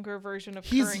slightly younger version of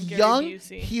current Gary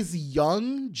Busey. He's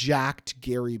young, jacked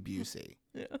Gary Busey.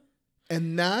 Yeah.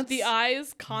 And that's... The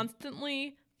eyes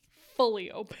constantly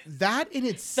fully open. That in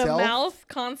itself... The mouth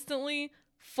constantly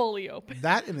fully open.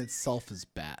 That in itself is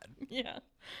bad. Yeah.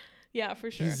 Yeah,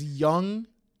 for sure. He's young,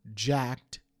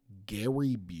 jacked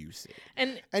Gary Busey.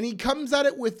 And he comes at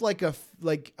it with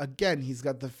again, he's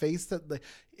got the face that...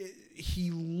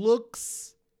 he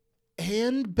looks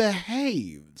and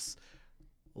behaves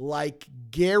like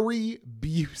Gary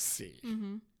Busey.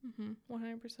 100%.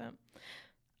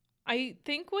 I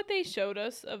think what they showed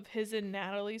us of his and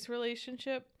Natalie's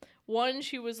relationship, one,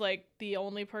 she was like the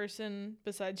only person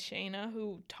besides Shayna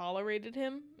who tolerated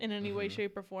him in any way,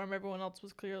 shape, or form. Everyone else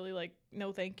was clearly like,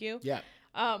 no, thank you. Yeah.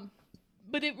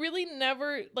 But it really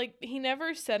never, like, he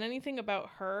never said anything about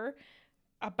her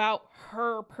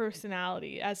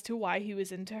personality as to why he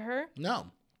was into her. No.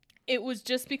 it was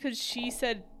just because she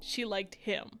said she liked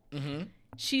him. Mm-hmm.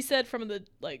 She said from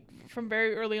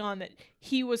very early on that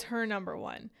he was her number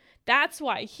one. That's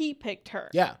why he picked her.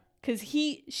 Yeah. Because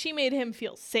she made him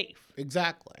feel safe.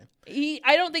 Exactly.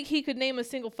 I don't think he could name a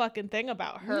single fucking thing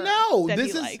about her. No, that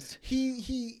this he is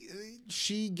liked.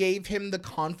 she gave him the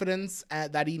confidence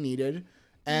that he needed,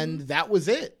 and Mm-hmm. that was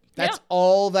it. That's Yeah.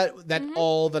 all that Mm-hmm.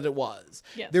 all that it was.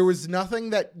 Yes. There was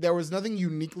nothing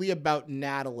uniquely about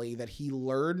Natalie that he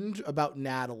learned about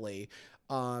Natalie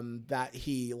that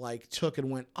he like took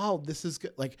and went, "Oh, this is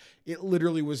good." Like it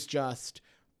literally was just,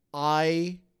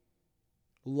 I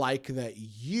like that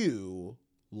you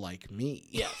like me.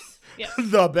 Yes. Yes.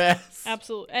 The best.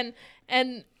 Absolutely.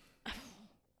 And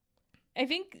I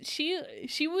think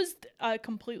she was a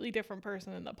completely different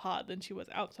person in the pod than she was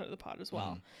outside of the pod as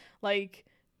well. Like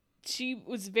she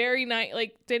was very nice.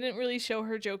 Like they didn't really show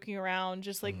her joking around,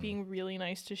 just like being really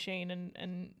nice to Shane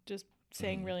and just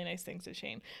saying really nice things to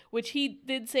Shane, which he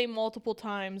did say multiple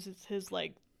times. It's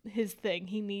his thing.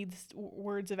 He needs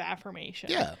words of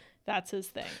affirmation. Yeah. That's his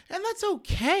thing. And that's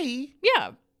okay.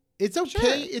 Yeah. It's okay.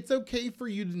 Sure. It's okay for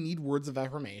you to need words of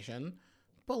affirmation.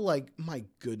 But like, my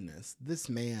goodness, this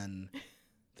man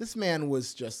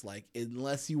was just like,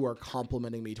 unless you are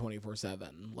complimenting me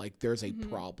 24/7, like there's a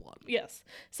problem. Yes.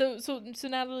 So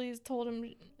Natalie's told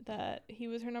him that he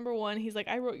was her number one. He's like,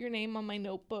 I wrote your name on my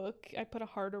notebook. I put a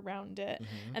heart around it.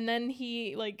 And then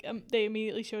he they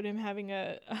immediately showed him having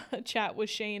a chat with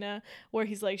Shayna where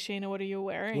he's like, Shayna, what are you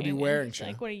wearing? What are you And wearing, she's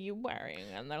like, Shayna? what are you wearing?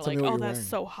 And they're Tell me like, what oh, you're that's wearing.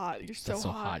 so hot. You're so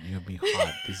hot. You have me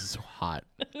hot. This is so hot.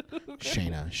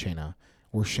 Shayna.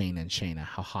 We're Shane and Shayna.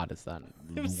 How hot is that?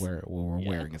 What we're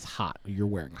wearing is hot. You're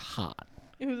wearing hot.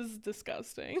 It was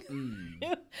disgusting.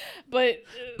 But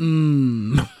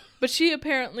Mm. But she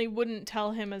apparently wouldn't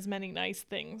tell him as many nice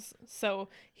things, so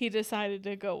he decided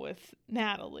to go with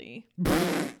Natalie.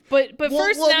 But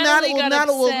first Natalie got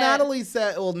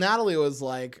upset. Natalie was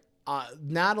like,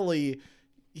 Natalie.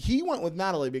 He went with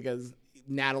Natalie because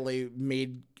Natalie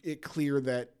made it clear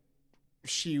that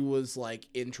she was like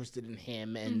interested in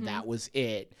him, and that was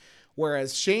it.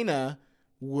 Whereas Shayna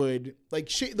would like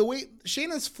the way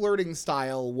Shayna's flirting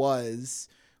style was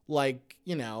like,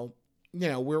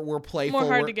 we're playful. More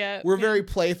hard to get. We're very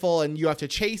playful, and you have to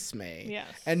chase me. Yes.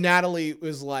 And Natalie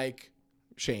was like,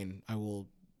 Shane, I will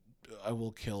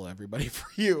kill everybody for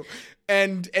you.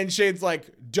 And Shane's like,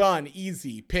 done,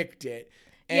 easy, picked it.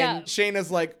 And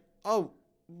Shayna's like, oh,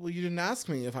 well, you didn't ask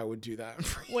me if I would do that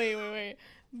for you. Wait.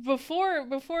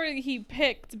 Before he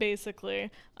picked,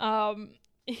 basically,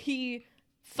 he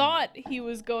thought he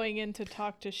was going in to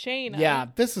talk to Shayna. Yeah,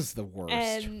 this is the worst.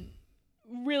 And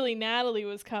really Natalie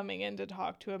was coming in to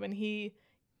talk to him, and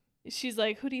she's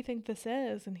like, who do you think this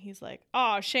is? And he's like,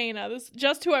 oh, Shayna, this is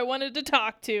just who I wanted to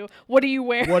talk to. What are you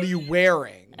wearing? What are you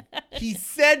wearing? He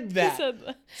said that, He said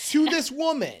that. to this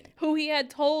woman. Who he had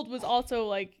told was also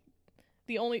like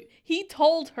he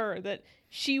told her that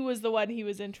she was the one he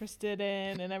was interested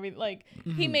in and everything. Like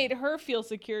he made her feel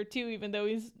secure too, even though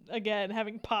he's again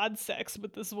having pod sex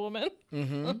with this woman.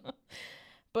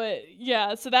 But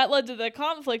yeah, so that led to the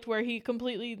conflict where he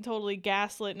completely totally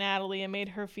gaslit Natalie and made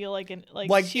her feel like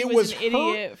she was an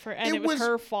idiot and it was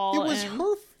her fault. It was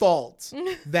her fault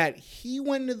that he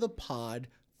went into the pod,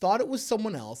 thought it was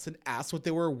someone else, and asked what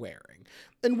they were wearing.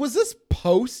 And was this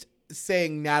post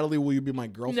saying, Natalie, will you be my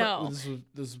girlfriend? No.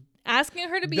 This Asking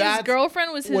her to be his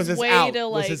girlfriend was his way out. to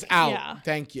like. Was his out. Yeah.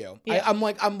 Thank you. Yeah. I'm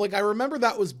like, I remember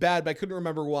that was bad, but I couldn't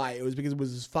remember why. It was because it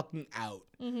was his fucking out.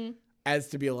 As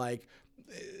to be like,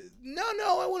 no,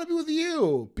 I want to be with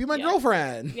you. Be my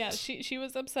girlfriend. Yeah, she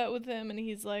was upset with him, and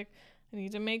he's like, I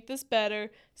need to make this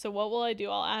better. So what will I do?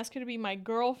 I'll ask her to be my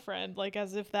girlfriend, like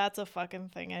as if that's a fucking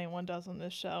thing anyone does on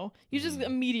this show. You just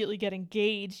immediately get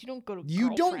engaged. You don't go to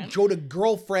You don't go to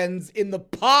girlfriends in the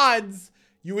pods,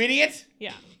 you idiot.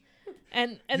 Yeah.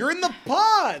 And you're in the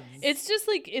pods. It's just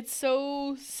like, it's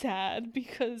so sad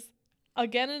because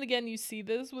again and again you see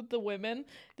this with the women.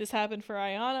 This happened for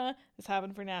Ayanna. This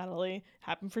happened for Natalie.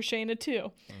 Happened for Shayna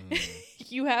too.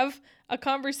 You have a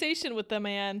conversation with the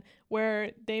man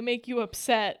where they make you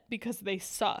upset because they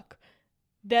suck.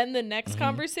 Then the next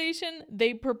conversation,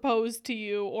 they propose to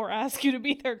you or ask you to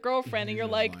be their girlfriend, and you're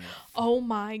like, oh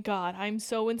my God, I'm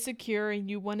so insecure and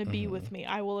you want to be with me.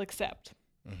 I will accept.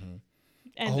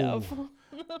 End of.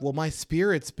 Well, my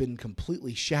spirit's been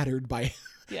completely shattered by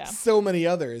Yeah. so many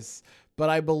others, but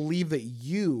I believe that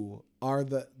you are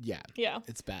the... Yeah.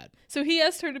 It's bad. So he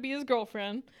asked her to be his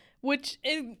girlfriend, which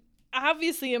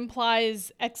obviously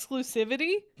implies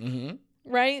exclusivity,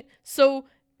 right? So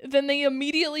then they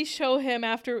immediately show him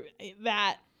after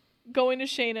that going to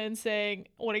Shayna and saying,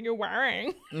 what are you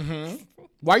wearing?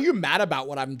 Why are you mad about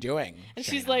what I'm doing? And Shayna?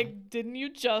 she's like, didn't you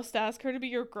just ask her to be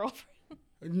your girlfriend?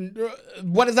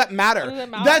 What does that matter? What does that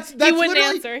matter? That's He wouldn't literally-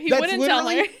 answer. He that's wouldn't tell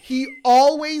literally- her. He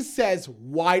always says,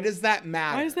 why does that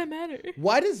matter? Why does that matter?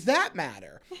 Why does that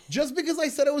matter? Just because I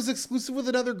said I was exclusive with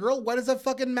another girl, why does that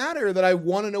fucking matter that I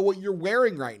want to know what you're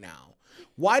wearing right now?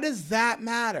 Why does that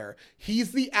matter?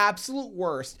 He's the absolute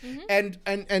worst. And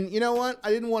you know what? I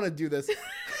didn't want to do this.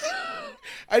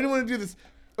 I didn't want to do this.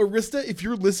 Arista, if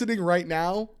you're listening right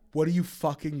now, what are you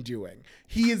fucking doing?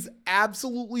 He is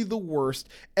absolutely the worst.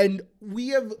 And we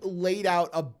have laid out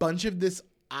a bunch of this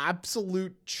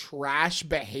absolute trash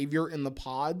behavior in the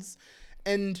pods.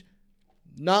 And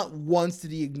not once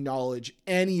did he acknowledge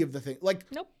any of the things. Like,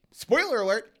 Nope. spoiler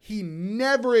alert, he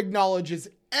never acknowledges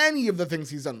any of the things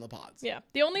he's done in the pods. Yeah.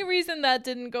 The only reason that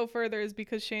didn't go further is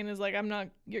because Shane is like, I'm not.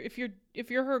 If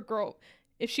you're her girl,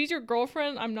 if she's your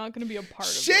girlfriend, I'm not going to be a part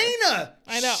of it. Shayna!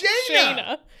 I know.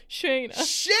 Shayna.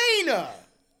 Shayna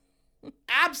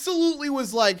absolutely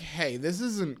was like, hey, this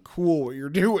isn't cool what you're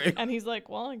doing. And he's like,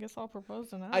 well, I guess I'll propose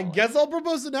to Natalie. I guess I'll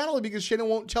propose to Natalie because Shayna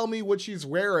won't tell me what she's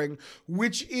wearing,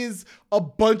 which is a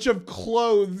bunch of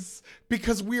clothes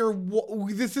because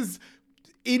this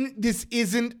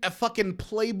isn't a fucking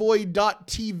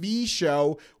Playboy.tv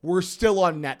show. We're still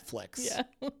on Netflix.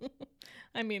 Yeah.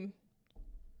 I mean,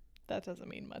 that doesn't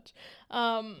mean much.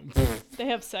 They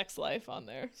have Sex Life on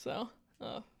there, so.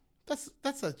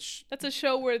 That's a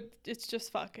show where it's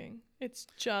just fucking. It's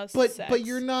just but sex. but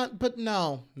you're not. But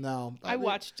no. I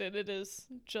watched it. It is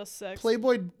just sex.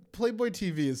 Playboy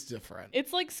TV is different.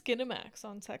 It's like Skinamax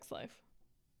on Sex Life.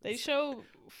 They show.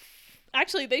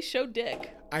 Actually, they show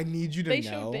dick. I need you to They know.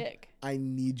 show dick. I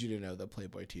need you to know that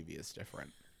Playboy TV is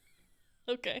different.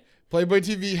 Okay. Playboy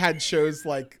TV had shows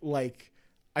like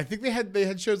I think they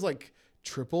had shows like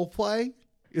Triple Play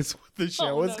is what the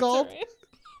show was called. Sorry.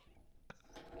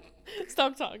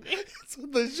 Stop talking. It's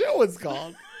what the show was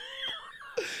called.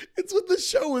 It's what the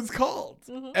show was called.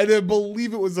 Mm-hmm. And I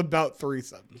believe it was about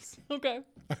threesomes. Okay.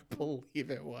 I believe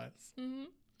it was. Mm-hmm.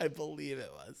 I believe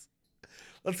it was.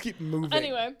 Let's keep moving.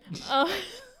 Anyway.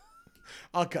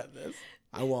 I'll cut this.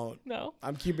 I won't. No.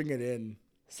 I'm keeping it in.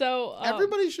 So.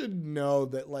 Everybody should know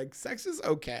that, like, sex is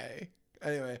okay.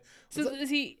 Anyway. So is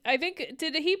he, I think,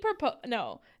 did he propose?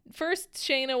 No. First,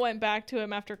 Shayna went back to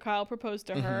him after Kyle proposed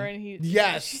to her, and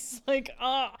Yes. she's like,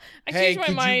 I Hey, changed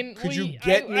my mind. could you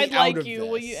get me I'd out like of you.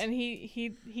 Will this? you? And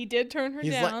he did turn her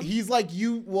He's down. like,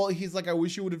 he's like, I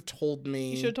wish you would have told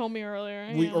me. You should have told me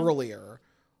earlier. Earlier.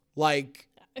 Like.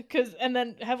 And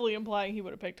then heavily implying he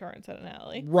would have picked her instead of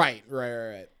Natalie. Right.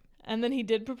 And then he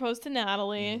did propose to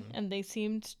Natalie, and they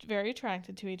seemed very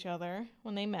attracted to each other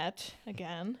when they met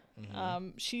again.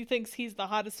 She thinks he's the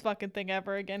hottest fucking thing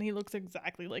ever. Again, he looks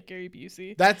exactly like Gary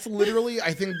Busey. That's literally,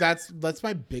 I think that's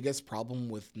my biggest problem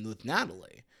with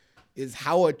Natalie, is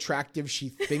how attractive she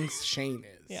thinks Shane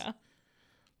is. Yeah.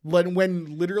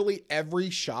 When literally every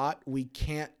shot, we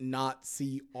can't not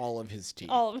see all of his teeth.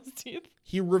 All of his teeth.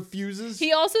 He refuses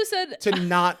He also said to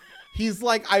not. He's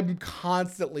like, I'm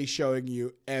constantly showing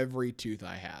you every tooth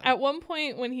I have. at one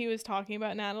point when he was talking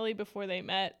about Natalie before they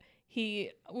met,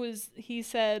 he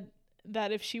said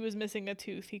that if she was missing a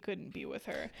tooth, he couldn't be with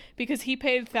her because he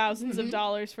paid thousands of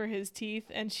dollars for his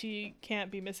teeth and she can't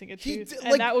be missing a tooth.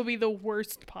 And that would be the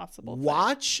worst possible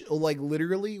thing.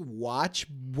 Literally watch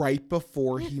right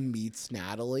before he meets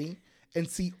Natalie and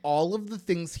see all of the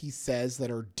things he says that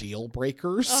are deal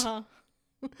breakers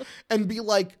and be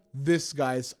like, this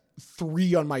guy's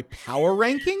 3 on my power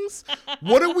rankings?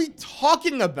 What are we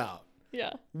talking about?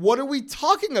 Yeah. What are we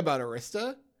talking about,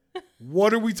 Arista?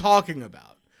 What are we talking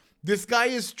about? This guy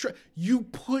is... you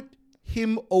put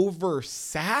him over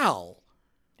Sal,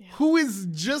 who is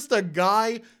just a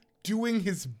guy doing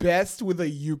his best with a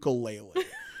ukulele.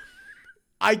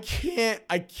 I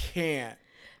can't.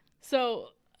 So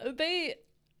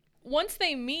once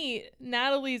they meet,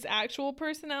 Natalie's actual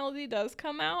personality does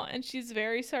come out, and she's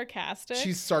very sarcastic.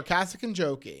 She's sarcastic and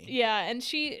jokey. Yeah, and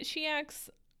she acts...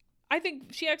 I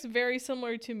think she acts very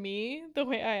similar to me, the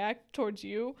way I act towards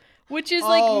you, which is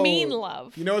like mean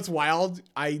love. You know what's wild?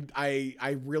 I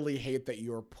really hate that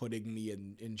you're putting me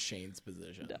in Shane's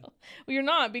position. No. Well, you're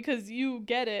not, because you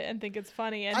get it and think it's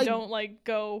funny and don't like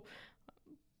go,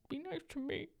 be nice to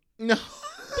me. No.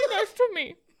 Be nice to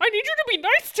me. I need you to be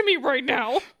nice to me right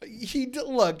now.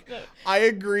 Look, I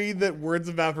agree that words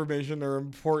of affirmation are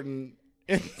important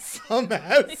in some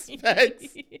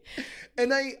aspects.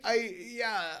 And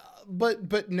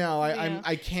but no,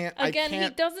 I can't. Again, he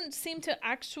doesn't seem to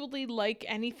actually like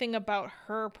anything about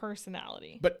her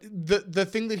personality. But the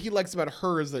thing that he likes about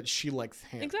her is that she likes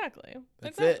him. Exactly.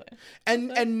 That's it.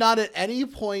 And not at any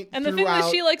point. And the thing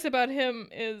that she likes about him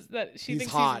is that she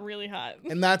thinks he's really hot.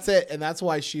 And that's it. And that's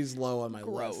why she's low on my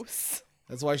Gross. list.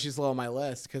 That's why she's low on my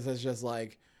list, because it's just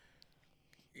like,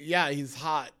 yeah, he's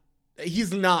hot.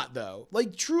 He's not though.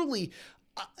 Like truly,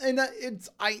 and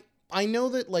I know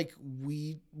that like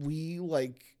we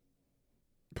like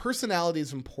personality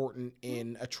is important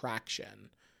in attraction.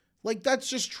 Like that's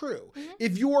just true. Mm-hmm.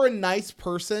 If you are a nice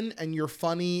person and you're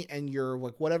funny and you're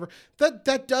like whatever,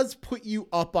 that does put you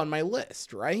up on my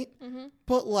list, right? Mm-hmm.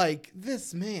 But like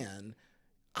this man,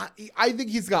 I think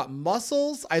he's got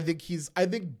muscles. I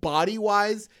think body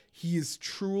wise, he is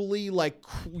truly like,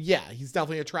 yeah, he's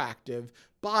definitely attractive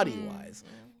body wise.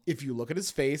 Mm-hmm. If you look at his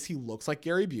face, he looks like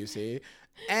Gary Busey,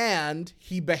 and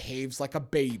he behaves like a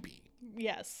baby.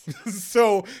 Yes.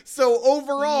 So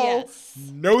overall, yes.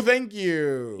 No thank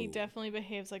you. He definitely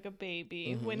behaves like a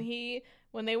baby. Mm-hmm.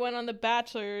 When they went on the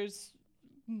Bachelor's,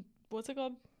 what's it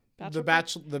called? The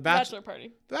Bachelor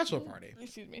Party. The Bachelor Party.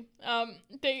 Excuse me.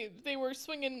 They were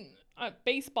swinging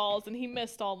baseballs and he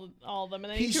missed all of them,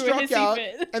 and then he threw a hissy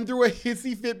fit. And threw a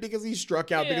hissy fit because he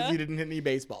struck out because he didn't hit any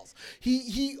baseballs.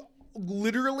 He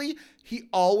literally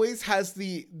always has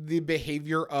the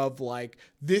behavior of like,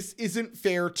 this isn't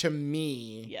fair to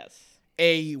me. Yes.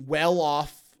 A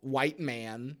well-off white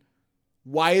man.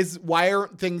 Why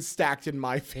aren't things stacked in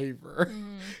my favor?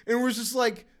 Mm. And it was just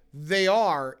like, they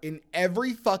are in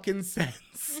every fucking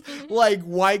sense. Like,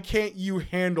 why can't you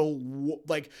handle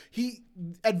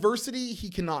adversity? He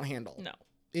cannot handle. No,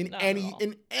 in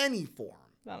any form.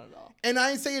 Not at all. And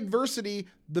I say adversity.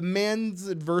 The man's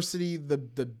adversity, the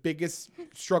biggest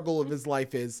struggle of his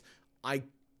life is, I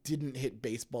didn't hit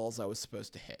baseballs I was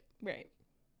supposed to hit. Right.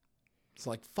 It's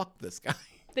like, fuck this guy.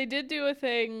 They did do a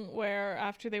thing where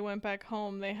after they went back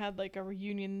home, they had like a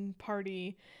reunion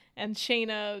party, and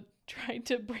Shayna tried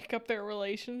to break up their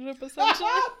relationship, essentially.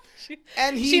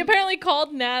 She apparently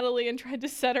called Natalie and tried to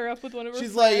set her up with one of her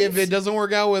friends. She's like, if it doesn't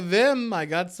work out with them, I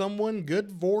got someone good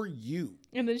for you.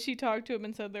 And then she talked to him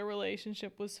and said their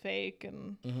relationship was fake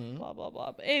and blah, blah,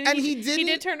 blah. And he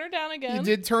did turn her down again. He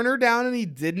did turn her down, and he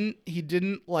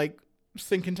didn't like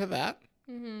sink into that.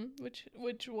 Mm-hmm.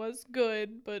 Which was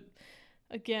good, but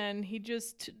again, he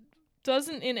just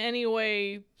doesn't in any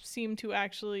way seem to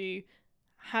actually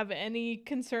have any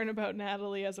concern about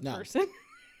Natalie as a person.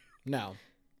 No.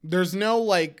 There's no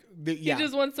like... He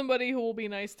just wants somebody who will be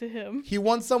nice to him. He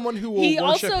wants someone who will worship him. He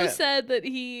also said that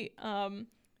he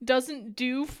doesn't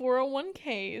do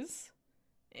 401ks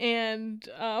and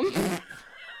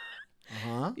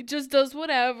he just does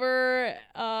whatever,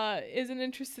 isn't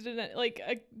interested in it.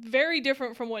 Like, very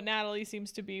different from what Natalie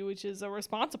seems to be, which is a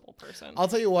responsible person. I'll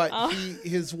tell you what,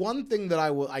 his one thing that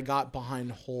I got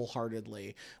behind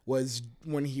wholeheartedly was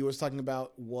when he was talking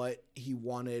about what he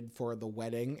wanted for the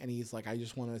wedding, and he's like, I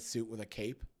just want a suit with a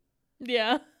cape.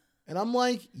 Yeah. And I'm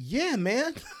like, yeah,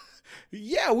 man.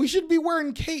 Yeah, we should be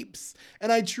wearing capes.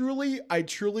 And I truly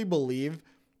believe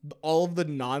all of the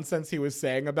nonsense he was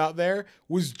saying about there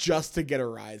was just to get a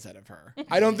rise out of her.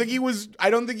 I don't think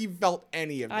he felt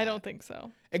any of that. I don't think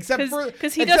so. Except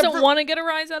because he doesn't want to get a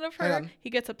rise out of her. He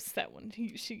gets upset when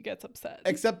she gets upset.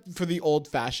 Except for the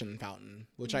old-fashioned fountain,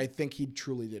 which I think he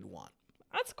truly did want.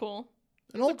 That's cool.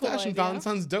 An old-fashioned fountain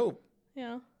sounds dope.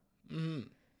 Yeah. Mm-hmm.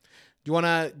 Do you want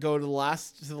to go to the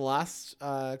last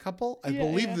couple? I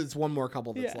believe there's one more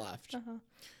couple that's left. Uh-huh.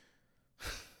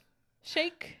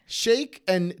 Shake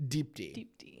and Deep D.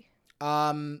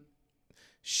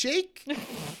 Shake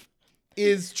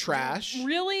is trash.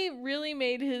 Really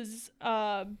made his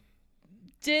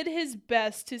did his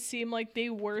best to seem like the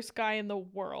worst guy in the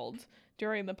world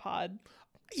during the pod.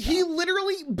 He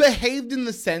literally behaved in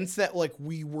the sense that like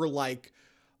we were like,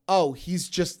 oh, he's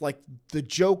just like the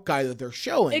joke guy that they're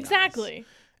showing. Exactly.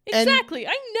 And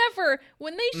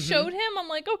when they showed him, I'm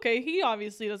like, okay, he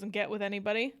obviously doesn't get with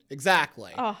anybody.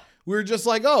 Exactly. Oh. We were just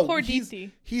like, oh, poor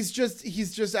he's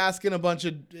just asking a bunch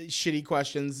of shitty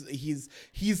questions.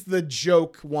 He's the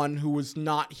joke one who was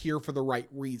not here for the right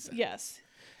reason. Yes.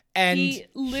 And he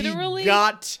literally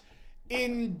got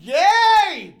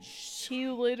engaged. He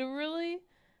literally,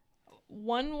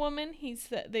 one woman,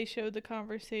 they showed the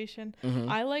conversation.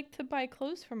 I like to buy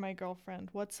clothes for my girlfriend.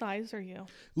 What size are you?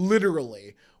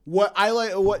 Literally. What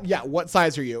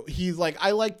size are you? He's like,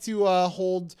 I like to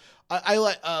hold. I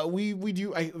like we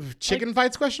do chicken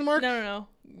fights ? No.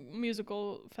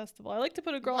 musical festival. I like to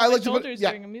put a girl I on like my to put- shoulders yeah,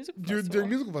 during a musical during festival.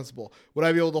 musical festival. Would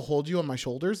I be able to hold you on my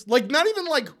shoulders? Like, not even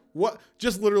like what?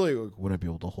 Just literally, like, would I be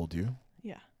able to hold you?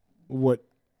 Yeah. What?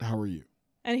 How are you?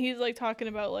 And he's like talking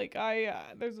about like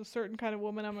there's a certain kind of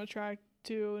woman I'm attracted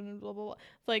to and blah blah blah.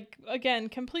 Like again,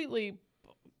 completely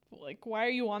like why are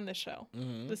you on this show?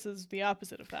 Mm-hmm. This is the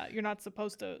opposite of that. You're not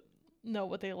supposed to know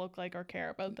what they look like or care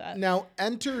about that. Now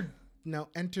enter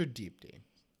Deep D.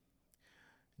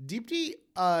 Deep D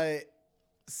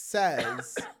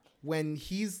says when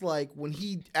he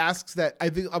asks that I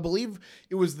believe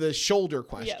it was the shoulder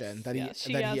question Yes,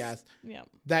 he asked Yeah.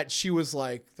 that she was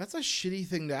like, that's a shitty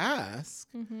thing to ask.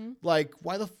 Mm-hmm. Like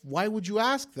why would you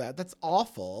ask that? That's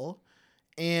awful.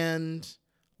 And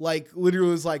like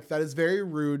literally was like, that is very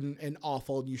rude and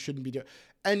awful and you shouldn't be doing.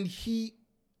 And he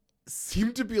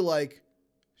seemed to be like,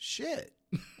 shit.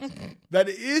 That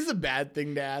is a bad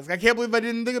thing to ask. I can't believe I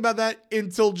didn't think about that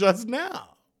until just now.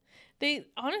 They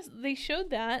showed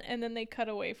that and then they cut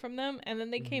away from them and then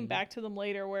they came back to them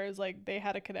later whereas like they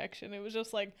had a connection. It was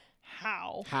just like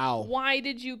how? Why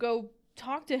did you go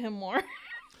talk to him more?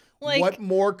 Like what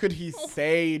more could he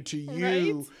say to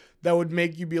you right? that would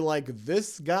make you be like,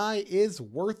 this guy is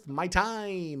worth my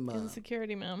time?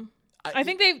 Insecurity, man. I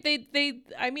think they made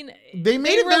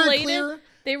it very clear.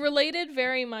 They related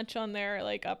very much on their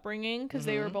like upbringing because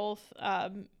they were Mm-hmm. both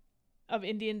of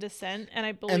Indian descent, and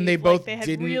I believe they both they had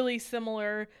didn't- really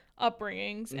similar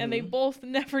upbringings, and they both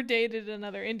never dated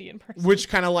another Indian person. Which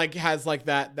kind of like has like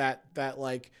that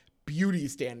like beauty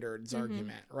standards Mm-hmm.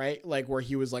 argument, right? Like where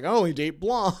he was like, I only date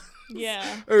blondes. Yeah.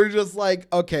 Or just like,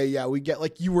 okay, yeah, we get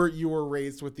like you were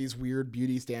raised with these weird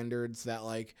beauty standards that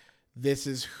like this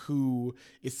is who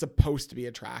is supposed to be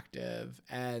attractive.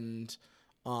 And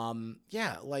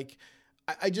yeah, like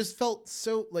I just felt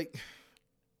so like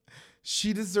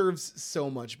she deserves so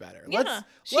much better. Yeah.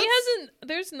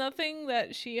 There's nothing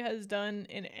that she has done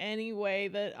in any way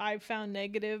that I've found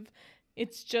negative.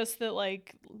 It's just that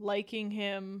like liking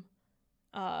him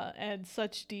and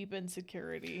such deep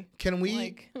insecurity. Can we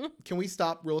Like can we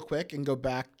stop real quick and go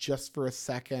back just for a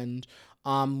second?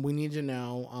 We need to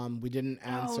know. We didn't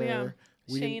answer. yeah.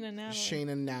 We Shane didn't- and Natalie. Shane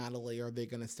and Natalie, are they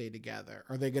gonna stay together?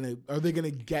 Are they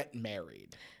gonna get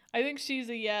married? I think she's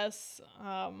a yes.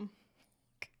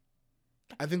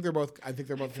 I think they're both. I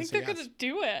gonna think say they're yes. gonna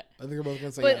do it. I think they're both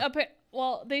gonna say But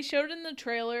yes. they showed in the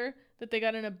trailer that they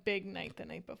got in a big night the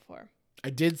night before. I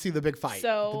did see the big fight.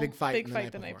 So the big fight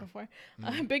the night before.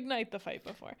 Mm-hmm. Big night the fight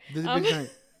before. The big night.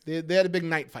 They had a big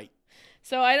night fight.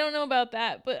 So I don't know about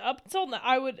that, but up until now,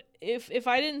 I would if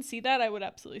I didn't see that, I would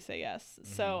absolutely say yes.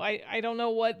 Mm-hmm. So I don't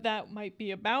know what that might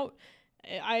be about.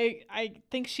 I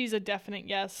think she's a definite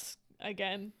yes.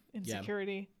 Again,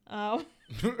 insecurity.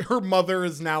 Her mother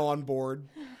is now on board.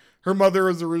 Her mother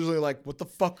was originally like, "What the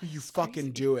fuck are you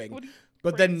fucking doing?" What are you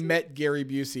But crazy? then met Gary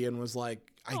Busey and was like,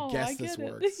 I guess this get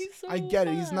it. works. He's so I get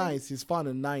it. He's fun. nice. He's fun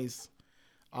and nice.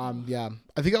 Yeah.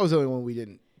 I think that was the only one we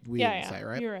didn't say,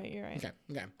 right? You're right.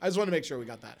 Okay. I just wanted to make sure we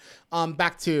got that.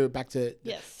 Back to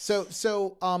Yes.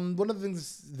 So one of the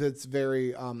things that's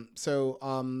very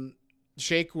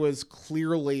Shake was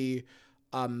clearly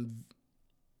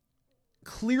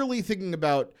thinking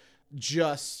about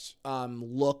just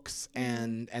looks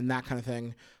and that kind of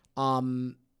thing.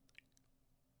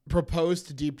 Proposed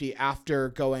to Deep D after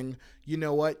going, you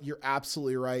know what? You're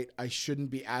absolutely right. I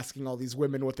shouldn't be asking all these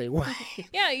women what they weigh.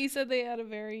 Yeah, you said they had a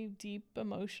very deep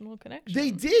emotional connection. They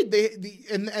did.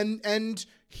 And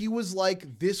he was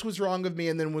like, this was wrong of me.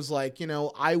 And then was like, you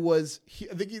know, I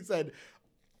think he said,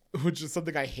 which is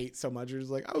something I hate so much. He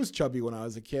was like, I was chubby when I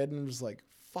was a kid. And I'm just like,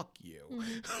 fuck you.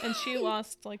 Mm-hmm. And she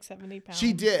lost like 70 pounds.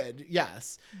 She did,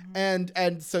 yes. And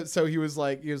so he was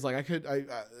like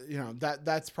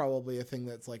that's probably a thing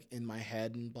that's like in my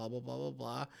head and blah blah blah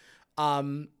blah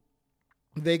blah.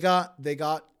 They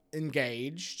got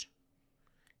engaged.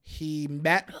 He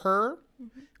met her,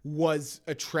 was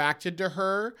attracted to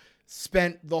her,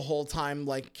 spent the whole time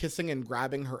like kissing her and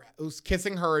grabbing her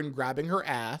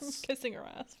ass. Kissing her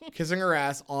ass. Kissing her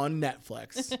ass on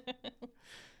Netflix.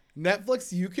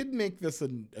 Netflix, you could make this a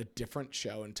different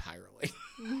show entirely.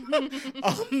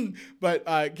 But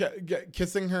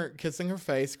kissing her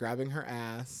face, grabbing her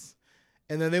ass,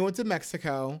 and then they went to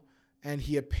Mexico, and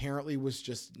he apparently was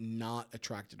just not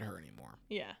attracted to her anymore.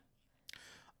 Yeah.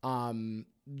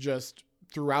 Just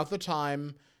throughout the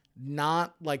time,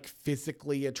 not like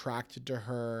physically attracted to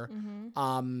her.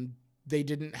 They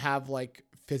didn't have like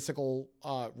physical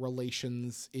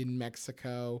relations in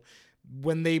Mexico.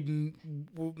 When they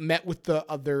met with the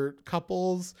other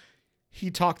couples,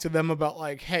 he talked to them about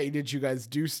like, hey, did you guys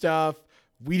do stuff?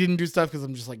 We didn't do stuff because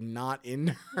I'm just like not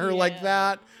in her like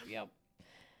that. Yep.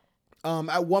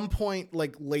 At one point,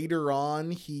 like later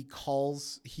on, he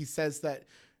says that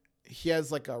he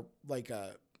has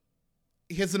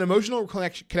he has an emotional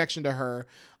connection to her,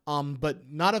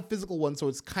 but not a physical one. So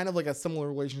it's kind of like a similar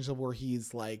relationship where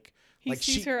he's like, he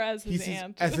sees her as his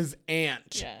aunt. As his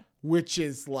aunt, yeah. Which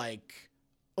is like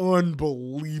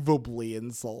unbelievably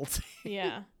insulting.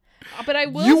 Yeah. But I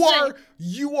will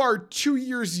you are 2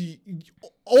 years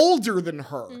older than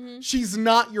her. Mm-hmm. She's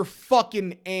not your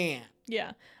fucking aunt.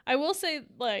 Yeah. I will say,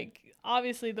 like,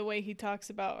 obviously the way he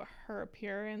talks about her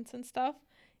appearance and stuff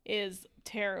is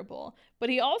terrible. But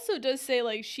he also does say,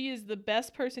 like, she is the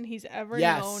best person he's ever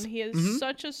known. He has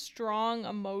such a strong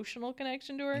emotional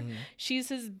connection to her. Mm-hmm. She's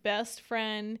his best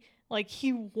friend. Like,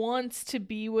 he wants to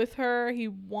be with her. He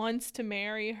wants to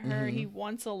marry her. Mm-hmm. He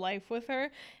wants a life with her.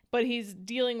 But he's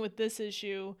dealing with this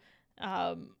issue.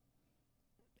 And,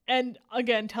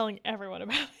 again, telling everyone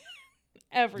about it.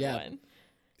 Everyone. Yeah.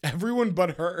 Everyone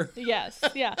but her. Yes,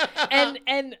 yeah.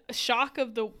 And shock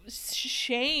of the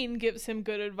Shane gives him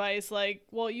good advice, like,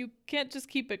 well, you can't just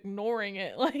keep ignoring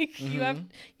it. Like, mm-hmm.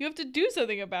 you have to do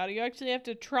something about it. You actually have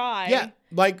to try. Yeah.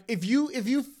 Like if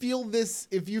you feel this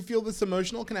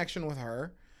emotional connection with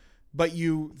her, but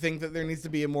you think that there needs to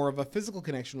be more of a physical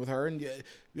connection with her, and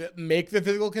make the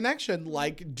physical connection,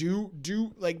 like do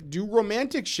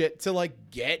romantic shit to like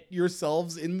get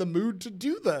yourselves in the mood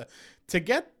to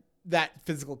get that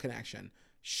physical connection.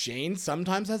 Shane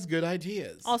sometimes has good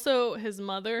ideas. Also, his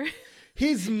mother.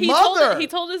 He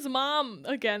told his mom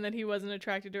again that he wasn't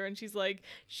attracted to her, and she's like,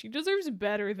 she deserves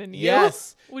better than you.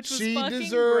 Yes, which was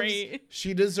great.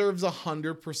 She deserves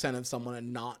 100% of someone,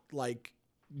 and not like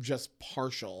just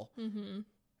partial. Mm-hmm.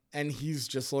 And he's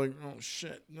just like, oh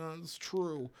shit, no, it's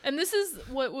true. And this is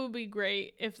what would be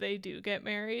great if they do get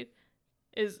married,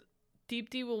 is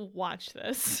Deepti will watch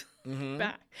this. Mm-hmm.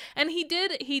 back, and he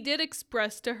did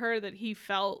express to her that he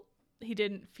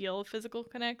didn't feel a physical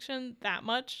connection that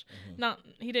much. Mm-hmm.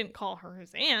 He didn't call her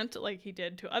his aunt like he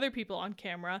did to other people on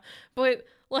camera, but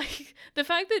like the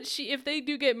fact that if they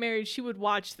do get married, she would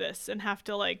watch this and have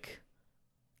to like,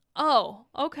 oh,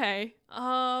 okay,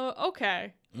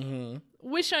 okay. Mm-hmm.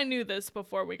 Wish I knew this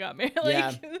before we got married.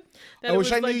 Like, yeah. I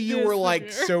wish I knew you were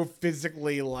like so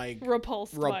physically like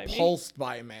repulsed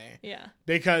by me. Yeah,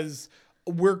 because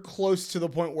we're close to the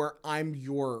point where I'm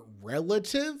your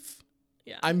relative.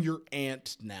 Yeah. I'm your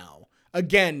aunt now.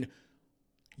 Again,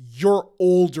 you're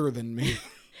older than me.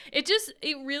 It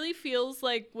really feels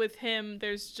like with him,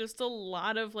 there's just a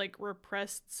lot of like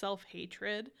repressed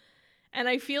self-hatred. And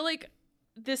I feel like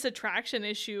this attraction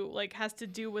issue like has to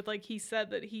do with, like he said,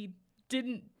 that he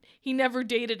never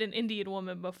dated an Indian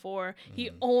woman before. Mm. He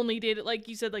only dated, like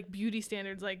you said, like beauty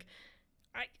standards, like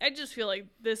I just feel like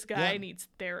this guy needs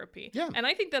therapy. Yeah. And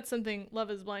I think that's something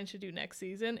Love is Blind should do next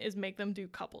season, is make them do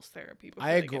couples therapy before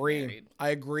I they get married. I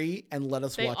agree. And let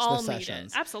us watch the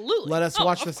sessions. Absolutely. Let us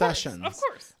watch the sessions. Of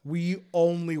course. We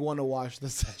only want to watch the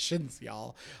sessions,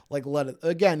 y'all. Like,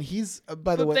 again, he's,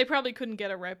 by the way. They probably couldn't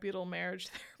get a reputable marriage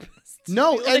therapist.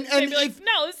 No. They'd be like,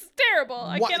 no, this is terrible.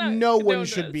 I cannot. No one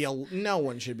should be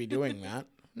doing that.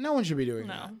 No one should be doing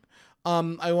that.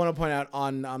 I want to point out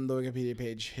on the Wikipedia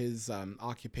page, his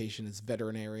occupation is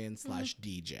veterinarian /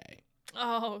 DJ.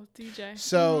 Oh, DJ.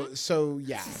 So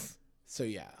yeah.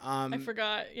 I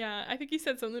forgot. Yeah, I think he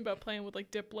said something about playing with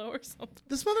like Diplo or something.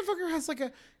 This motherfucker has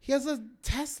he has a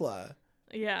Tesla.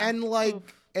 Yeah. And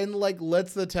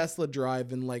lets the Tesla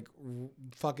drive and like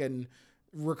fucking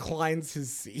reclines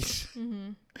his seat.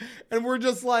 Mm-hmm. And we're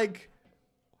just like,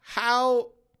 how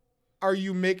are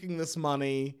you making this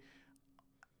money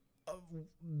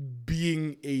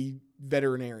being a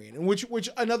veterinarian? And which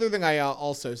another thing I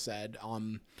also said,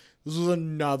 this was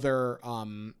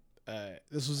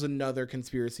another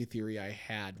conspiracy theory I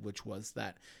had, which was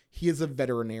that he is a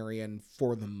veterinarian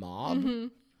for the mob. Mm-hmm.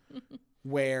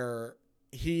 Where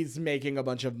he's making a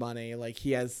bunch of money, like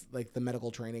he has like the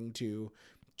medical training to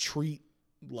treat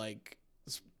like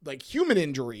human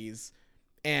injuries,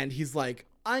 and he's like,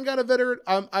 I have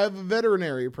a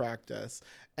veterinary practice,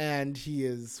 and he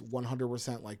is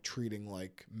 100% like treating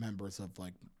like members of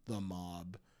like the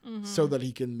mob, so that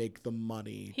he can make the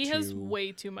money. He has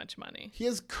way too much money. He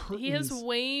has curtains. He has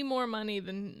way more money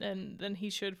than he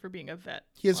should for being a vet.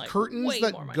 He has curtains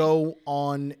that go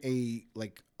on a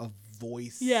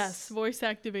voice. Yes, voice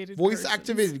activated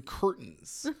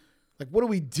curtains. Like, what are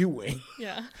we doing?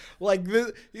 Yeah. Like,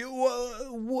 who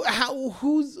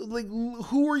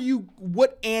are you?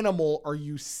 What animal are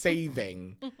you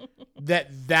saving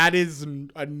that is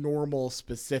a normal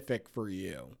specific for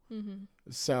you? Mm-hmm.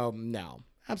 So, no,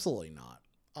 absolutely not.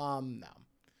 No.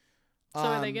 So,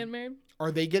 are they getting married?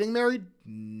 Are they getting married?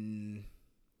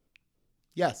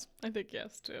 Yes. I think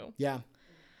yes too. Yeah.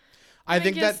 I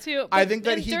think yes that too. I think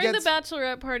that and he during gets the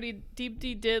bachelorette party,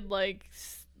 Deepti did like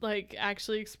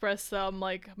actually express some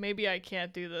like maybe I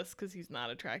can't do this because he's not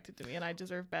attracted to me and I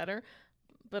deserve better.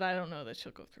 But I don't know that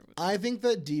she'll go through with it. I think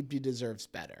that Deepti deserves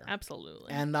better.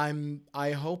 Absolutely. And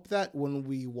I hope that when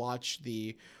we watch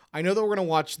I know that we're gonna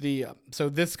watch so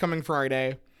this coming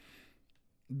Friday.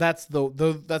 That's the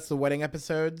wedding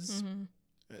episodes.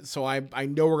 Mm-hmm. So I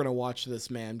know we're gonna watch this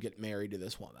man get married to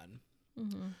this woman.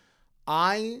 Mm-hmm.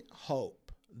 I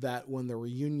hope that when the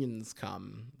reunions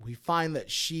come, we find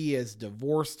that she has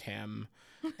divorced him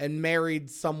and married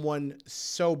someone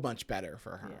so much better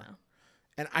for her. Yeah.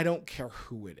 And I don't care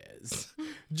who it is.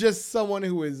 Just someone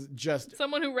who is just...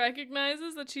 Someone who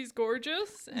recognizes that she's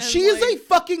gorgeous. And she is a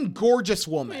fucking gorgeous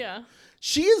woman. Yeah.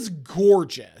 She is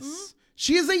gorgeous. Mm-hmm.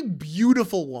 She is a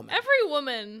beautiful woman. Every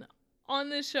woman on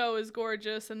this show is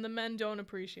gorgeous and the men don't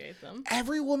appreciate them.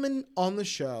 Every woman on the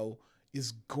show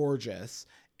is gorgeous,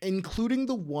 including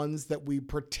the ones that we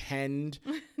pretend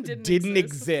didn't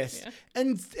exist. Yeah.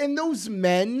 And those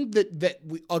men that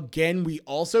we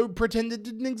also pretended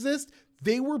didn't exist,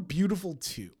 they were beautiful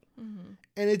too. Mm-hmm.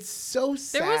 And it's so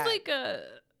sad.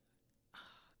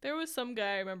 There was some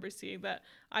guy I remember seeing that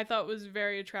I thought was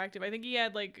very attractive. I think he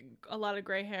had like a lot of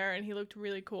gray hair and he looked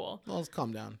really cool. Well, let's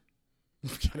calm down.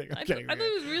 I'm kidding. I thought he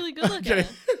was really good looking.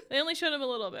 They only showed him a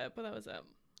little bit, but that was it.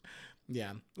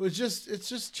 Yeah, it's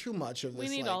just too much of this.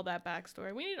 We need all that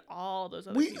backstory. We need all those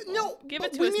other people. Give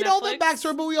it to us. We need all that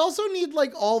backstory, but we also need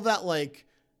like all that like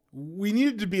we need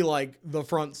it to be like the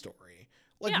front story.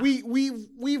 Like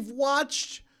we've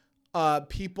watched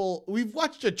we've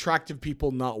watched attractive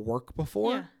people not work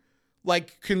before. Yeah.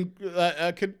 Like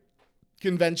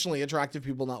conventionally attractive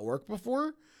people not work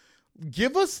before.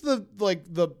 Give us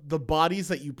the bodies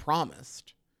that you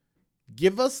promised.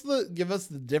 Give us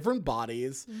the different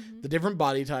bodies, mm-hmm. the different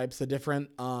body types, the different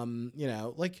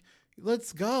like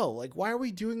let's go. Like why are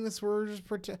we doing this? We're just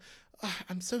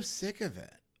I'm so sick of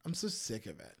it.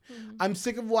 Mm-hmm. I'm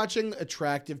sick of watching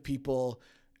attractive people.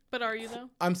 But are you though?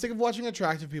 I'm sick of watching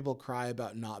attractive people cry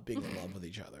about not being in love with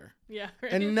each other. Yeah.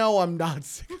 Right? And no, I'm not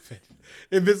sick of it.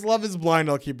 If it's Love Is Blind,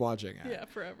 I'll keep watching it. Yeah,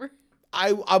 forever.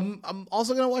 I'm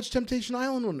also gonna watch Temptation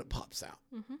Island when it pops out.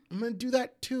 Mm-hmm. I'm gonna do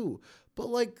that too. But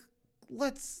like,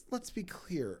 let's be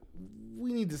clear.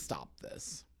 We need to stop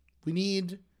this. We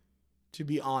need to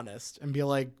be honest and be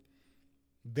like,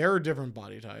 there are different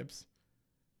body types.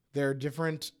 There are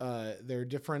different.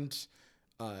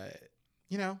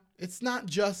 It's not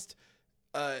just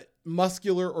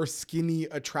muscular or skinny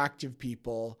attractive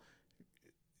people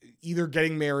either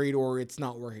getting married or it's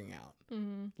not working out.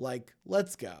 Mm-hmm. Like,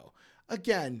 let's go.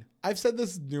 Again, I've said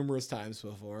this numerous times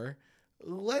before.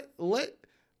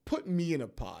 Put me in a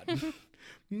pod.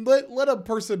 let a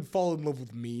person fall in love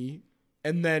with me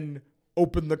and then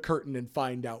open the curtain and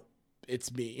find out it's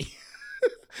me.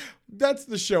 That's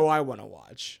the show I want to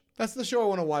watch. That's the show I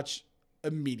want to watch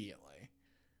immediately.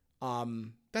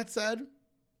 That said,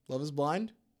 Love Is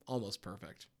Blind, almost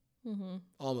perfect. Mm-hmm.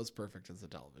 Almost perfect as a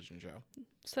television show.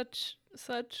 Such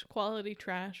quality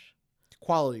trash.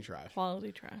 Quality trash.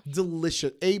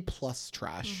 Delicious. A+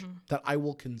 trash mm-hmm. that I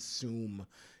will consume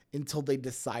until they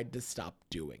decide to stop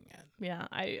doing it. Yeah,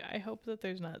 I hope that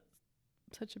there's not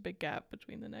such a big gap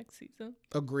between the next season.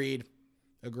 Agreed.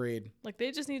 Like,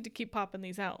 they just need to keep popping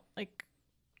these out. Like,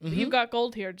 Mm-hmm. you've got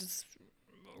gold here. Just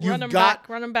run them back.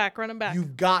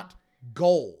 You've got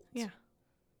gold. Yeah.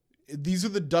 These are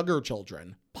the Duggar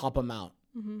children. Pop them out.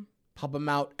 Mm-hmm. Pop them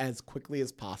out as quickly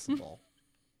as possible.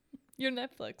 You're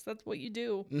Netflix. That's what you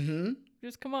do. Mm-hmm.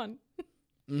 Just come on.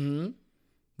 Mm-hmm.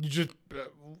 You just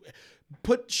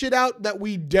put shit out that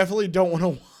we definitely don't want to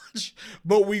watch,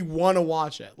 but we want to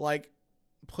watch it. Like,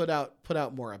 put out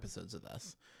more episodes of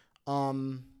this.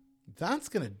 That's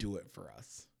gonna do it for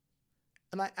us.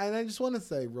 And I just want to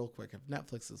say real quick, if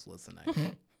Netflix is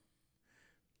listening,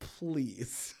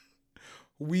 please,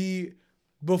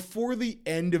 before the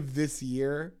end of this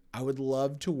year, I would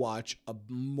love to watch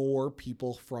more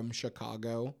people from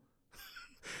Chicago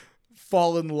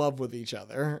fall in love with each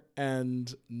other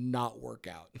and not work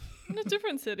out. In a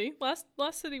different city. Last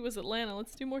city was Atlanta.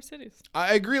 Let's do more cities.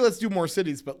 I agree. Let's do more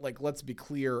cities, but like, let's be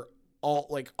clear.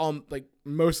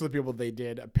 Most of the people they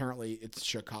did, apparently it's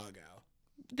Chicago.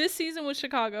 This season was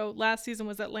Chicago. Last season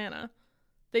was Atlanta.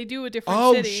 They do a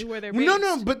different city where they're based.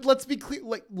 No, but let's be clear.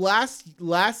 Like last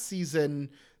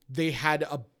season, they had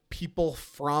some people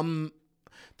from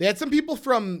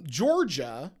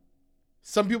Georgia,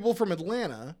 some people from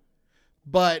Atlanta,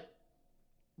 but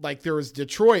like there was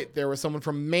Detroit, there was someone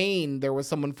from Maine, there was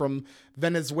someone from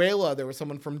Venezuela, there was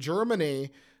someone from Germany.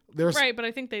 There's Right, but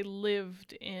I think they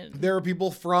lived in there are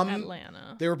people from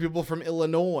Atlanta. There were people from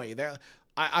Illinois.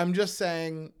 I'm just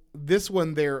saying this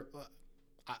one.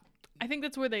 I think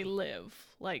that's where they live.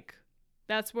 Like,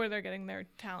 that's where they're getting their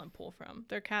talent pool from.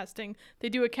 They're casting. They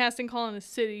do a casting call in the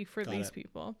city for Got these it.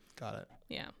 people. Got it.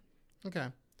 Yeah. Okay.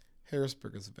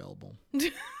 Harrisburg is available.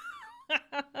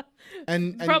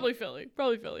 and Probably Philly.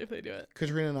 Probably Philly if they do it.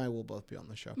 Katrina and I will both be on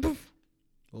the show.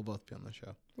 We'll both be on the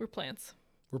show. We're plants.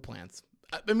 We're plants.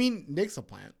 I mean, Nick's a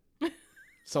plant.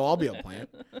 So I'll be a plant.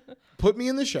 Put me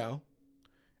in the show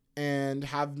and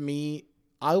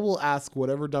I will ask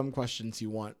whatever dumb questions you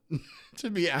want to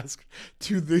be asked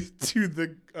to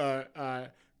the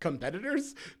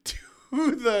competitors,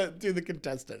 to the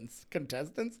contestants.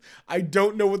 Contestants? I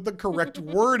don't know what the correct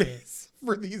word is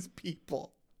for these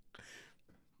people.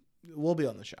 We'll be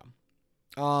on the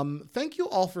show. Thank you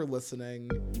all for listening.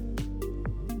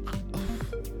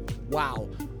 Wow.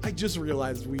 I just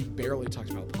realized we barely talked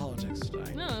about politics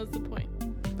today. No, that's the point.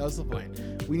 That was the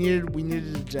point. We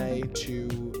needed a day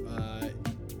to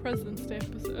President's Day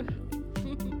episode.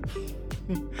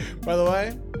 By the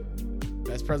way,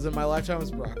 best president of my lifetime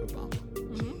was Barack Obama.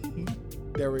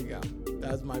 Mm-hmm. There we go.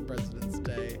 That was my President's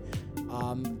Day.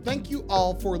 Thank you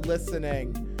all for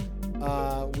listening.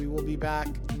 We will be back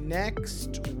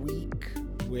next week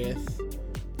with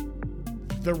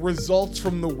the results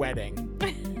from the wedding.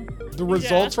 The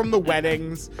results from the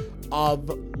weddings of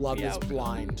Love is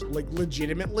Blind. Like,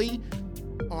 legitimately,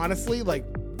 honestly, like,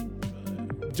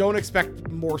 don't expect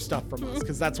more stuff from us,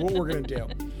 because that's what we're going to do.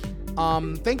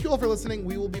 Thank you all for listening.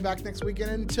 We will be back next week. And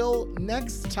until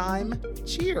next time,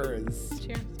 cheers.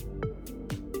 Cheers.